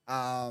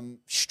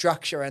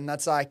structure. And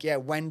that's like,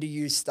 when do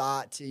you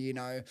start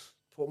to,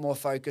 put more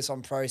focus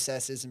on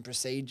processes and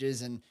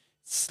procedures and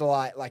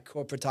slight like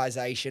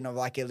corporatization of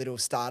like a little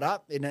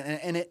startup?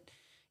 And it,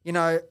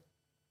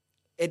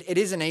 it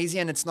isn't easy,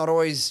 and it's not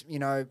always,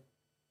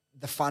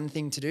 the fun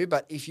thing to do.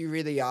 But if you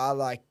really are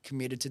like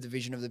committed to the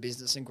vision of the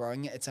business and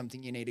growing it, it's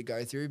something you need to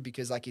go through,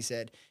 because like you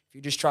said, if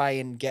you just try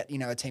and get,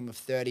 a team of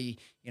 30,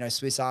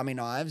 Swiss Army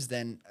knives,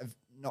 then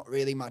not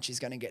really much is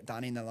going to get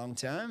done in the long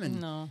term.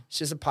 And it's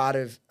just a part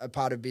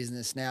of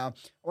business. Now,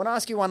 I want to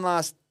ask you one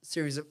last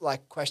series of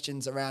like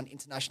questions around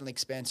international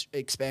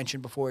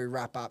expansion before we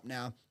wrap up.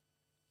 Now,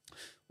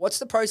 what's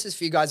the process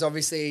for you guys?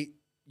 Obviously,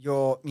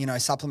 your,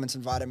 supplements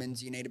and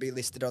vitamins, you need to be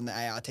listed on the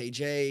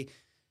ARTG,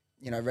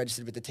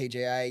 registered with the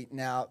TGA.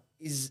 Now,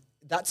 is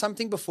that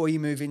something before you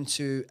move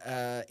into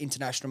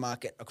international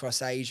market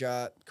across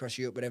Asia, across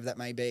Europe, whatever that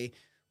may be?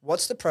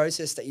 What's the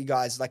process that you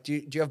guys, like,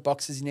 do you have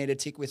boxes you need to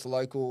tick with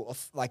local,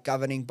 like,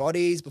 governing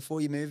bodies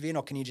before you move in,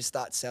 or can you just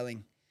start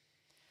selling?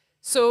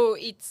 So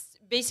it's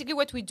basically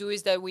what we do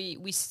is that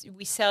we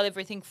sell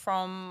everything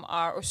from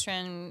our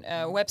Austrian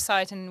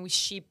website, and we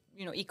ship,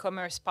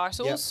 e-commerce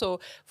parcels. Yep. So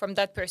from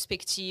that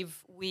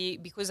perspective,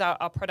 because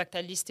our product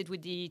are listed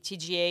with the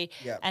TGA,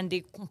 yep, and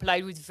they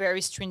comply with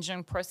very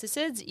stringent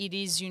processes, it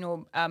is,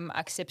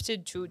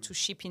 accepted to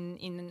ship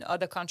in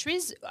other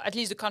countries, at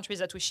least the countries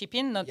that we ship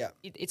in. Yep.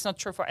 It's not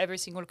true for every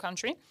single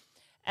country.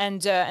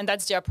 And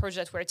that's the approach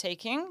that we're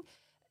taking.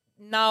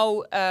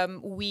 Now,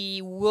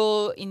 we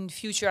will in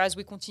future, as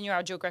we continue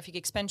our geographic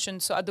expansion.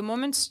 So at the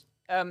moment,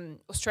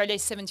 Australia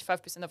is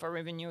 75% of our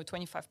revenue,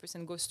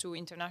 25% goes to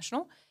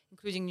international,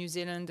 including New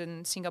Zealand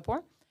and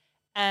Singapore.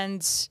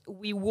 And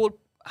we will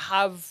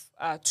have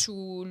to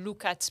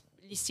look at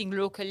listing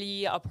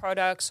locally our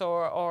products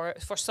or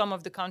for some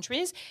of the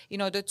countries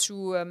in order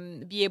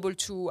to be able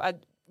to,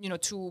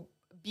 to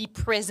be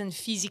present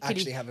physically.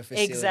 Actually have a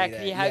facility.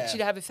 Exactly.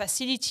 Actually have a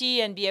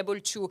facility and be able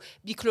to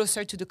be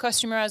closer to the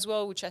customer as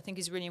well, which I think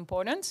is really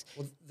important.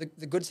 Well,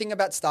 the good thing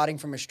about starting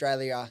from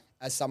Australia,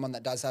 as someone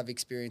that does have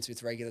experience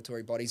with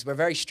regulatory bodies, we're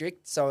very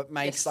strict. So it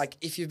makes like,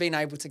 if you've been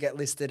able to get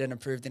listed and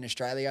approved in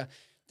Australia,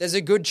 there's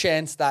a good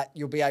chance that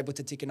you'll be able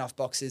to tick enough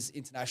boxes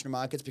international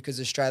markets, because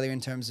Australia, in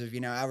terms of,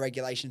 our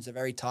regulations are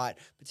very tight,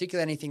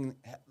 particularly anything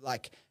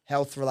like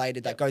health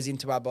related that goes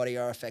into our body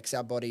or affects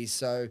our bodies.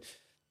 So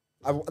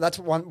that's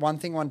one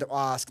thing I wanted to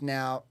ask.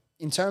 Now,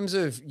 in terms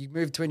of you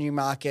move to a new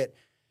market,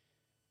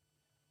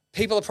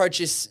 people approach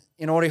this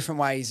in all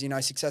different ways.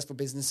 Successful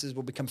businesses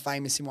will become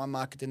famous in one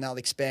market and they'll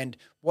expand.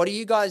 What do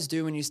you guys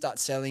do when you start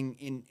selling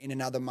in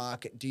another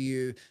market?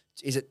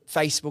 Is it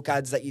Facebook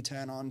ads that you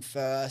turn on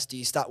first? Do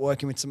you start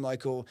working with some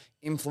local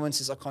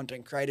influencers or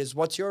content creators?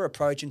 What's your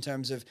approach in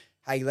terms of,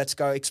 hey, let's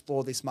go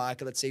explore this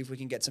market. Let's see if we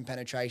can get some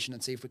penetration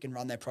and see if we can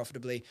run there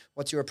profitably.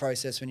 What's your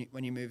process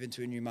when you move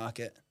into a new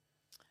market?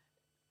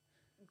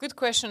 Good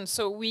question.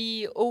 So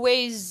we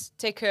always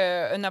take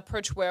an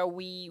approach where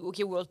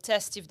we'll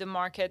test if the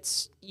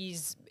market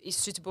is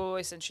suitable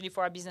essentially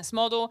for our business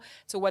model.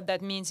 So what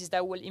that means is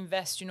that we'll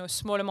invest, a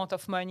small amount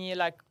of money,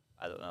 like,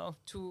 I don't know,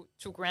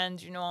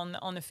 $2,000,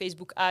 on a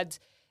Facebook ad,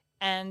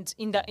 and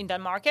in that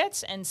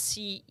market, and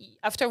see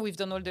after we've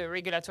done all the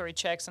regulatory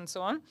checks and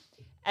so on.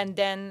 And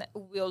then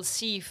we'll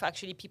see if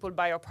actually people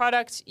buy our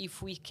product,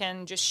 if we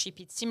can just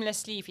ship it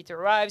seamlessly, if it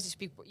arrives,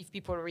 if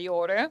people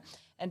reorder.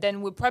 And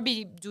then we'll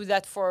probably do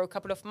that for a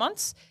couple of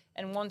months.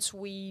 And once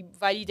we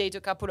validate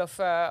a couple of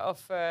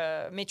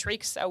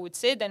metrics, I would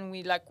say, then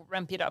we like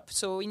ramp it up.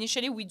 So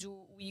initially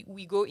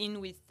we go in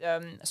with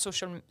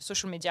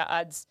social media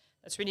ads.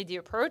 That's really the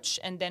approach.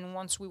 And then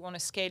once we want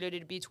to scale a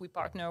little bit, we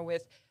partner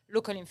with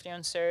local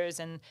influencers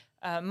and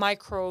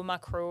macro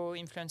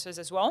influencers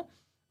as well.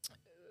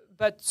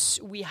 But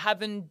we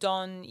haven't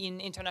done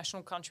in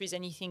international countries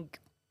anything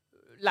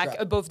like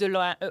above the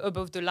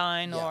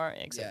line or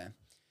exactly. Yeah.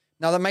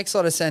 Now that makes a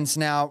lot of sense.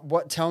 Now,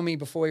 tell me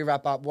before we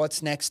wrap up,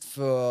 what's next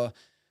for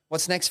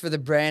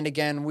the brand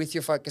again with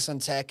your focus on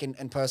tech and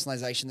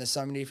personalization? There's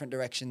so many different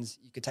directions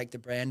you could take the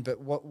brand,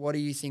 but what do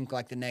you think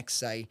like the next,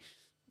 say,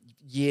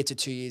 year to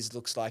 2 years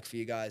looks like for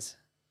you guys?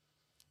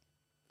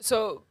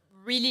 So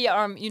really,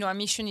 our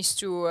mission is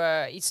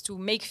to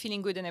make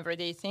feeling good an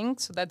everyday thing.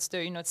 So that's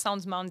it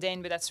sounds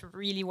mundane, but that's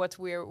really what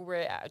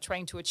we're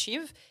trying to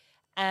achieve.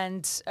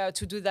 And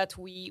to do that,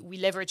 we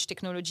leverage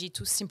technology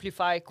to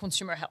simplify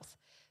consumer health.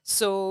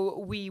 So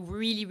we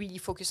really, really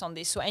focus on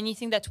this. So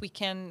anything that we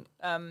can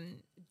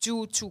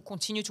do to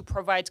continue to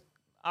provide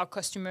our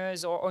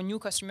customers or new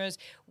customers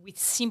with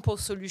simple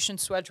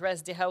solutions to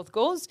address their health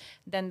goals,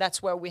 then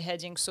that's where we're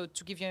heading. So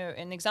to give you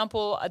an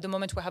example, at the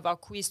moment we have our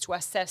quiz to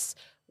assess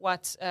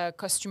what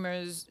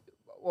customers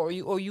or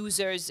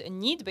users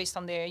need based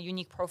on their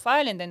unique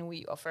profile, and then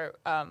we offer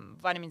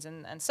vitamins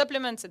and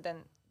supplements, and then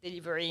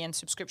delivery and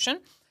subscription.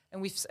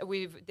 And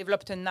we've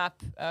developed an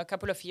app a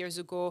couple of years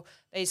ago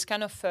that is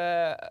kind of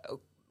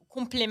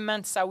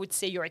complements, I would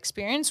say, your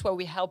experience, where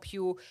we help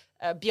you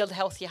build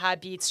healthy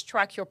habits,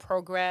 track your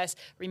progress,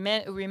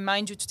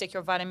 remind you to take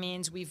your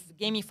vitamins. We've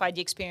gamified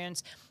the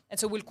experience. And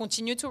so we'll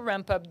continue to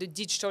ramp up the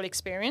digital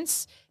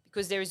experience,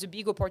 because there is a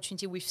big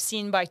opportunity we've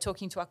seen by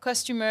talking to our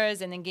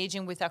customers and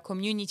engaging with our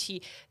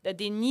community that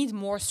they need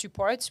more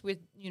support with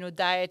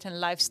diet and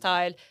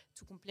lifestyle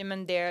to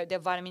complement their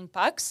vitamin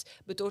packs,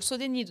 but also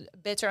they need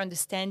better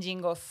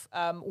understanding of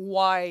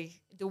why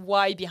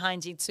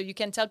behind it. So you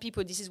can tell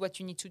people this is what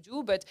you need to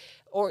do,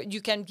 or you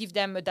can give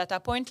them a data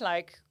point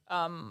like,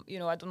 I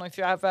don't know if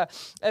you have a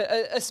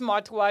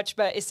smartwatch,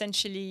 but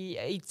essentially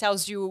it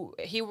tells you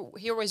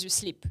here was your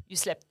sleep. You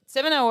slept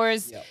 7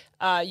 hours.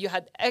 Yep. You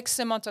had X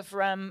amount of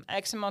REM,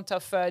 X amount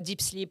of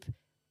deep sleep.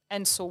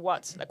 And so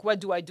what? Like,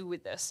 what do I do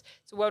with this?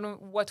 So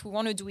what we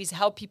want to do is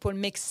help people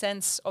make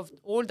sense of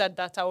all that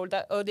data, all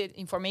that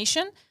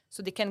information,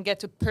 so they can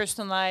get a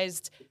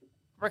personalized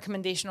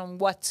recommendation on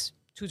what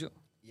to do.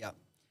 Yeah.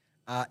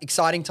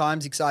 Exciting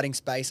times, exciting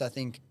space. I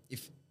think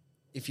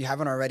if you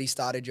haven't already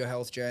started your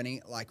health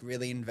journey, like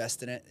really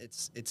invest in it.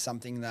 It's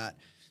something that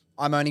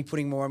I'm only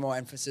putting more and more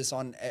emphasis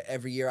on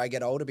every year I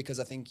get older, because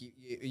I think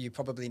you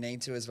probably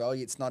need to as well.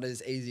 It's not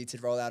as easy to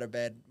roll out of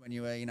bed when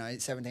you were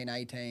 17,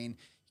 18.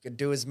 You could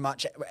do as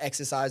much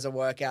exercise or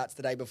workouts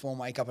the day before and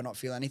wake up and not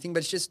feel anything, but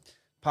it's just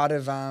part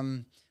of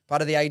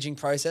the aging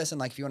process.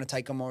 And like, if you want to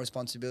take on more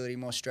responsibility,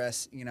 more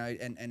stress,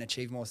 and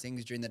achieve more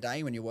things during the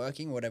day when you're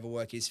working, whatever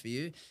work is for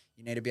you,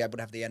 you need to be able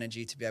to have the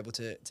energy to be able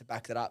to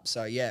back that up.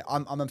 So yeah,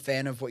 I'm a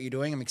fan of what you're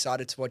doing. I'm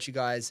excited to watch you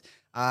guys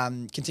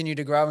continue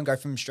to grow and go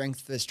from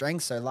strength to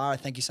strength. So Larah,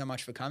 thank you so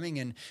much for coming,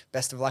 and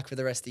best of luck for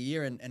the rest of the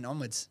year and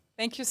onwards.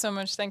 Thank you so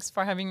much. Thanks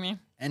for having me.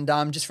 And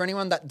just for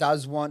anyone that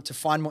does want to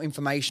find more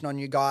information on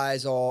you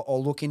guys or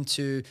look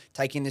into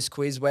taking this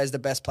quiz, where's the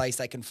best place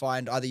they can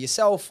find either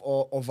yourself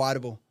or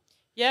Vitable?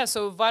 Yeah,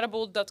 so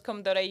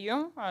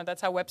vitable.com.au,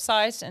 that's our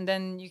website. And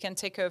then you can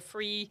take a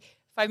free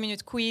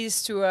 5-minute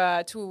quiz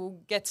to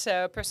get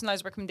a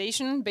personalized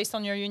recommendation based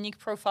on your unique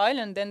profile.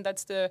 And then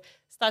that's the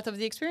start of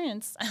the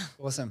experience.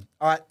 Awesome.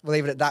 All right, we'll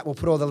leave it at that. We'll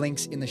put all the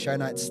links in the show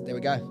notes. There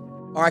we go.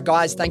 All right,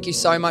 guys, thank you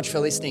so much for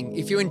listening.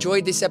 If you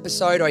enjoyed this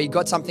episode or you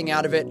got something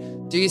out of it,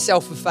 do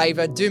yourself a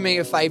favor, do me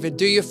a favor,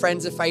 do your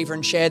friends a favor,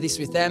 and share this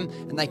with them,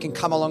 and they can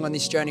come along on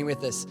this journey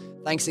with us.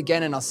 Thanks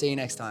again, and I'll see you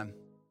next time.